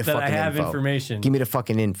 Give me the That fucking I have info. information. Give me the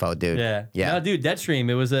fucking info, dude. Yeah. Yeah. No, dude, Deadstream.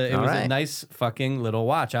 It was a right. nice fucking little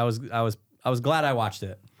watch. I was glad I watched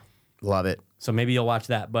it. Love it. So maybe you'll watch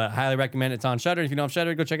that. But I highly recommend it. It's on Shudder. If you don't have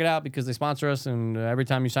Shudder, go check it out because they sponsor us. And every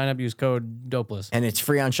time you sign up, use code Dopeless. And it's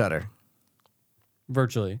free on Shudder.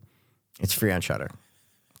 Virtually. It's free on Shudder.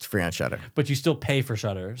 It's free on Shudder. But you still pay for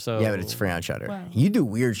Shudder. So Yeah, but it's free on Shudder. Wow. You do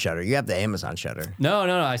weird Shudder. You have the Amazon Shudder. No.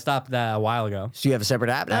 I stopped that a while ago. So you have a separate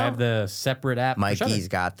app now? I have the separate app. for Shudder. Mikey's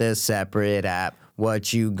got this separate app.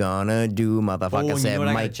 What you gonna do, motherfucker? and you Said know what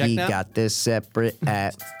I gotta check Mikey now? got this separate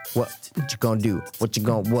app. What you gonna do? What you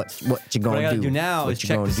gonna what you What I gonna gotta do? do now What is you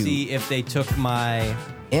check gonna to do? see if they took my.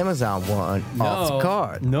 Amazon one off the No,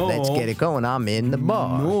 card. no. Let's get it going. I'm in the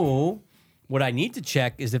bar. No. What I need to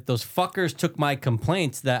check is if those fuckers took my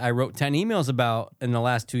complaints that I wrote 10 emails about in the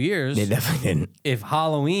last 2 years. They definitely didn't. If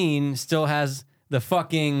Halloween still has the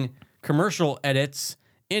fucking commercial edits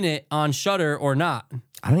in it on Shudder or not.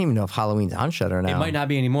 I don't even know if Halloween's on Shudder now. It might not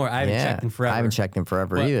be anymore. I haven't checked in forever. I haven't checked in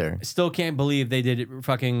forever But either. Still can't believe they did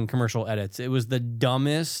fucking commercial edits. It was the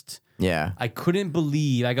dumbest. Yeah. I couldn't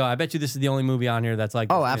believe. I bet you this is the only movie on here that's like.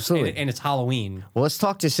 Oh, this. absolutely. And it's Halloween. Well, let's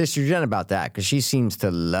talk to Sister Jen about that because she seems to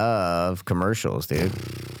love commercials, dude.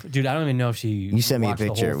 Dude, I don't even know if she. You sent me a watched the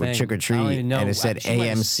whole picture with thing. Trick or I don't Treat, even know. and it said She might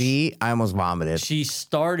have- AMC. I almost vomited. She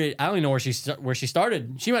started. I don't even know where she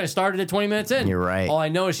started. She might have started at 20 minutes in. You're right. All I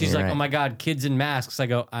know is she's You're like, right. "Oh my god, kids in masks." I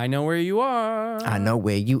go, "I know where you are." I know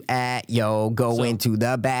where you at, yo. Go So- into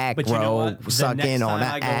the back But you know row, what? The suck next in on time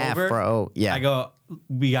an I go over, afro. Yeah, I go,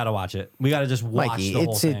 "We gotta watch it. We gotta just watch Mikey. the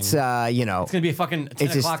whole thing." It's you know, It's gonna be a fucking 10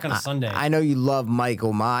 it's just, o'clock on a Sunday. I know you love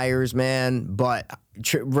Michael Myers, man, but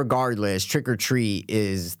regardless, Trick or Treat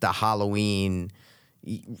is the Halloween.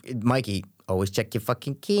 Mikey, always check your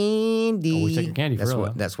fucking candy. Always check your candy, for real,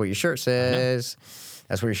 though. That's what your shirt says.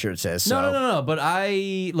 That's what your shirt says. So. No. But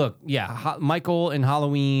Michael and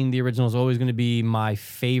Halloween, the original, is always going to be my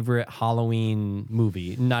favorite Halloween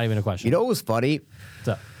movie. Not even a question. You know what was funny? What's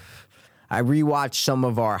up? I rewatched some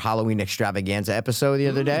of our Halloween extravaganza episode the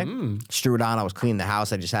other day. Mm-hmm. Threw it on. I was cleaning the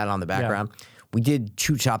house. I just had it on the background. We did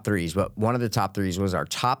 2 top 3s, but one of the top 3s was our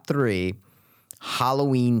top 3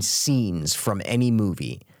 Halloween scenes from any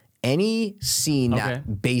movie. Any scene Okay.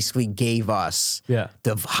 that basically gave us Yeah.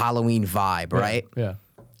 the Halloween vibe, right? Yeah.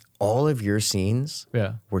 All of your scenes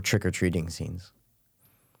Yeah. were trick-or-treating scenes.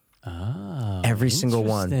 Oh, Every single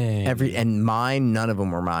one. interesting. And mine, none of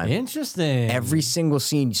them were mine. Interesting. Every single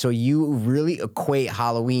scene. So you really equate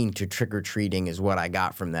Halloween to trick or treating, is what I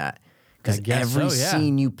got from that. Because I guess every so, yeah.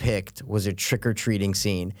 scene you picked was a trick or treating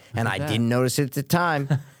scene, and I that. didn't notice it at the time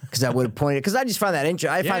because I would have pointed. Because I just find that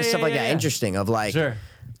interesting. I find stuff like that yeah. interesting. Of like Sure.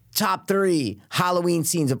 top 3 Halloween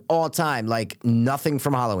scenes of all time. Like nothing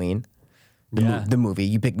from Halloween. Yeah. The movie.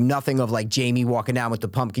 You picked nothing of like Jamie walking down with the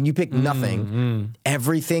pumpkin. You picked nothing.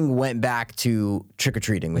 Everything went back to trick or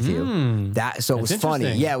treating with you. So it That's was funny.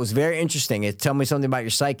 interesting. Yeah, it was very interesting. It told me something about your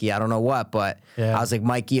psyche. I don't know what, but Yeah. I was like,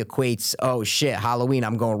 Mikey equates. Oh shit, Halloween.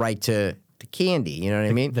 I'm going right to the candy. You know what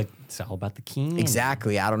I mean? It's all about the king.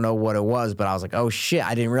 Exactly. I don't know what it was, but I was like, oh shit,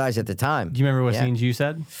 I didn't realize at the time. Do you remember what Yeah. scenes you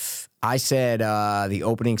said? I said the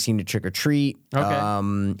opening scene to Trick or Treat.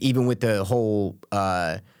 Okay. Even with the whole.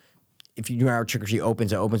 If you know how Trick or Treat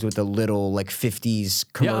opens, it opens with the little like 50s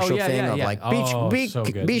commercial yeah, thing yeah, of yeah. like, Oh, so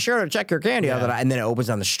good. be sure to check your candy, Yeah. and then it opens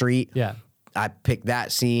on the street. Yeah. I picked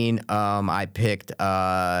that scene. I picked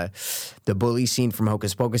the bully scene from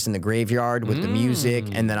Hocus Pocus in the graveyard with the music,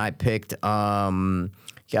 and then I picked. I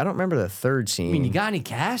don't remember the third scene. I mean, you got any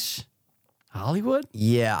cash? Hollywood?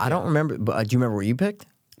 Yeah, I don't remember. But do you remember what you picked?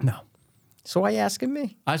 No. So why are you asking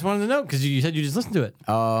me? I just wanted to know because you said you just listened to it.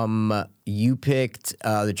 You picked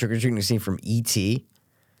the trick or treating scene from E.T.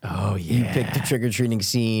 Oh, yeah. You picked the trick or treating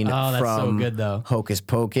scene Oh, that's so from good, though. Hocus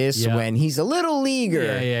Pocus Yeah. when he's a little eager.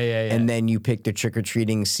 Yeah. And then you picked the trick or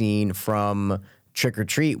treating scene from Trick or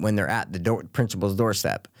Treat when they're at the principal's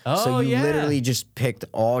doorstep. So Oh, you yeah. literally just picked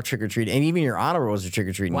all trick or treating, and even your honor was a trick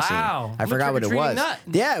or treating scene. Wow. I I'm a forgot what it trick-or-treating was. nut.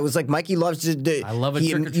 Yeah, it was like Mikey loves to do. I love a You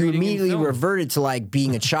trick-or-treating in immediately film. reverted to like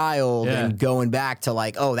being a child Yeah. and going back to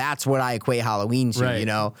like, oh, that's what I equate Halloween to. Right. You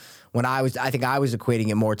know, when I think I was equating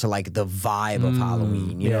it more to like the vibe of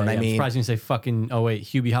Halloween. You know what I I'm mean? surprised you didn't say fucking. Oh wait,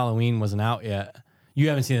 Hubie Halloween wasn't out yet. You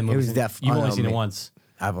haven't seen the movie. was since- def- You've oh, only no, seen it me- once.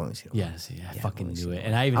 I've only seen it. Yes, I fucking knew it.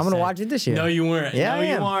 And I even I'm gonna said- watch it this year. No, you weren't. Yeah, no, I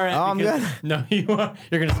you am. aren't. Oh, I'm because- gonna. No, you are.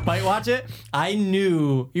 You're gonna spite watch it. I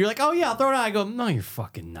knew. You're like, oh yeah, I'll throw it on. I go, no, you're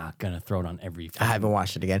fucking not gonna throw it on every. I haven't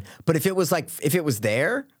watched it again. But if it was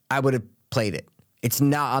there, I would have played it. It's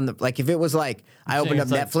not on the like. If it was like I saying opened up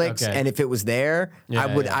it's like- Netflix okay. and if it was there, Yeah,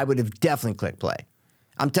 I would have definitely clicked play.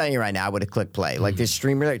 I'm telling you right now, I would have clicked play. Like this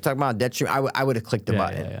streamer that you're talking about, Dead Stream, I would have clicked the Yeah,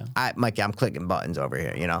 button. yeah. Mikey, I'm clicking buttons over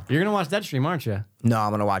here. You know. You're gonna watch Deadstream, aren't you? No,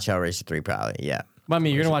 I'm gonna watch Hellraiser 3 probably. Yeah. Well, I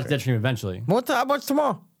mean, you're gonna watch Deadstream eventually. I watch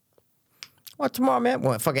tomorrow. Watch tomorrow, man.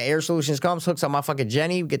 When fucking Air Solutions comes, hooks up my fucking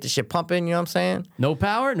Jenny, get the shit pumping. You know what I'm saying? No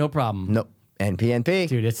power, no problem. Nope. NPNP.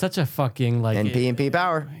 Dude, it's such a fucking like. NPNP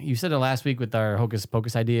power. You said it last week with our Hocus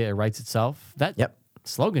Pocus idea. It writes itself. That Yep.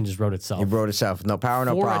 slogan just wrote itself. You wrote itself. No power,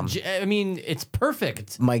 no For a problem. I mean, it's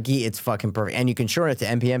perfect. Mikey, it's fucking perfect. And you can short it to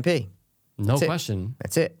NPNP. No That's it. question.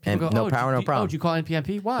 That's it. And People go, no power, no Oh, problem. did you call it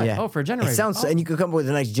NPNP? Why? Yeah. Oh, for a generator. It sounds, Oh. and you could come up with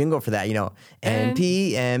a nice jingle for that, you know. And-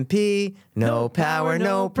 NPNP, no power,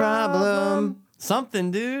 no problem. Something,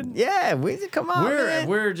 dude. Yeah, come on, man.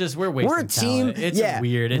 We're wasting We're a team. talent. It's yeah,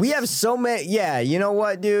 weird. we have so many. Yeah, you know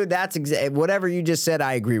what, dude? That's whatever you just said.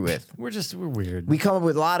 I agree with. We're weird. We come up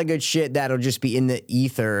with a lot of good shit that'll just be in the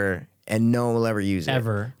ether and no one will ever use it.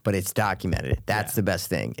 Ever. But it's documented. That's Yeah. the best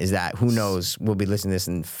thing, is that who knows? We'll be listening to this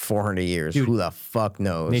in 400 years. Dude, who the fuck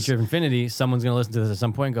knows? Nature of Infinity. Someone's gonna listen to this at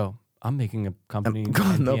some point and go, "I'm making a company." no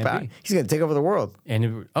NPNP." power. He's going to take over the world. And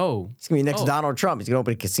He's going to be next Oh. Donald Trump. He's going to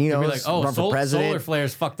open casinos, be like, "Oh, run for solar president.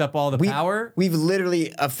 flares fucked up all the power." We've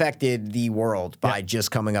literally affected the world by just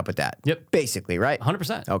coming up with that. Yep. Basically, right?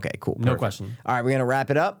 100%. Okay, cool. No perfect. question. All right, we're going to wrap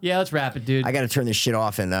it up. Yeah, let's wrap it, dude. I got to turn this shit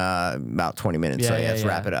off in about 20 minutes. So Yeah, let's yeah.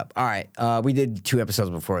 wrap it up. All right. We did 2 episodes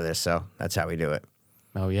before this, so that's how we do it.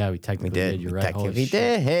 Oh yeah, we technically did. You're We right. Holy technically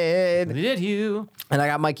shit. did. We did, Hugh. And I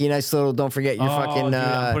got Mikey a nice little, don't forget your fucking dude,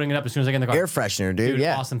 I'm putting it up as soon as I get in the car. air freshener, dude. Dude,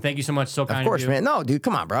 Yeah. awesome. Thank you so much. So kind Of course, you. man. No, dude,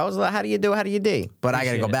 come on, bro. I was like, how do you do? How do you do? But I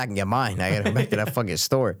got to Appreciate go it. back and get mine. I got to go back to that fucking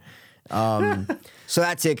store. So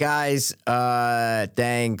that's it, guys.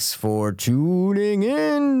 Thanks for tuning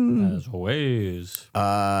in. As always.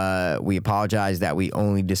 We apologize that we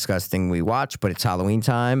only discuss things we watch, but it's Halloween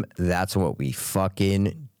time. That's what we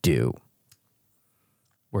fucking do.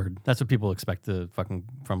 Word. That's what people expect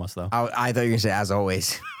from us, though. I thought you were going to say as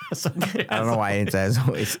always. Sorry. I don't know why I didn't say as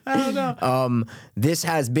always. I don't know. This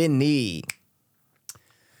has been the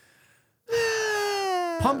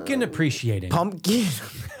Pumpkin appreciating. pumpkin.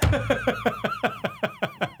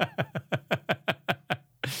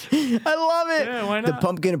 I love it. Yeah, why The not?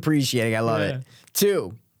 pumpkin appreciating. I love Yeah. it.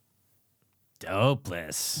 2.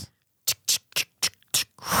 Dopeless.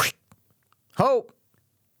 Hope.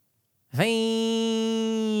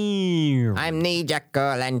 Fame. I'm the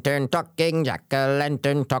jack-o'-lantern talking,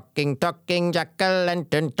 jack-o'-lantern talking, talking,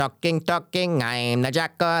 jack-o'-lantern talking, talking. I'm the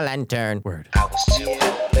jack-o'-lantern. Word. I was too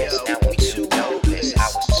hopeless, now we too